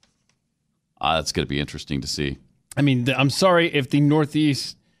 That's going to be interesting to see. I mean, I'm sorry if the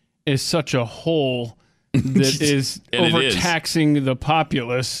Northeast is such a hole that is And it is. overtaxing the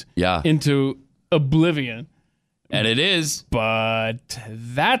populace Yeah. into oblivion. And it is. But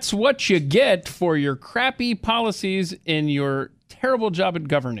that's what you get for your crappy policies and your terrible job at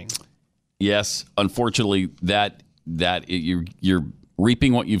governing. Yes, unfortunately, you're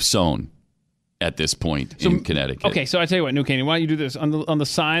reaping what you've sown at this point in Connecticut. Okay, so I tell you what, New Canaan, why don't you do this? On the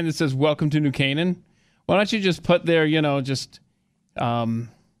sign that says "Welcome to New Canaan," why don't you just put there,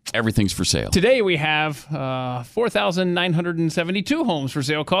 Everything's for sale. today we have 4,972 homes for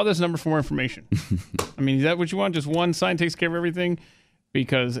sale. Call this number for more information. I mean, is that what you want? Just one sign takes care of everything?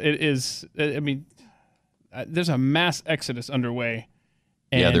 Because it is, there's a mass exodus underway.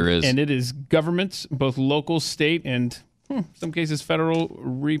 Yeah, there is. And it is governments, both local, state, and in some cases federal,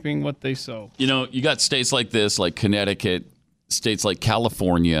 reaping what they sow. You got states like this, like Connecticut, states like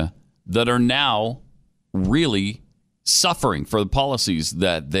California, that are now really suffering for the policies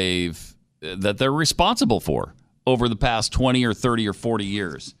that they're responsible for over the past 20 or 30 or 40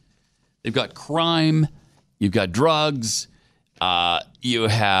 years. They've got crime, you've got drugs, you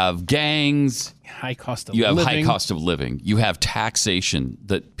have gangs, high cost of you have living. high cost of living, you have taxation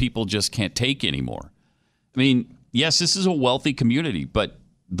that people just can't take anymore. I mean, yes, this is a wealthy community, but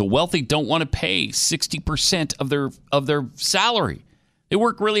the wealthy don't want to pay 60% of their salary. They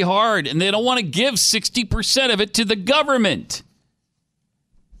work really hard, and they don't want to give 60% of it to the government.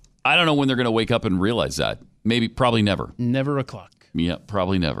 I don't know when they're going to wake up and realize that. Probably never. Never a clock. Yeah,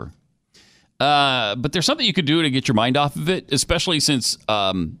 probably never. But there's something you could do to get your mind off of it, especially since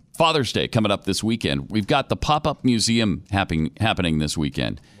Father's Day coming up this weekend. We've got the pop-up museum happening this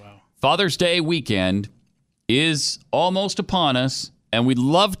weekend. Wow. Father's Day weekend is almost upon us, and we'd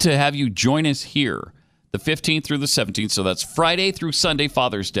love to have you join us here the 15th through the 17th. So that's Friday through Sunday,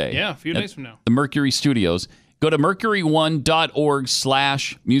 Father's Day. Yeah, a few days from now. The Mercury Studios. Go to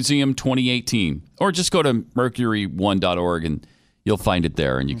mercury1.org/museum 2018, or just go to mercury1.org and you'll find it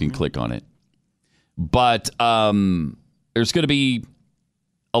there, and you can click on it. But there's going to be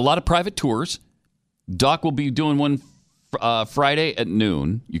a lot of private tours. Doc will be doing one Friday at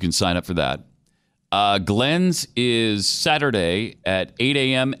noon. You can sign up for that. Glenn's is Saturday at 8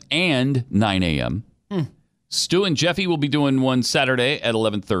 a.m. and 9 a.m. Stu and Jeffy will be doing one Saturday at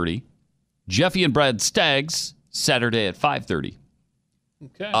 11:30. Jeffy and Brad Staggs, Saturday at 5:30.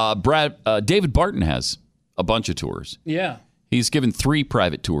 Okay. David Barton has a bunch of tours. Yeah. He's given 3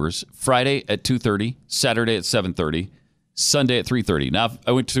 private tours, Friday at 2:30, Saturday at 7:30, Sunday at 3:30. Now, if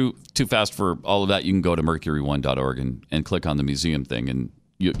I went too fast for all of that, you can go to mercury1.org and click on the museum thing, and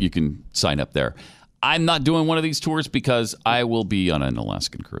you can sign up there. I'm not doing one of these tours because I will be on an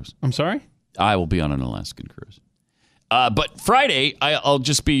Alaskan cruise. I'm sorry? I will be on an Alaskan cruise. But Friday, I'll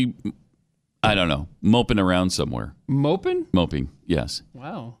just be, I don't know, moping around somewhere. Moping? Moping, yes.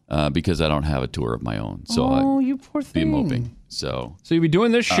 Wow. Because I don't have a tour of my own. So you poor I'll be thing. moping. So you'll be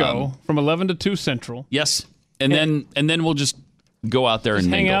doing this show from 11 to 2 Central. Yes. And then we'll just go out there Just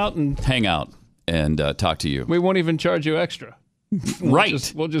and hang mingle. Hang out and talk to you. We won't even charge you extra.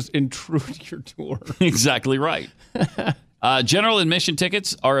 Right. We'll just intrude your tour. Exactly right. General admission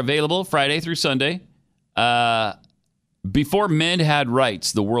tickets are available Friday through Sunday. Before men had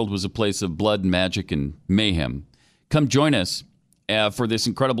rights, the world was a place of blood, magic, and mayhem. Come join us for this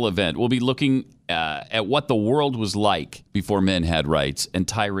incredible event. We'll be looking at what the world was like before men had rights and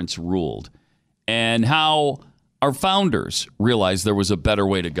tyrants ruled, and how our founders realized there was a better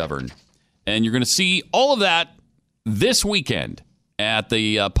way to govern. And you're going to see all of that this weekend at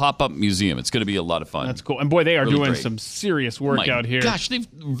the Pop-Up Museum. It's going to be a lot of fun. That's cool. And boy, they are Really doing great. some serious work out here. Gosh, they've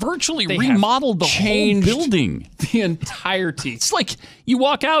virtually They remodeled the have whole changed building. The entirety. It's like you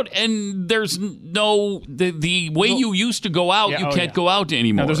walk out and there's no the way you used to go out. You can't go out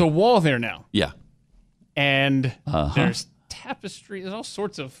anymore. Now, there's a wall there now. Yeah. And there's tapestry. There's all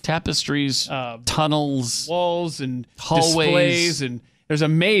sorts of tapestries, tunnels, walls, and hallways. displays. And there's a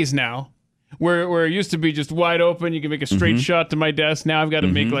maze now. Where it used to be just wide open, you can make a straight shot to my desk. Now I've got to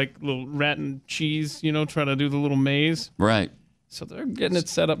make like little rat and cheese, trying to do the little maze. Right. So they're getting it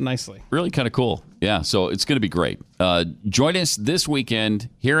set up nicely. Really kind of cool. Yeah, so it's going to be great. Join us this weekend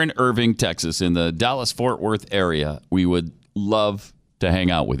here in Irving, Texas, in the Dallas-Fort Worth area. We would love to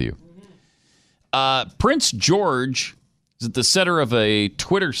hang out with you. Prince George is at the center of a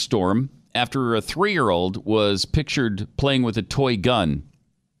Twitter storm after a 3-year-old was pictured playing with a toy gun.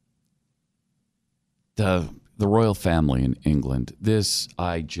 The royal family in England. This,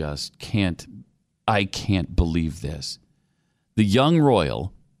 I can't believe this. The young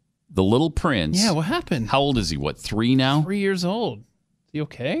royal, the little prince. Yeah, what happened? How old is he? 3 now? 3 years old. Is he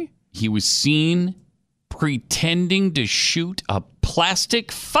okay? He was seen pretending to shoot a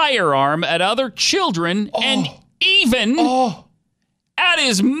plastic firearm at other children and even at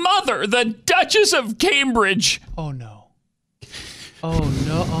his mother, the Duchess of Cambridge. Oh, no. Oh,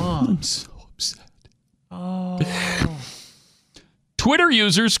 no. I'm so upset. Oh. Twitter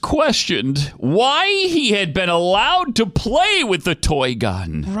users questioned why he had been allowed to play with the toy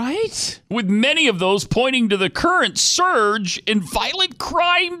gun. Right? With many of those pointing to the current surge in violent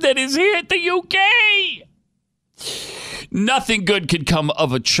crime that has hit the UK. Nothing good can come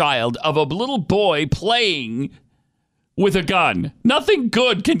of a child, of a little boy playing with a gun. Nothing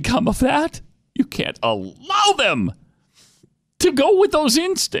good can come of that. You can't allow them to go with those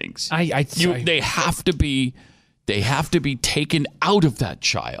instincts. They have to be taken out of that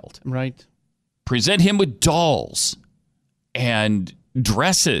child. Right. Present him with dolls and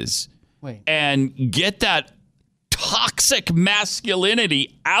dresses. Wait. And get that toxic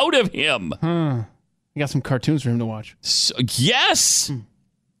masculinity out of him. You got some cartoons for him to watch. Yes.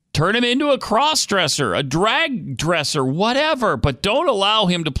 Turn him into a cross-dresser, a drag dresser, whatever. But don't allow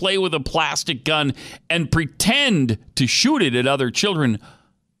him to play with a plastic gun and pretend to shoot it at other children.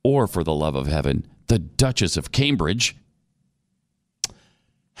 Or, for the love of heaven, the Duchess of Cambridge.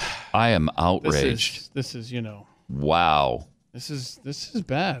 I am outraged. This is, Wow. This is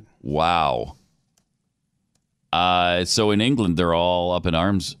bad. Wow. So in England, they're all up in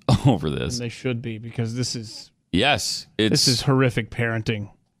arms over this. And they should be, because this is... Yes. This is horrific parenting.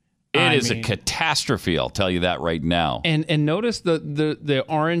 It is a catastrophe, I'll tell you that right now. And notice the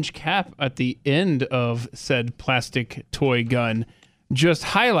orange cap at the end of said plastic toy gun, just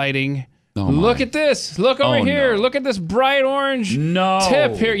highlighting... Look at this. Look over here. No. Look at this bright orange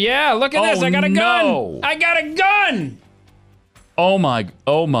tip here. Yeah, look at this. I got a gun. I got a gun. Oh, my.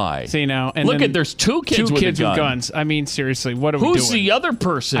 See now. And look at, there's two kids with guns. I mean, seriously, what are we doing? Who's the other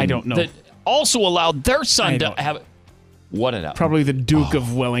person? I don't know. That also allowed their son to have it. What an Probably the Duke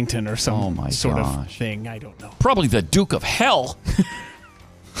of Wellington or some sort of thing. I don't know. Probably the Duke of Hell.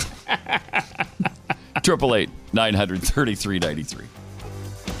 888-900-3393.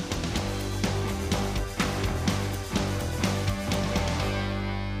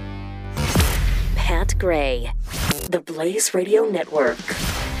 Pat Gray, the Blaze Radio Network.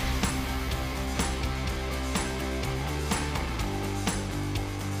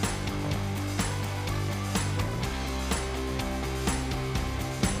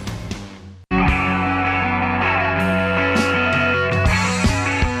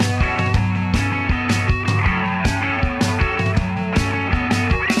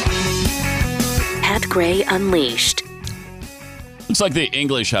 Pat Gray Unleashed. Looks like the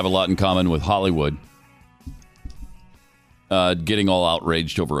English have a lot in common with Hollywood. Getting all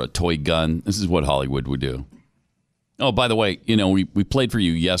outraged over a toy gun. This is what Hollywood would do. Oh, by the way, we played for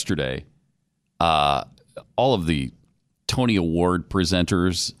you yesterday. All of the Tony Award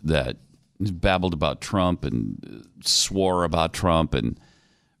presenters that babbled about Trump and swore about Trump, and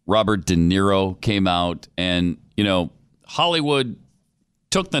Robert De Niro came out, and Hollywood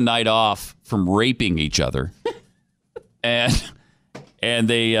took the night off from raping each other, and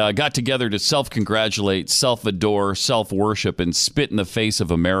they got together to self-congratulate, self-adore, self-worship, and spit in the face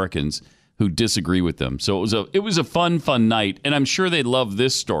of Americans who disagree with them. So it was a fun night, and I'm sure they love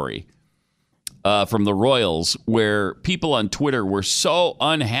this story from the Royals, where people on Twitter were so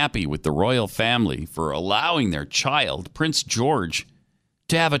unhappy with the royal family for allowing their child, Prince George,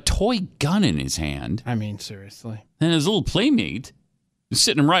 to have a toy gun in his hand. I mean, seriously. And his little playmate is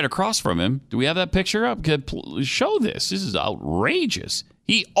sitting right across from him. Do we have that picture up? Show this. This is outrageous.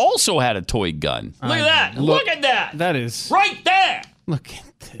 He also had a toy gun. Look at that. Look at that. That is... Right there. Look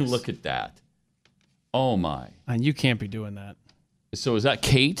at this. Look at that. Oh, my. And you can't be doing that. So is that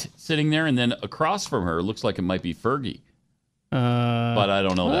Kate sitting there? And then across from her, it looks like it might be Fergie. But I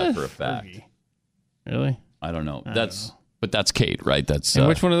don't know that for a fact. Fergie. Really? I don't know. But that's Kate, right? That's. And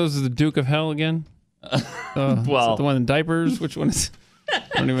which one of those is the Duke of Hell again? Well, the one in diapers. Which one is?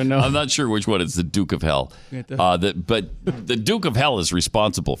 I don't even know. I'm not sure which one is the Duke of Hell. But the Duke of Hell is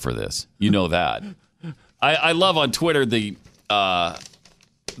responsible for this. You know that. I love on Twitter the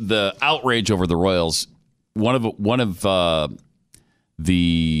outrage over the Royals. One of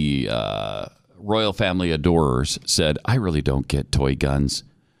the royal family adorers said, "I really don't get toy guns.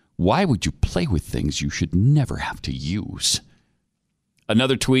 Why would you play with things you should never have to use?"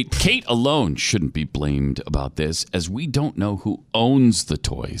 Another tweet, Kate alone shouldn't be blamed about this, as we don't know who owns the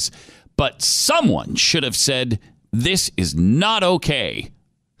toys. But someone should have said, this is not okay.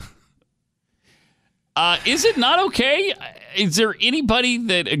 Is it not okay? Is there anybody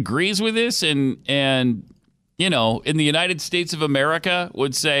that agrees with this and in the United States of America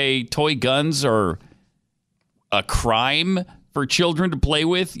would say toy guns are a crime for children to play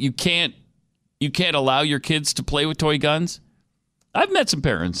with? You can't allow your kids to play with toy guns? I've met some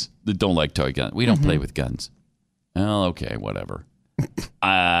parents that don't like toy guns. We don't play with guns. Well, okay, whatever.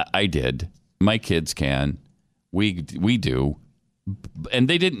 I did. My kids can. We do. And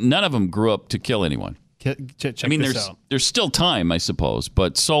they didn't. None of them grew up to kill anyone. Check this out. There's still time, I suppose,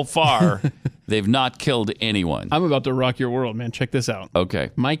 but so far they've not killed anyone. I'm about to rock your world, man. Check this out.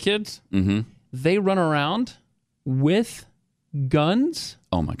 Okay. My kids, they run around with guns.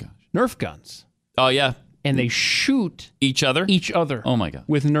 Oh my gosh. Nerf guns. Oh yeah. And they shoot each other. Oh my god.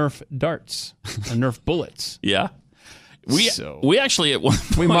 With Nerf darts and Nerf bullets. Yeah. We actually at one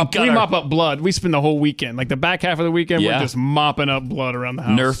point we mop up blood. We spend the whole weekend, like the back half of the weekend, we're just mopping up blood around the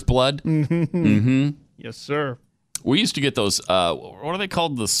house. Nerf blood. Yes, sir. We used to get those. What are they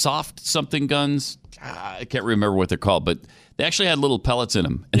called? The soft something guns. I can't remember what they're called, but they actually had little pellets in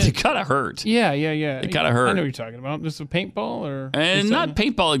them, and they kind of hurt. Yeah. They kind of hurt. I know what you're talking about. Just a paintball, or and not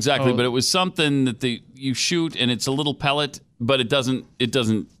paintball exactly, but it was something that you shoot, and it's a little pellet, but it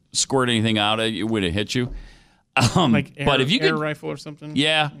doesn't squirt anything out at you when it hits you. Like but if you air rifle or something.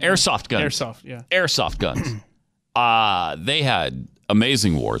 Yeah, airsoft guns. Airsoft guns. They had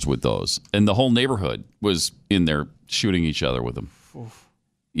amazing wars with those, and the whole neighborhood was in there shooting each other with them. Oof.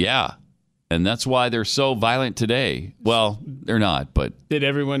 Yeah, and that's why they're so violent today. Well, they're not, but did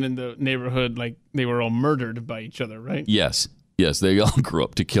everyone in the neighborhood, like, they were all murdered by each other, right? Yes, they all grew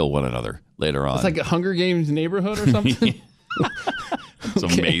up to kill one another later on. It's like a Hunger Games neighborhood or something. It's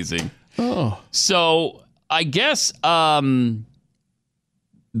amazing. Oh, so I guess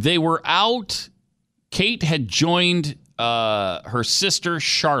they were out. Kate had joined her sister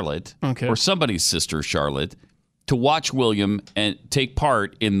Charlotte, or somebody's sister Charlotte, to watch William and take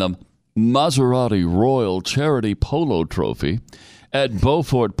part in the Maserati Royal Charity Polo Trophy at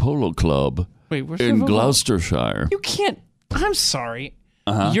Beaufort Polo Club in Gloucestershire. You can't. I'm sorry.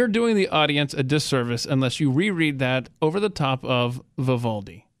 You're doing the audience a disservice unless you reread that over the top of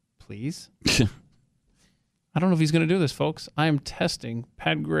Vivaldi. Please. I don't know if he's going to do this, folks. I am testing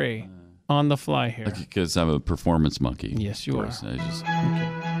Pat Gray on the fly here. Because I'm a performance monkey. Yes, you are.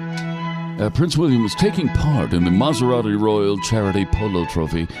 Prince William was taking part in the Maserati Royal Charity Polo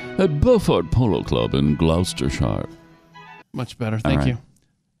Trophy at Beaufort Polo Club in Gloucestershire. Much better. Thank you.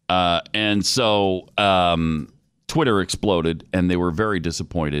 And so Twitter exploded, and they were very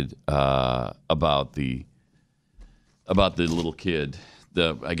disappointed about the little kid.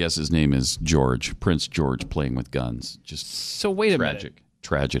 I guess his name is George, Prince George, playing with guns. Just so wait a minute.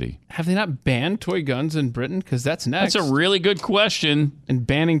 Tragedy. Have they not banned toy guns in Britain? Because that's next. That's a really good question. And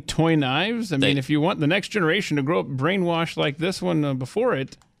banning toy knives? I mean, if you want the next generation to grow up brainwashed like this one before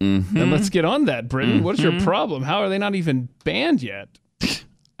it, then let's get on that, Britain. What is your problem? How are they not even banned yet?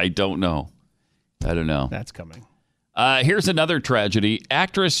 I don't know. That's coming. Here's another tragedy.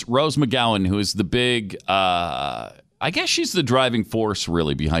 Actress Rose McGowan, who is the big... I guess she's the driving force,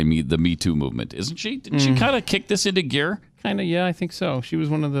 really, behind the Me Too movement, isn't she? Didn't she kind of kick this into gear? Kind of, yeah, I think so. She was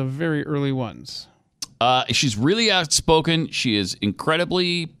one of the very early ones. She's really outspoken. She is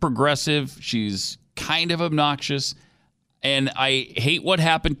incredibly progressive. She's kind of obnoxious. And I hate what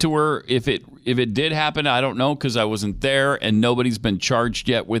happened to her. If it did happen, I don't know, because I wasn't there, and nobody's been charged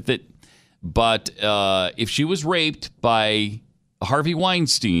yet with it. But if she was raped by Harvey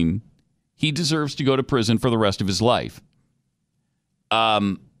Weinstein, he deserves to go to prison for the rest of his life.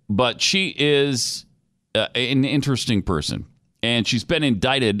 But she is an interesting person, and she's been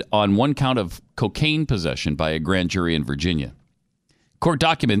indicted on one count of cocaine possession by a grand jury in Virginia. Court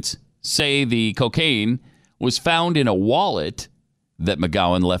documents say the cocaine was found in a wallet that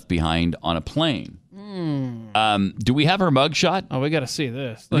McGowan left behind on a plane. Do we have her mugshot? Oh, we got to see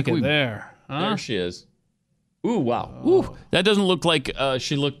this. Look at there. Huh? There she is. Ooh, wow. Ooh, that doesn't look like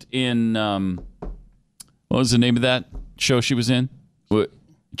she looked in, what was the name of that show she was in?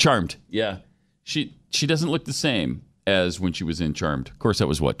 Charmed. Yeah. She doesn't look the same as when she was in Charmed. Of course, that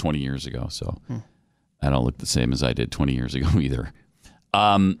was, 20 years ago, so I don't look the same as I did 20 years ago either.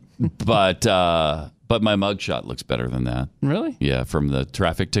 But my mugshot looks better than that. Really? Yeah, from the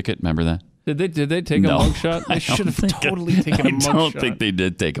traffic ticket. Remember that? Did they take a mugshot? They should have totally taken a mugshot. I don't think they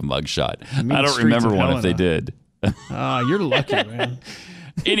did take a mugshot. I don't remember one if they did. You're lucky, man.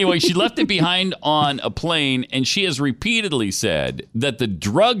 Anyway, she left it behind on a plane, and she has repeatedly said that the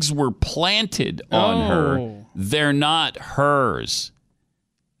drugs were planted on her. They're not hers.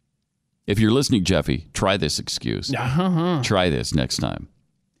 If you're listening, Jeffy, try this excuse. Try this next time.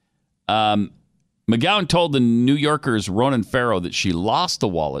 McGowan told the New Yorker's Ronan Farrow that she lost the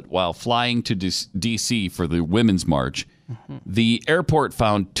wallet while flying to D.C. for the Women's March. The airport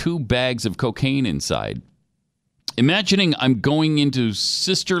found 2 bags of cocaine inside. Imagining I'm going into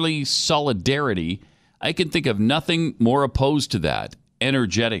sisterly solidarity, I can think of nothing more opposed to that,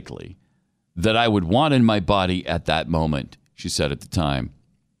 energetically, that I would want in my body at that moment, she said at the time.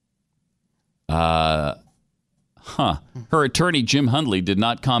 Her attorney, Jim Hundley, did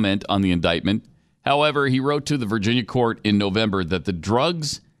not comment on the indictment. However, he wrote to the Virginia court in November that the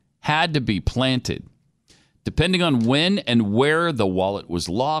drugs had to be planted. Depending on when and where the wallet was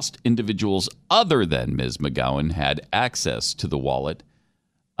lost, individuals other than Ms. McGowan had access to the wallet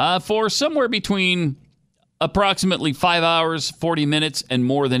for somewhere between approximately 5 hours, 40 minutes, and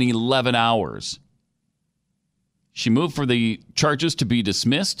more than 11 hours. She moved for the charges to be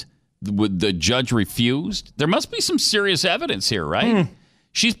dismissed. The judge refused. There must be some serious evidence here, right?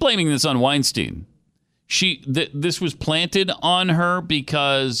 She's blaming this on Weinstein. This was planted on her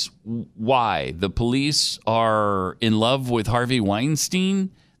because why? The police are in love with Harvey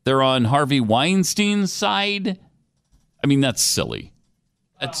Weinstein? They're on Harvey Weinstein's side? I mean, that's silly.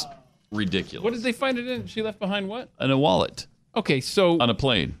 That's ridiculous. What did they find it in? She left behind what? In a wallet. Okay, so on a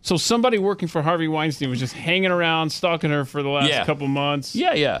plane. So somebody working for Harvey Weinstein was just hanging around, stalking her for the last couple months.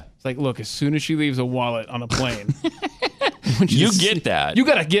 Yeah. It's like, look, as soon as she leaves a wallet on a plane, you get that. You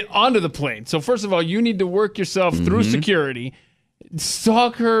got to get onto the plane. So first of all, you need to work yourself through security,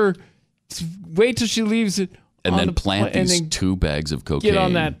 stalk her, wait till she leaves it, and then plant these 2 bags of cocaine. Get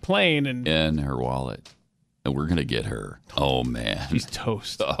on that plane and in her wallet. And we're going to get her. Oh, man. She's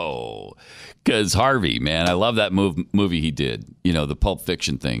toast. Oh, because Harvey, man, I love that movie he did. You know, the Pulp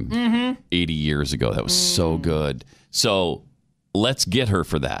Fiction thing 80 years ago. That was so good. So let's get her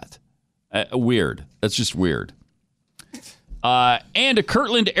for that. Weird. That's just weird. And a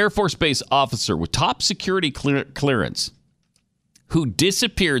Kirtland Air Force Base officer with top security clearance who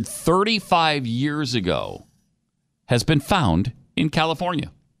disappeared 35 years ago has been found in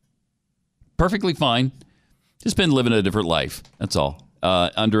California. Perfectly fine. Just been living a different life. That's all.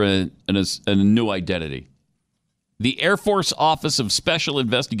 Under a new identity. The Air Force Office of Special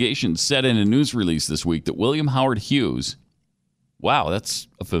Investigations said in a news release this week that William Howard Hughes, wow, that's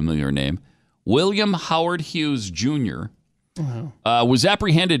a familiar name, William Howard Hughes Jr., was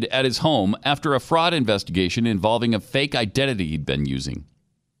apprehended at his home after a fraud investigation involving a fake identity he'd been using.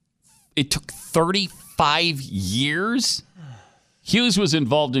 It took 35 years? Hughes was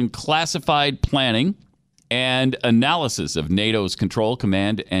involved in classified planning and analysis of NATO's control,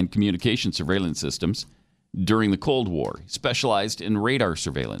 command, and communication surveillance systems during the Cold War. He specialized in radar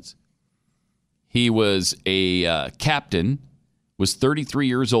surveillance. He was a captain, was 33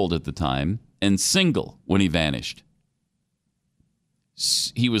 years old at the time, and single when he vanished.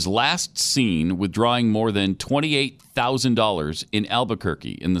 He was last seen withdrawing more than $28,000 in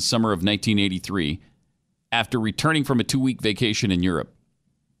Albuquerque in the summer of 1983 after returning from a 2-week vacation in Europe.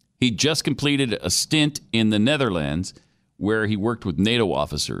 He just completed a stint in the Netherlands where he worked with NATO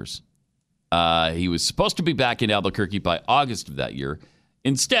officers. He was supposed to be back in Albuquerque by August of that year.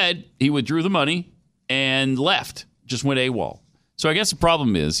 Instead, he withdrew the money and left, just went AWOL. So I guess the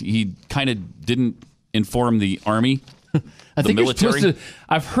problem is he kind of didn't inform the Army, I think military.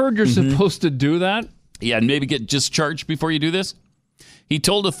 I've heard you're supposed to do that. Yeah, and maybe get discharged before you do this. He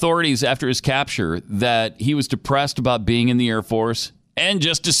told authorities after his capture that he was depressed about being in the Air Force and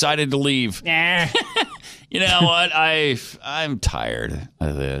just decided to leave. You know what? I'm tired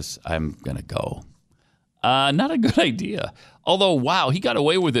of this. I'm going to go. Not a good idea. Although, wow, he got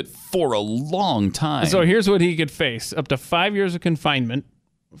away with it for a long time. So here's what he could face. Up to 5 years of confinement,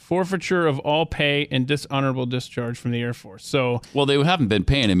 forfeiture of all pay, and dishonorable discharge from the Air Force. So, well, they haven't been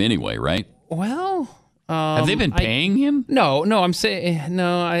paying him anyway, right? Well, have they been paying him? No. I'm saying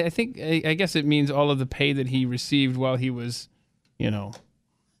no. I think I guess it means all of the pay that he received while he was,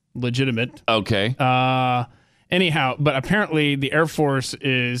 legitimate. Okay. Anyhow, but apparently the Air Force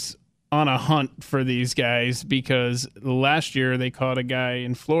is on a hunt for these guys because last year they caught a guy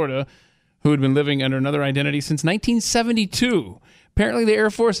in Florida who had been living under another identity since 1972. Apparently the Air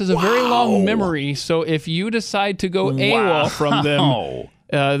Force has a very long memory, so if you decide to go AWOL from them,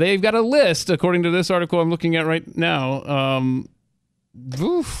 they've got a list, according to this article I'm looking at right now.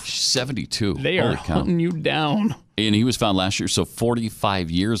 72. They are hunting you down. And he was found last year, so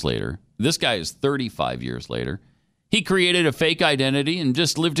 45 years later. This guy is 35 years later. He created a fake identity and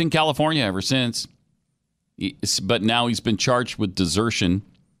just lived in California ever since. But now he's been charged with desertion,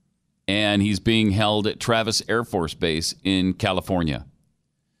 and he's being held at Travis Air Force Base in California.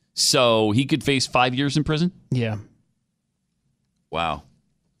 So he could face 5 years in prison? Yeah. Wow.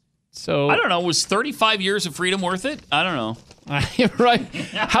 So I don't know. Was 35 years of freedom worth it? I don't know. Right?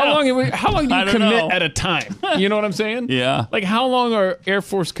 How long do you commit at a time? You know what I'm saying? Yeah. Like how long are Air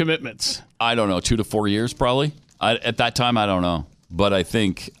Force commitments? I don't know. 2 to 4 years, probably. At that time, I don't know. But I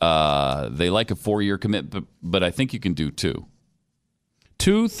think they like a 4-year commitment, but I think you can do 2.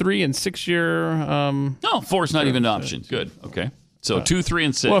 2, 3, and 6 year. No, 4 is not even an option. Good. Okay. So 2, 3,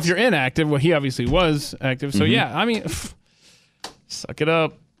 and 6. Well, if you're inactive, well, he obviously was active. So, yeah, I mean, suck it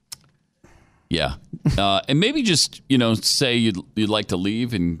up. Yeah. And maybe just, say you'd like to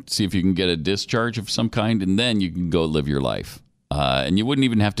leave and see if you can get a discharge of some kind, and then you can go live your life. And you wouldn't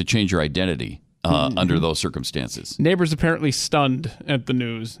even have to change your identity under those circumstances. Neighbors apparently stunned at the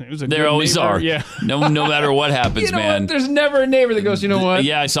news. It was a there good always neighbor. are. Yeah. No matter what happens, man. What? There's never a neighbor that goes, you know what?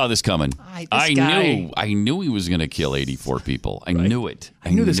 Yeah, I saw this coming. I knew he was going to kill 84 people. I knew it.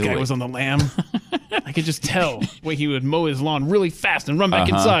 I knew this guy was on the lam. I could just tell the way he would mow his lawn really fast and run back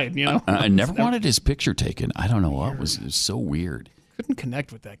inside, I never wanted his picture taken. I don't know what was so weird. Couldn't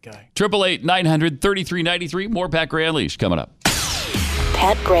connect with that guy. 888-900-3393. More Pat Gray Unleashed coming up.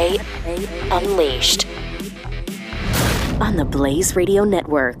 Pat Gray Unleashed on the Blaze Radio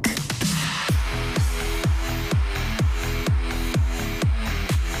Network.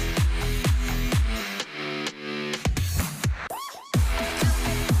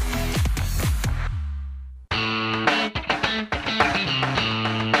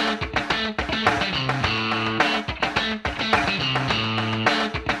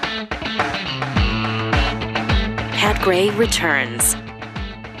 Pat Gray returns.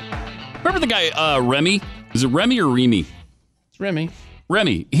 Remember the guy, Remy? Is it Remy or Remy? It's Remy.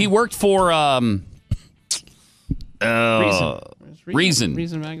 Remy. He worked for Reason.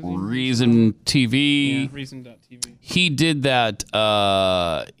 Reason Magazine. Reason TV. Yeah, Reason.tv. He did that.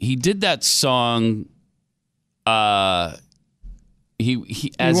 He did that song.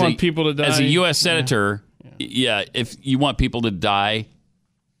 He as want people to die? As a U.S. senator. Yeah. If you want people to die,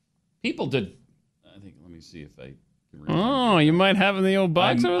 people did. I think. Let me see if I. Oh, you might have in the old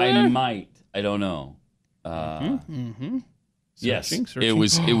box over there? I might. I don't know. Yes, Searching. it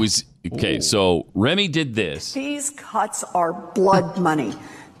was okay. Ooh. So Remy did this. These cuts are blood money.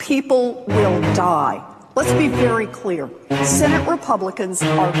 People will die. Let's be very clear. Senate Republicans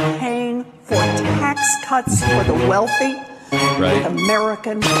are paying for tax cuts for the wealthy. Right. With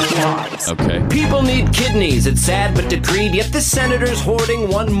American lives. Okay. People need kidneys, it's sad but decreed, yet the senator's hoarding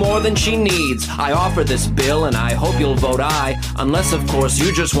one more than she needs. I offer this bill and I hope you'll vote aye, unless of course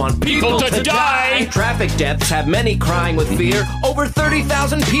you just want people to die. Traffic deaths have many crying with fear. Over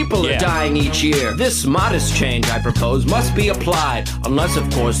 30,000 people are dying each year. This modest change I propose must be applied, unless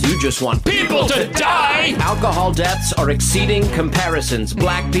of course you just want people to die. Alcohol deaths are exceeding comparisons.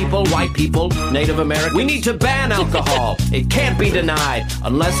 Black people, white people, Native Americans. We need to ban alcohol. It can't be denied,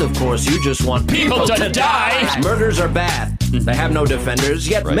 unless, of course, you just want people to die. Murders are bad. They have no defenders,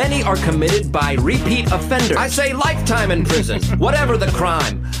 yet many are committed by repeat offenders. I say lifetime in prison, whatever the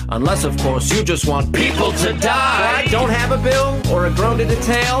crime, unless, of course, you just want people to die. I don't have a bill or a groan to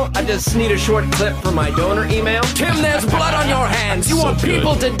detail. I just need a short clip for my donor email. Tim, there's blood on your hands. You want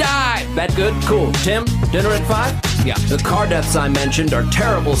people to die. That good? Cool. Tim, dinner at 5? Yeah. The car deaths I mentioned are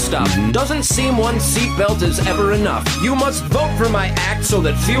terrible stuff. Doesn't seem one seatbelt is ever enough. You must vote for my act so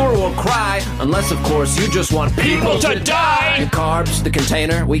that fewer will cry, unless, of course, you just want people to die. The carbs, the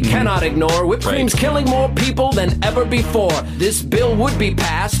container, we cannot ignore. Whipped cream's killing more people than ever before. This bill would be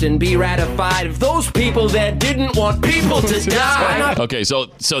passed and be ratified if those people there didn't want people to die. Okay, so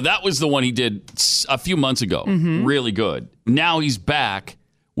that was the one he did a few months ago. Really good. Now he's back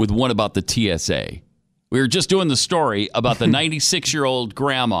with one about the TSA. We were just doing the story about the 96-year-old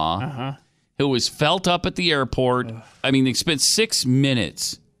grandma who was felt up at the airport. I mean, they spent 6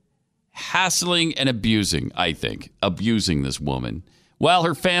 minutes hassling and abusing this woman while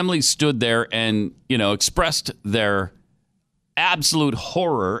her family stood there and, expressed their absolute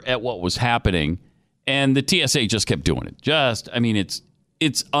horror at what was happening. And the TSA just kept doing it.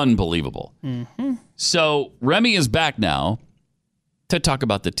 It's unbelievable. So Remy is back now to talk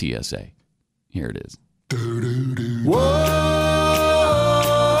about the TSA. Here it is. Whoa,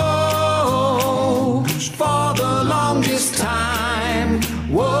 for the longest time.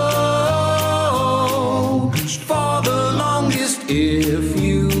 Whoa, for the longest. If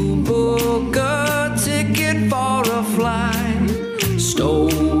you book a ticket for a flight,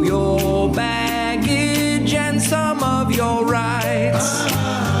 stole your baggage and some of your rights,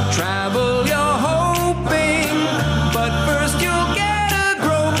 travel you're hoping, but first you'll get a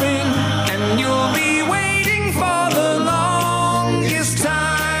groping, and you'll be waiting for the longest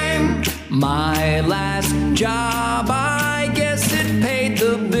time. My last job, I guess it paid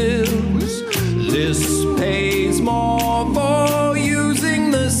the bills. This pays more for using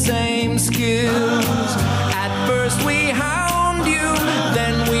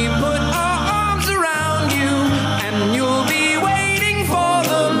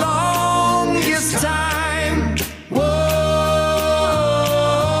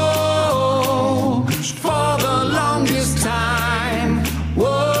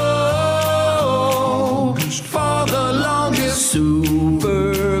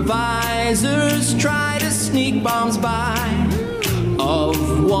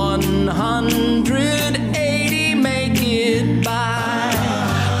 180 make it by.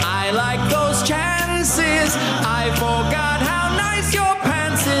 I like those chances. I forgot how nice your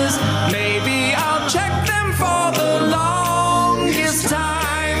pants is. Maybe I'll check them for the longest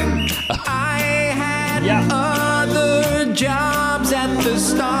time. I had other jobs at the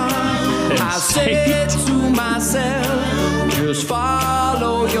start. I said to myself, just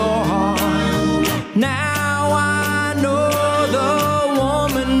follow your heart. Now I know the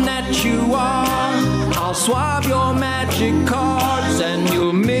woman that you are. I'll swap your magic cards and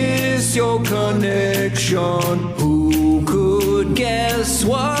you'll miss your connection. Who could guess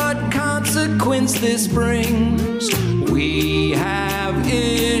what consequence this brings? We have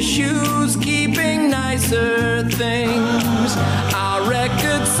issues keeping nicer things. Our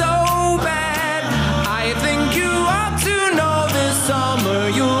record's so bad, I think you ought to know this summer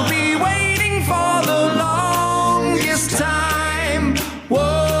you'll be waiting for the longest time. Whoa,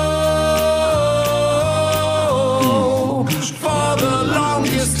 for the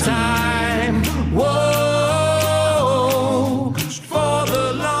longest time. Whoa, for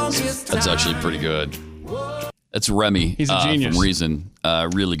the longest time. That's actually pretty good. That's Remy. He's a genius. From Reason.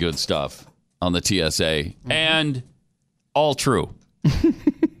 Really good stuff on the TSA. And all true.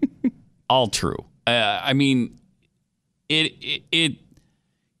 All true. I mean, it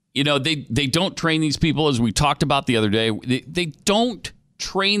you know, they don't train these people, as we talked about the other day. They don't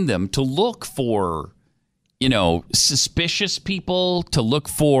train them to look for, you know, suspicious people, to look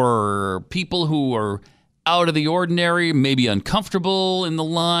for people who are out of the ordinary, maybe uncomfortable in the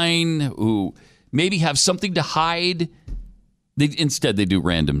line, who maybe have something to hide. Instead, they do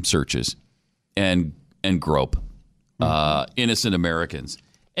random searches and grope innocent Americans.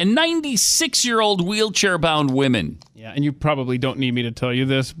 And 96-year-old wheelchair-bound women. Yeah, and you probably don't need me to tell you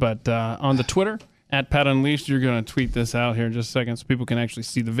this, but on the Twitter, @PatUnleashed, you're going to tweet this out here in just a second so people can actually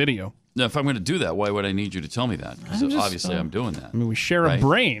see the video. Now, if I'm going to do that, why would I need you to tell me that? Because obviously I'm doing that. I mean, we share a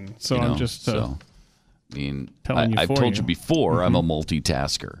brain, so I'm just... I mean, telling you I've for told you. you before, I'm a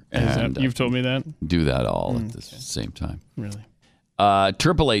multitasker. And you've told me that? Do that all at the same time. Really?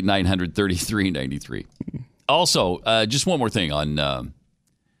 888-900-3393. Also, just one more thing on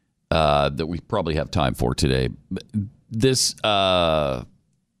that we probably have time for today. This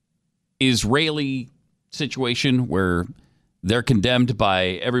Israeli situation where they're condemned by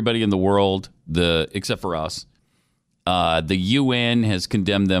everybody in the world, except for us. The UN has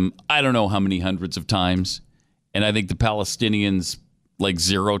condemned them, I don't know how many hundreds of times. And I think the Palestinians like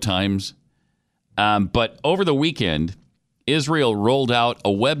 0 times. But over the weekend, Israel rolled out a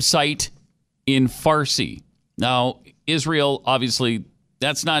website in Farsi. Now, Israel, obviously,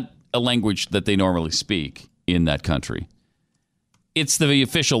 that's not a language that they normally speak in that country. It's the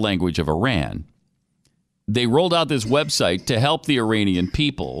official language of Iran. They rolled out this website to help the Iranian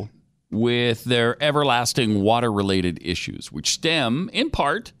people with their everlasting water-related issues, which stem, in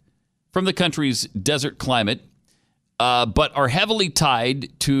part, from the country's desert climate, but are heavily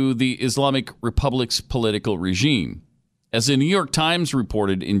tied to the Islamic Republic's political regime. As the New York Times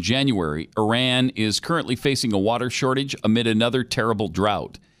reported in January, Iran is currently facing a water shortage amid another terrible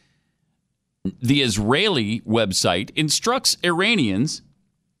drought. The Israeli website instructs Iranians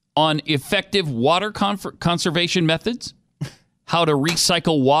on effective water conservation methods, how to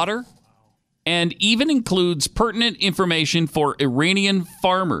recycle water, and even includes pertinent information for Iranian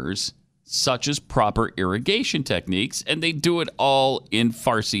farmers, such as proper irrigation techniques, and they do it all in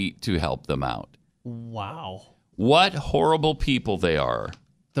Farsi to help them out. Wow. What horrible people they are.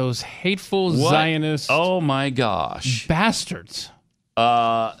 Those hateful Zionists. Oh, my gosh. Bastards.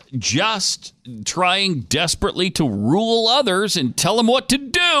 Just trying desperately to rule others and tell them what to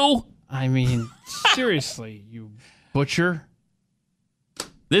do. I mean, seriously, you butcher.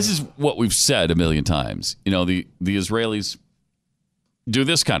 This is what we've said a million times. You know, the Israelis do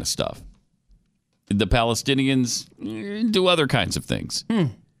this kind of stuff. The Palestinians do other kinds of things.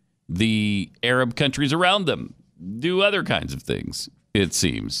 The Arab countries around them do other kinds of things, it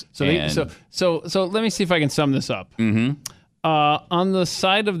seems. So let me see if I can sum this up. On the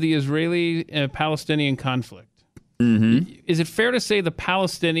side of the Israeli-Palestinian conflict, is it fair to say the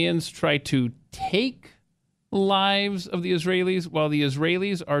Palestinians try to take lives of the Israelis while the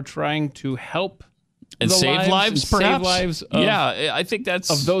Israelis are trying to help and save lives, perhaps? Save lives I think that's...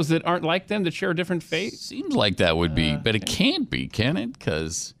 of those that aren't like them, that share a different fate? Seems like that would be, but it can't be, can it?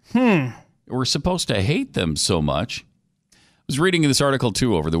 Because we're supposed to hate them so much. I was reading this article,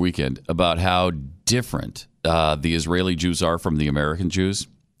 too, over the weekend about how different the Israeli Jews are from the American Jews.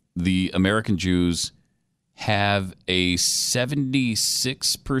 The American Jews have a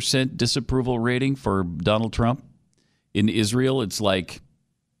 76% disapproval rating for Donald Trump. In Israel, it's like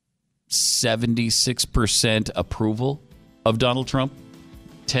 76% approval of Donald Trump,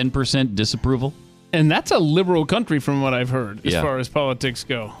 10% disapproval. And that's a liberal country from what I've heard as Yeah. far as politics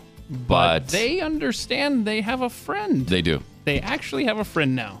go. But they understand they have a friend. they do. They actually have a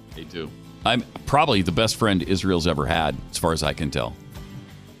friend now. They do. I'm probably the best friend Israel's ever had, as far as I can tell.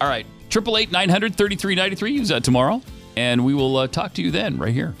 All right. 888-900-3393. Use that tomorrow. And we will talk to you then,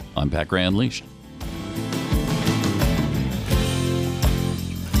 right here on Pat Gray Unleashed.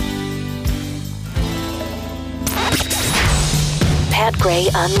 Pat Gray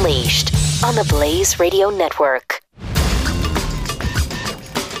Unleashed on the Blaze Radio Network.